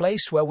safe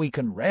place where we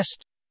can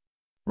rest?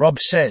 Rob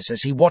says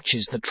as he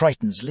watches the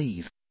Tritons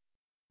leave.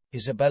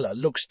 Isabella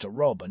looks to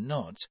Rob and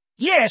nods.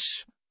 Yes,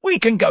 we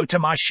can go to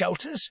my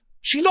shelters.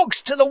 She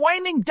looks to the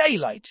waning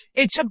daylight.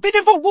 It's a bit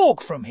of a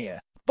walk from here,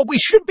 but we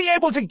should be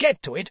able to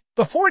get to it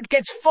before it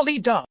gets fully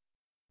dark.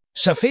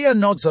 Sophia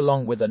nods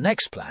along with the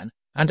next plan,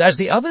 and as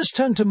the others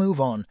turn to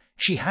move on,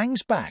 she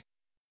hangs back.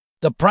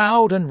 The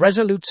proud and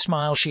resolute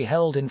smile she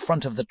held in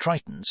front of the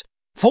Tritons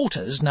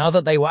falters now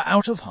that they were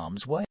out of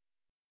harm's way.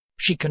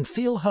 She can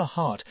feel her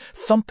heart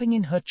thumping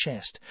in her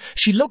chest.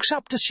 She looks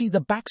up to see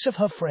the backs of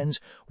her friends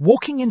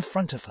walking in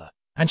front of her,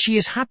 and she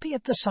is happy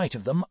at the sight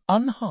of them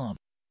unharmed.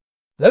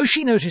 Though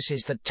she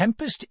notices that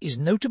Tempest is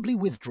notably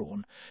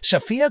withdrawn,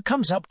 Sophia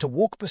comes up to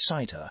walk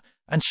beside her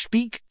and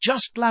speak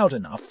just loud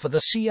enough for the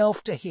sea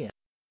elf to hear.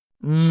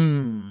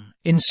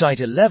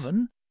 Insight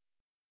 11.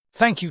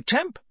 Thank you,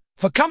 Temp,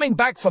 for coming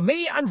back for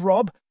me and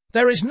Rob.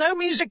 There is no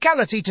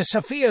musicality to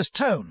Sophia's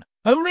tone,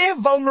 only a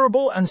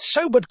vulnerable and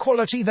sobered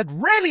quality that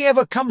rarely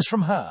ever comes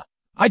from her.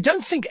 I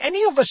don't think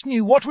any of us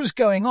knew what was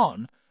going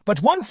on,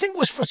 but one thing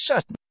was for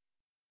certain.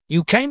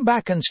 You came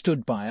back and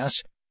stood by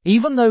us,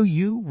 even though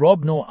you,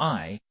 Rob, nor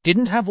I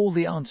didn't have all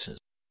the answers.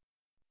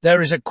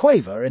 There is a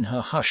quaver in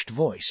her hushed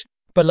voice,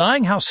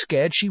 belying how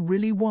scared she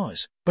really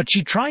was, but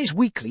she tries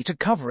weakly to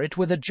cover it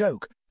with a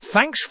joke.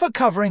 Thanks for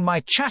covering my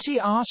chatty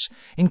ass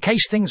in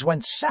case things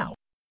went south.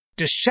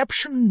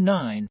 Deception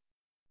 9.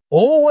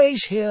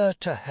 Always here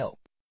to help.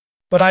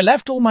 But I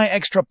left all my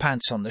extra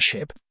pants on the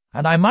ship,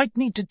 and I might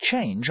need to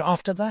change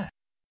after that.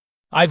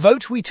 I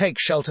vote we take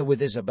shelter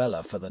with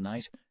Isabella for the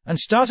night, and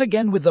start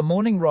again with the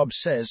morning. Rob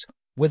says,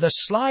 with a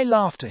sly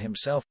laugh to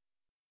himself,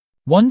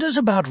 wonders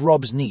about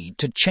Rob's need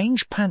to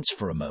change pants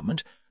for a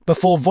moment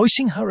before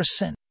voicing her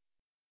assent.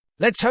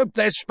 Let's hope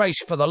there's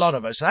space for the lot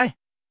of us, eh?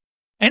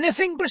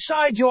 Anything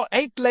beside your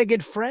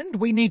 8-legged friend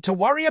we need to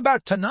worry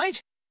about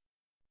tonight?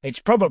 It's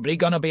probably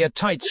going to be a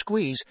tight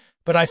squeeze,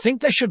 but I think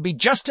there should be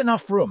just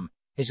enough room,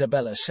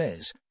 Isabella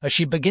says, as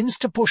she begins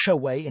to push her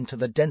way into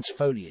the dense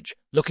foliage,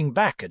 looking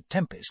back at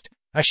Tempest,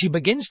 as she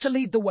begins to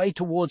lead the way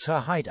towards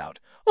her hideout.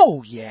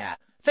 Oh yeah,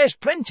 there's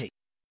plenty.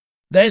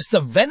 There's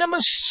the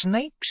venomous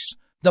snakes,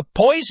 the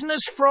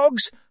poisonous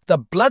frogs, the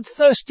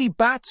bloodthirsty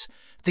bats,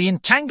 the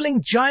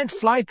entangling giant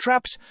fly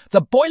traps,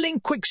 the boiling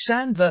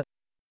quicksand,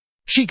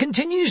 She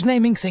continues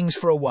naming things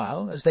for a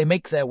while as they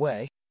make their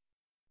way.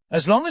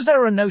 As long as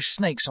there are no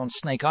snakes on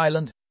Snake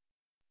Island,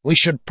 we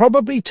should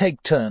probably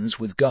take turns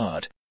with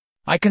guard.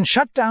 I can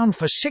shut down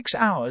for 6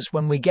 hours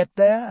when we get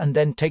there and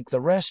then take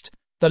the rest,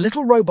 the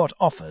little robot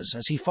offers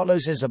as he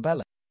follows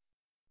Isabella.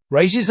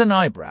 Raises an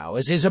eyebrow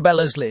as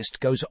Isabella's list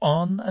goes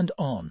on and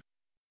on.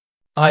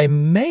 I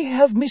may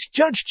have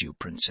misjudged you,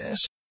 Princess.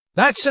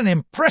 That's an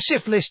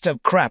impressive list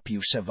of crap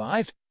you've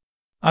survived.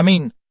 I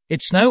mean,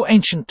 it's no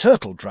ancient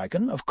turtle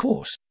dragon, of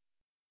course.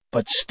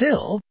 But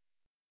still,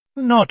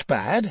 not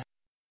bad.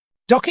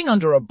 Docking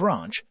under a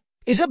branch,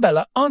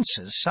 Isabella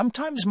answers,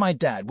 sometimes my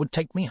dad would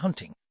take me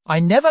hunting. I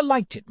never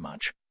liked it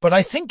much, but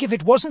I think if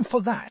it wasn't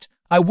for that,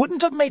 I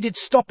wouldn't have made it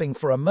stopping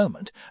for a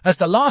moment, as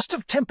the last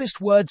of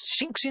Tempest's words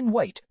sinks in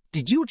weight.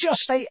 Did you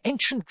just say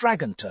ancient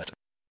dragon turtle?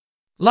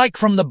 Like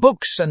from the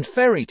books and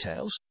fairy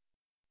tales?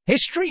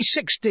 History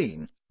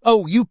 16.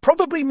 Oh, you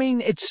probably mean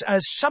it's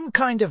as some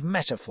kind of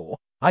metaphor.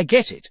 I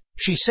get it.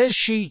 She says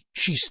she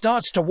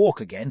starts to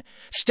walk again,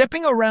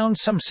 stepping around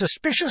some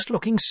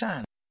suspicious-looking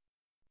sand.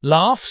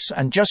 Laughs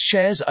and just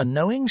shares a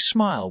knowing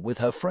smile with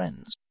her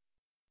friends.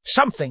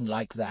 Something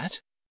like that.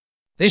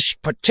 This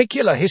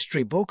particular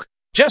history book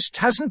just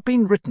hasn't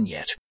been written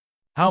yet.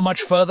 How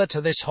much further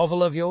to this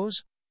hovel of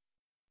yours?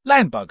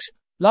 Landbugs,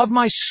 love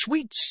my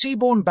sweet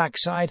seaborne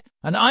backside,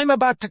 and I'm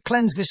about to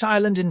cleanse this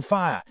island in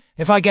fire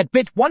if I get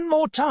bit one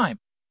more time.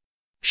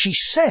 She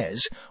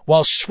says,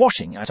 while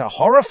swatting at a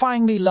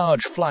horrifyingly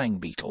large flying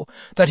beetle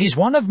that is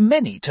one of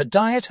many to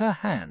die at her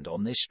hand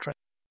on this trip.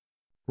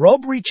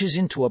 Rob reaches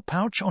into a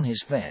pouch on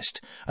his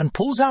vest and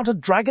pulls out a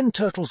dragon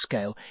turtle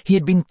scale he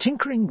had been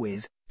tinkering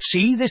with.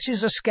 See, this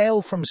is a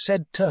scale from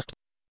said turtle.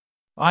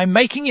 I'm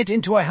making it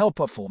into a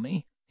helper for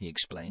me, he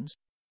explains.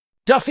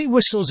 Duffy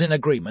whistles in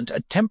agreement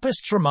at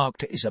Tempest's remark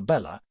to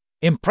Isabella.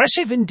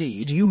 Impressive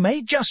indeed, you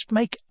may just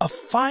make a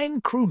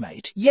fine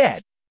crewmate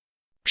yet.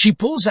 She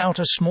pulls out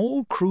a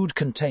small, crude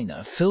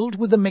container filled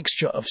with a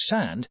mixture of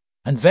sand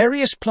and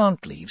various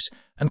plant leaves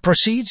and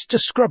proceeds to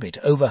scrub it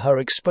over her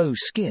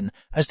exposed skin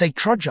as they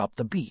trudge up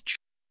the beach.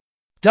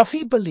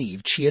 Duffy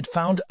believed she had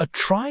found a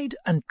tried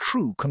and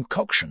true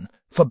concoction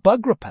for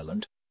bug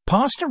repellent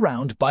passed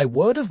around by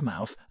word of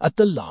mouth at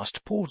the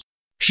last port.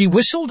 She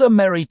whistled a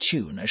merry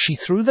tune as she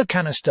threw the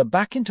canister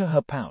back into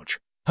her pouch,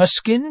 her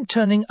skin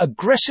turning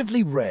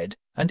aggressively red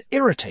and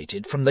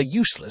irritated from the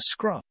useless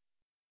scrub.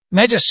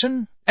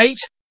 Medicine 8.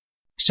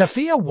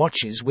 Sophia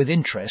watches with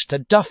interest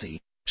at Duffy,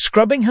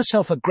 scrubbing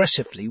herself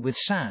aggressively with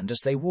sand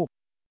as they walk.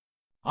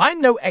 I'm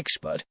no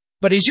expert,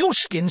 but is your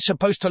skin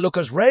supposed to look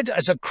as red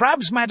as a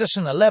crab's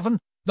Madison 11?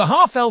 The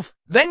half-elf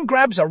then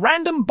grabs a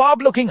random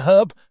barb-looking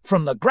herb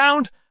from the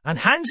ground and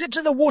hands it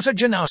to the water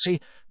genasi.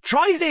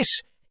 Try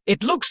this.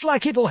 It looks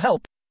like it'll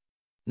help.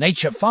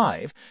 Nature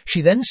 5,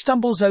 she then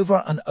stumbles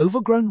over an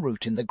overgrown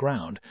root in the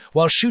ground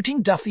while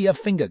shooting Duffy a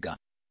finger gun.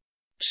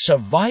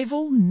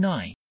 Survival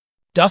 9.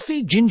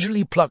 Duffy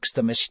gingerly plucks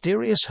the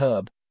mysterious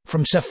herb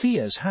from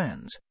Sophia's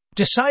hands,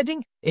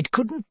 deciding it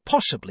couldn't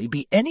possibly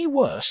be any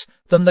worse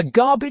than the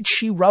garbage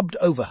she rubbed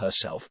over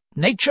herself.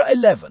 Nature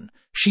 11,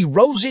 she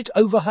rolls it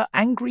over her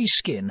angry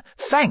skin.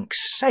 Thanks,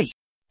 safe.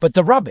 But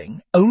the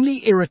rubbing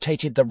only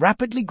irritated the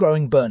rapidly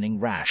growing burning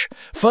rash.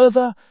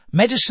 Further,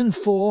 Medicine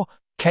 4,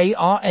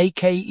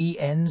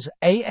 Krakens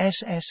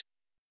ASS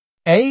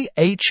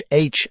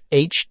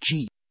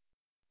AHHHG.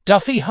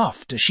 Duffy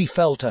huffed as she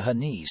fell to her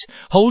knees,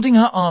 holding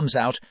her arms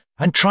out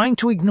and trying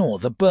to ignore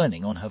the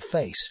burning on her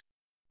face.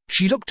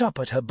 She looked up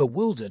at her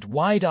bewildered,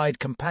 wide-eyed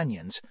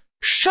companions.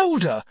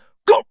 Shoulder!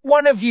 Got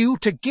one of you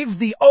to give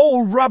the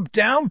old rub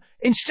down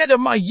instead of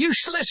my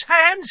useless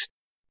hands?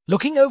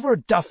 Looking over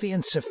at Duffy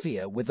and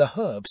Sophia with the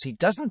herbs, he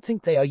doesn't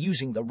think they are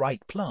using the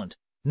right plant.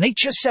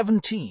 Nature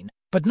 17,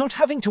 but not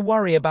having to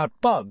worry about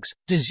bugs,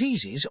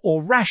 diseases,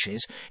 or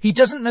rashes, he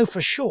doesn't know for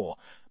sure.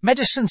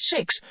 Medicine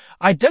 6,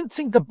 I don't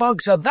think the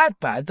bugs are that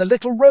bad, the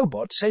little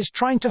robot says,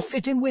 trying to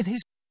fit in with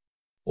his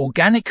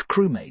organic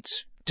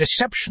crewmates.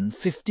 Deception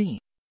 15.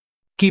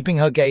 Keeping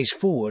her gaze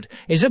forward,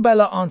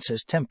 Isabella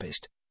answers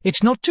Tempest.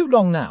 It's not too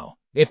long now.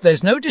 If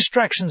there's no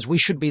distractions, we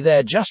should be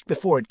there just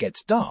before it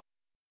gets dark.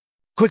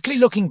 Quickly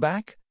looking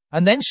back,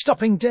 and then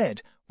stopping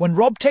dead, when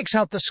Rob takes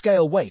out the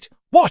scale. Wait,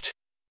 what?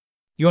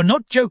 You're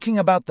not joking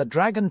about the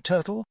dragon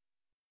turtle?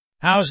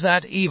 How's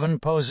that even,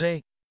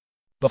 Posey?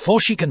 Before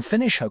she can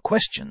finish her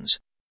questions,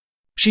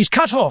 she's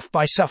cut off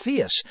by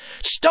Sophia's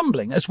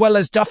stumbling as well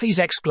as Duffy's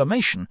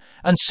exclamation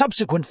and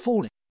subsequent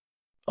falling.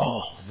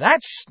 Oh,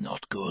 that's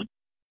not good.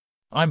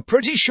 I'm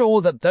pretty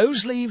sure that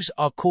those leaves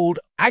are called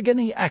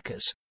agony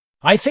acres.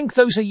 I think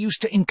those are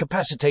used to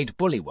incapacitate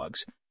bullywugs.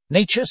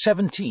 Nature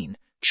 17.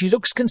 She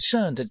looks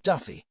concerned at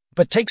Duffy,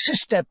 but takes a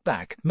step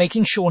back,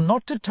 making sure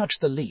not to touch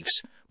the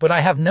leaves. But I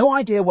have no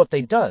idea what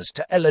they does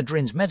to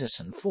Eladrin's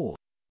medicine 4.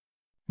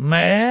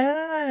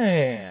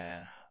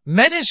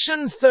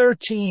 Medicine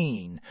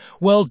 13.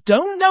 Well,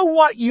 don't know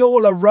what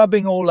y'all are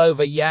rubbing all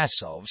over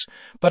yourselves,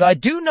 but I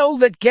do know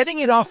that getting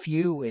it off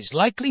you is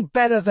likely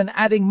better than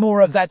adding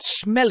more of that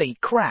smelly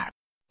crap.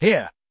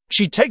 Here,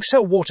 she takes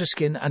her water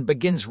skin and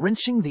begins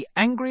rinsing the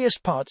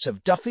angriest parts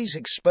of Duffy's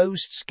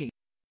exposed skin.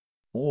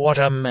 What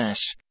a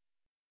mess.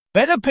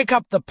 Better pick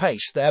up the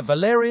pace there,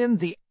 Valerian,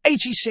 the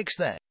 86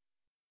 there.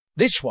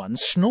 This one,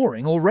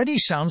 snoring, already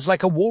sounds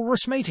like a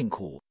walrus mating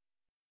call.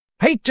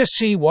 Hate to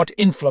see what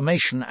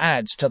inflammation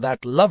adds to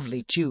that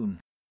lovely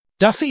tune.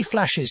 Duffy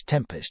flashes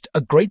Tempest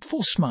a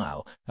grateful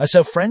smile as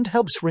her friend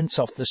helps rinse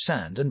off the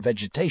sand and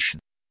vegetation.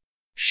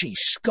 She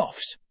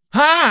scoffs.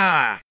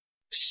 Ha!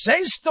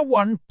 Says the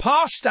one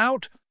passed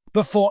out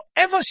before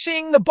ever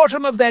seeing the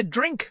bottom of their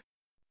drink.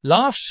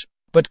 Laughs,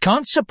 but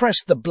can't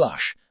suppress the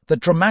blush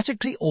that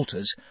dramatically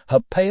alters her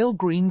pale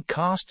green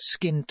cast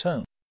skin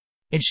tone.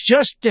 It's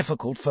just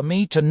difficult for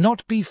me to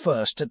not be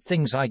first at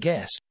things, I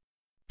guess.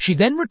 She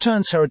then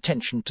returns her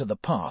attention to the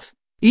path.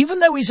 Even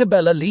though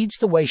Isabella leads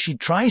the way, she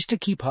tries to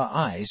keep her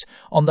eyes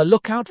on the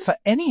lookout for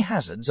any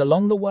hazards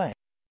along the way.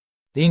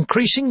 The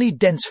increasingly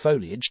dense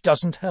foliage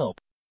doesn't help.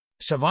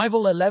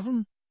 Survival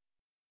 11?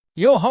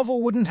 Your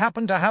hovel wouldn't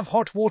happen to have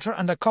hot water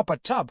and a copper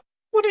tub,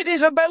 would it,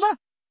 Isabella?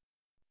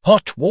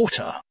 Hot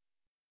water?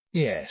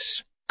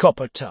 Yes,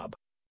 copper tub.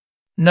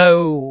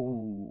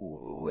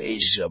 No,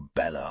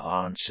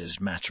 Isabella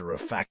answers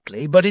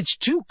matter-of-factly, but it's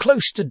too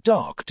close to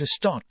dark to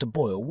start to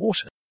boil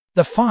water.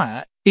 The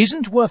fire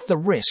isn't worth the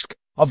risk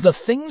of the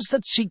things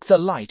that seek the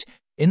light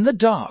in the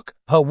dark,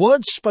 her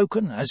words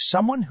spoken as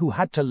someone who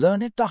had to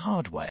learn it the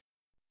hard way.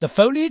 The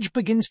foliage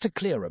begins to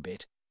clear a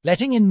bit,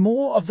 letting in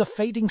more of the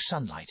fading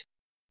sunlight.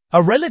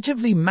 A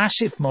relatively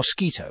massive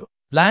mosquito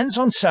lands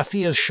on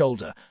Sophia's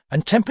shoulder,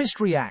 and Tempest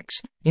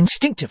reacts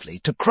instinctively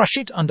to crush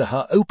it under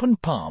her open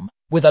palm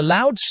with a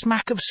loud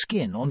smack of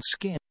skin on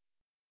skin.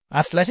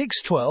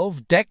 Athletics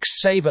 12,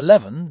 Dex save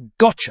 11,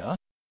 gotcha.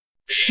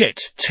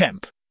 Shit,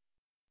 Temp.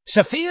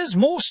 Sophia's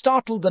more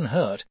startled than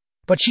hurt,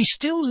 but she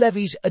still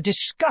levies a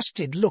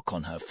disgusted look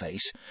on her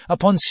face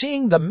upon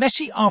seeing the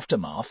messy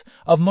aftermath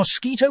of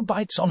mosquito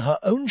bites on her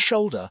own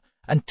shoulder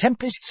and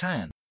Tempest's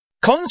hand.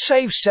 Con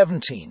save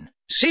 17.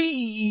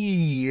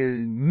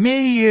 See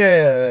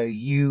me,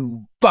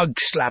 you bug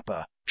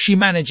slapper. She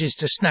manages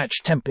to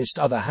snatch Tempest's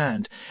other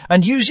hand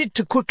and use it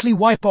to quickly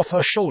wipe off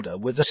her shoulder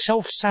with a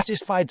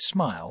self-satisfied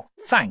smile.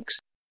 Thanks.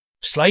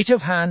 Sleight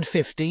of hand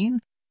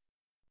 15.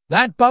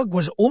 That bug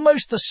was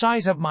almost the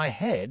size of my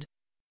head,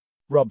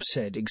 Rob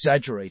said,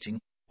 exaggerating,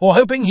 or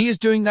hoping he is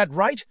doing that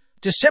right.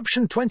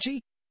 Deception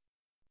 20.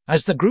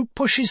 As the group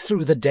pushes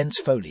through the dense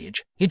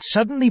foliage, it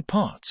suddenly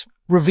parts,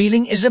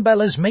 revealing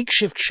Isabella's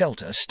makeshift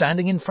shelter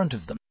standing in front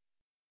of them.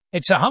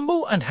 It's a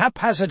humble and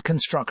haphazard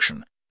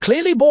construction,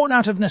 clearly born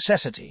out of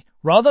necessity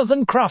rather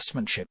than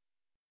craftsmanship.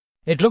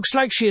 It looks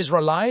like she has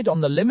relied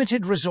on the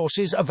limited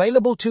resources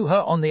available to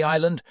her on the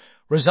island,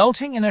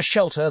 resulting in a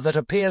shelter that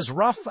appears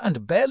rough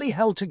and barely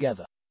held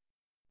together.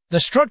 The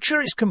structure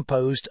is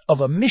composed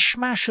of a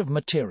mishmash of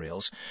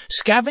materials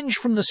scavenged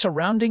from the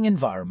surrounding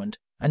environment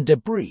and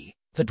debris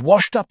that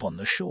washed up on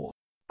the shore.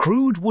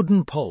 Crude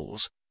wooden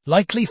poles,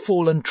 likely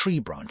fallen tree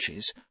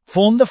branches,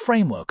 form the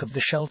framework of the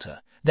shelter,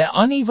 their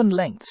uneven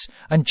lengths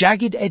and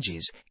jagged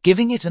edges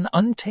giving it an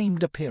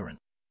untamed appearance.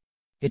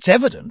 It's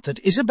evident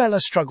that Isabella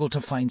struggled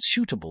to find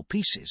suitable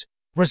pieces,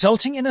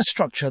 resulting in a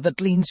structure that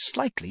leans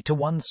slightly to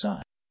one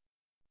side.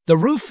 The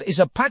roof is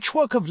a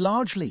patchwork of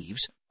large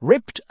leaves,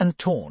 ripped and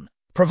torn,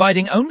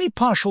 providing only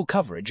partial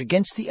coverage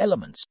against the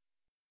elements.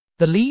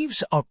 The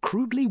leaves are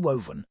crudely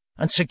woven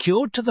and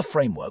secured to the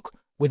framework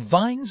with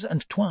vines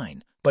and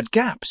twine, but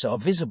gaps are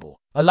visible,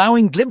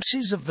 allowing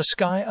glimpses of the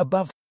sky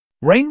above.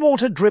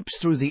 Rainwater drips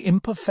through the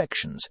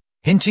imperfections,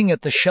 hinting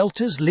at the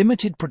shelter's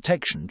limited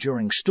protection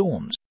during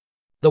storms.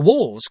 The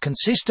walls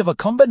consist of a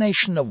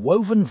combination of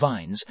woven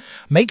vines,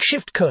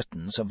 makeshift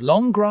curtains of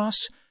long grass,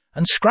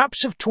 and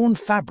scraps of torn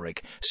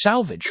fabric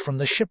salvaged from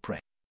the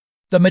shipwreck.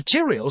 The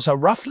materials are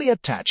roughly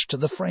attached to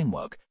the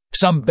framework,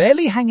 some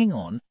barely hanging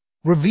on,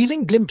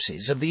 revealing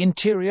glimpses of the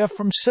interior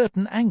from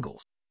certain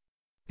angles.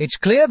 It's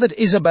clear that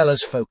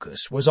Isabella's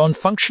focus was on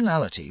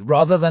functionality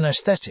rather than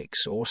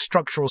aesthetics or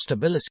structural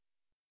stability.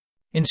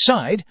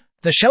 Inside,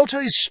 the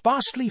shelter is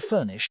sparsely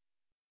furnished.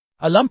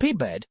 A lumpy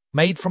bed,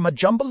 made from a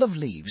jumble of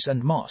leaves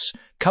and moss,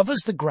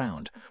 covers the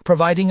ground,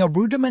 providing a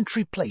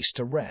rudimentary place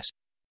to rest.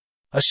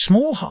 A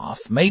small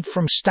hearth, made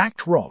from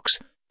stacked rocks,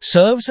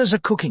 serves as a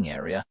cooking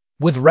area,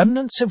 with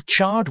remnants of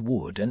charred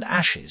wood and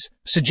ashes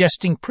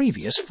suggesting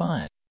previous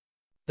fires.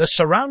 The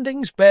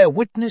surroundings bear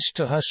witness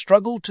to her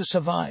struggle to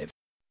survive.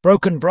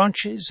 Broken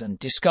branches and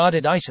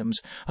discarded items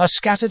are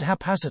scattered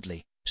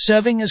haphazardly,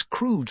 serving as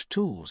crude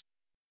tools.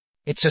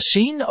 It's a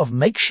scene of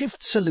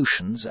makeshift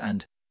solutions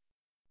and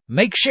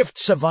makeshift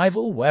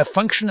survival where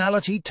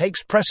functionality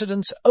takes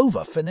precedence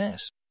over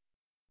finesse.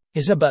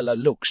 Isabella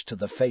looks to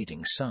the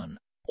fading sun.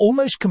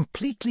 Almost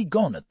completely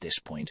gone at this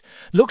point.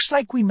 Looks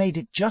like we made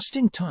it just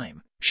in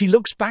time. She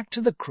looks back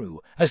to the crew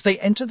as they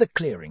enter the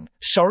clearing,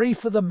 sorry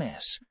for the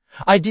mess.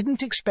 I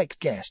didn't expect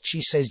guests,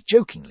 she says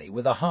jokingly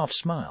with a half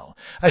smile,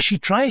 as she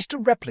tries to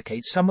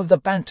replicate some of the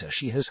banter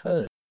she has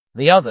heard.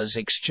 The others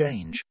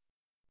exchange.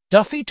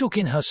 Duffy took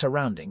in her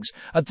surroundings.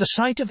 At the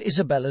sight of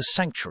Isabella's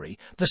sanctuary,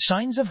 the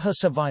signs of her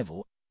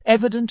survival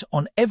evident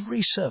on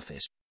every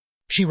surface.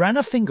 She ran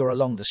a finger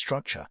along the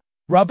structure,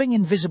 rubbing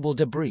invisible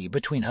debris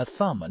between her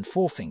thumb and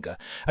forefinger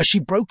as she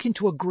broke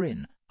into a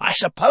grin. I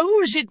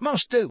suppose it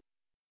must do.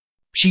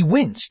 She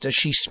winced as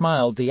she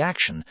smiled the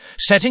action,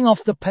 setting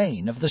off the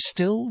pain of the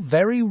still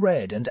very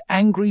red and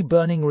angry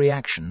burning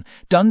reaction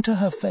done to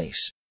her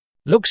face.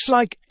 Looks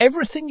like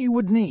everything you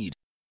would need.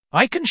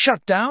 I can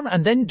shut down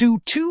and then do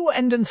 2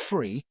 and then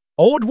 3,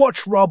 Odd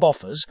watch Rob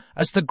offers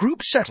as the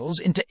group settles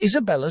into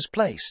Isabella's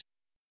place.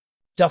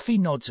 Duffy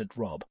nods at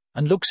Rob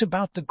and looks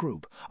about the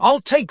group.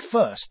 I'll take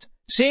first,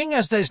 seeing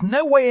as there's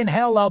no way in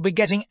hell I'll be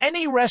getting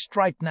any rest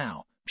right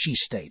now, she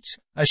states,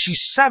 as she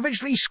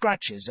savagely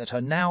scratches at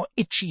her now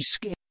itchy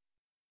skin.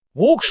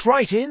 Walks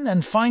right in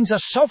and finds a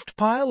soft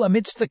pile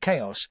amidst the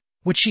chaos,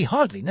 which she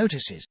hardly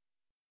notices.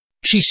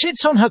 She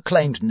sits on her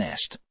claimed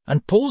nest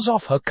and pulls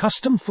off her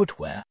custom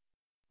footwear.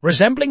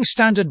 Resembling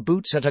standard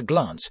boots at a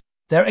glance,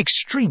 they're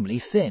extremely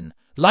thin,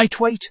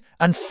 lightweight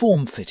and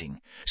form-fitting,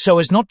 so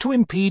as not to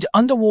impede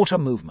underwater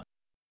movement.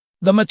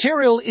 The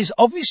material is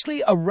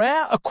obviously a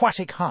rare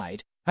aquatic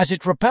hide, as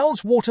it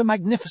repels water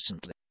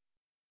magnificently.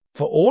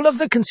 For all of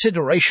the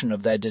consideration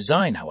of their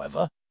design,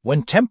 however,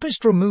 when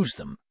Tempest removes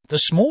them, the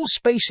small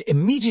space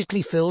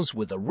immediately fills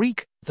with a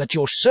reek that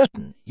you're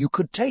certain you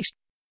could taste.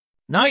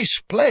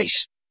 Nice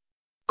place.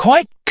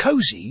 Quite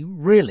cozy,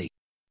 really.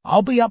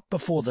 I'll be up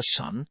before the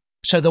sun,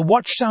 so the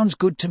watch sounds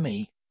good to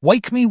me.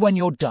 Wake me when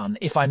you're done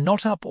if I'm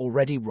not up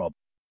already, Rob.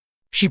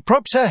 She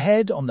props her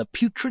head on the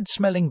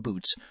putrid-smelling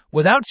boots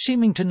without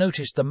seeming to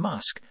notice the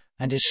musk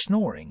and is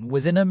snoring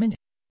within a minute.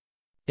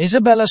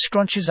 Isabella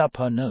scrunches up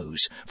her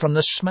nose from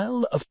the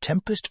smell of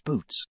Tempest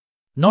boots.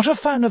 Not a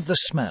fan of the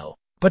smell,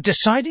 but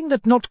deciding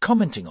that not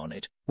commenting on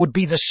it would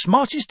be the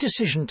smartest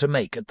decision to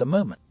make at the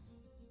moment.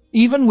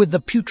 Even with the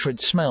putrid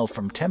smell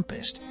from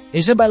Tempest,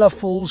 Isabella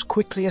falls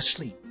quickly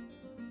asleep.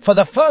 For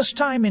the first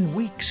time in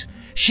weeks,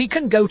 she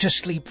can go to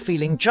sleep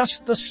feeling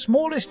just the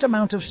smallest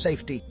amount of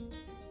safety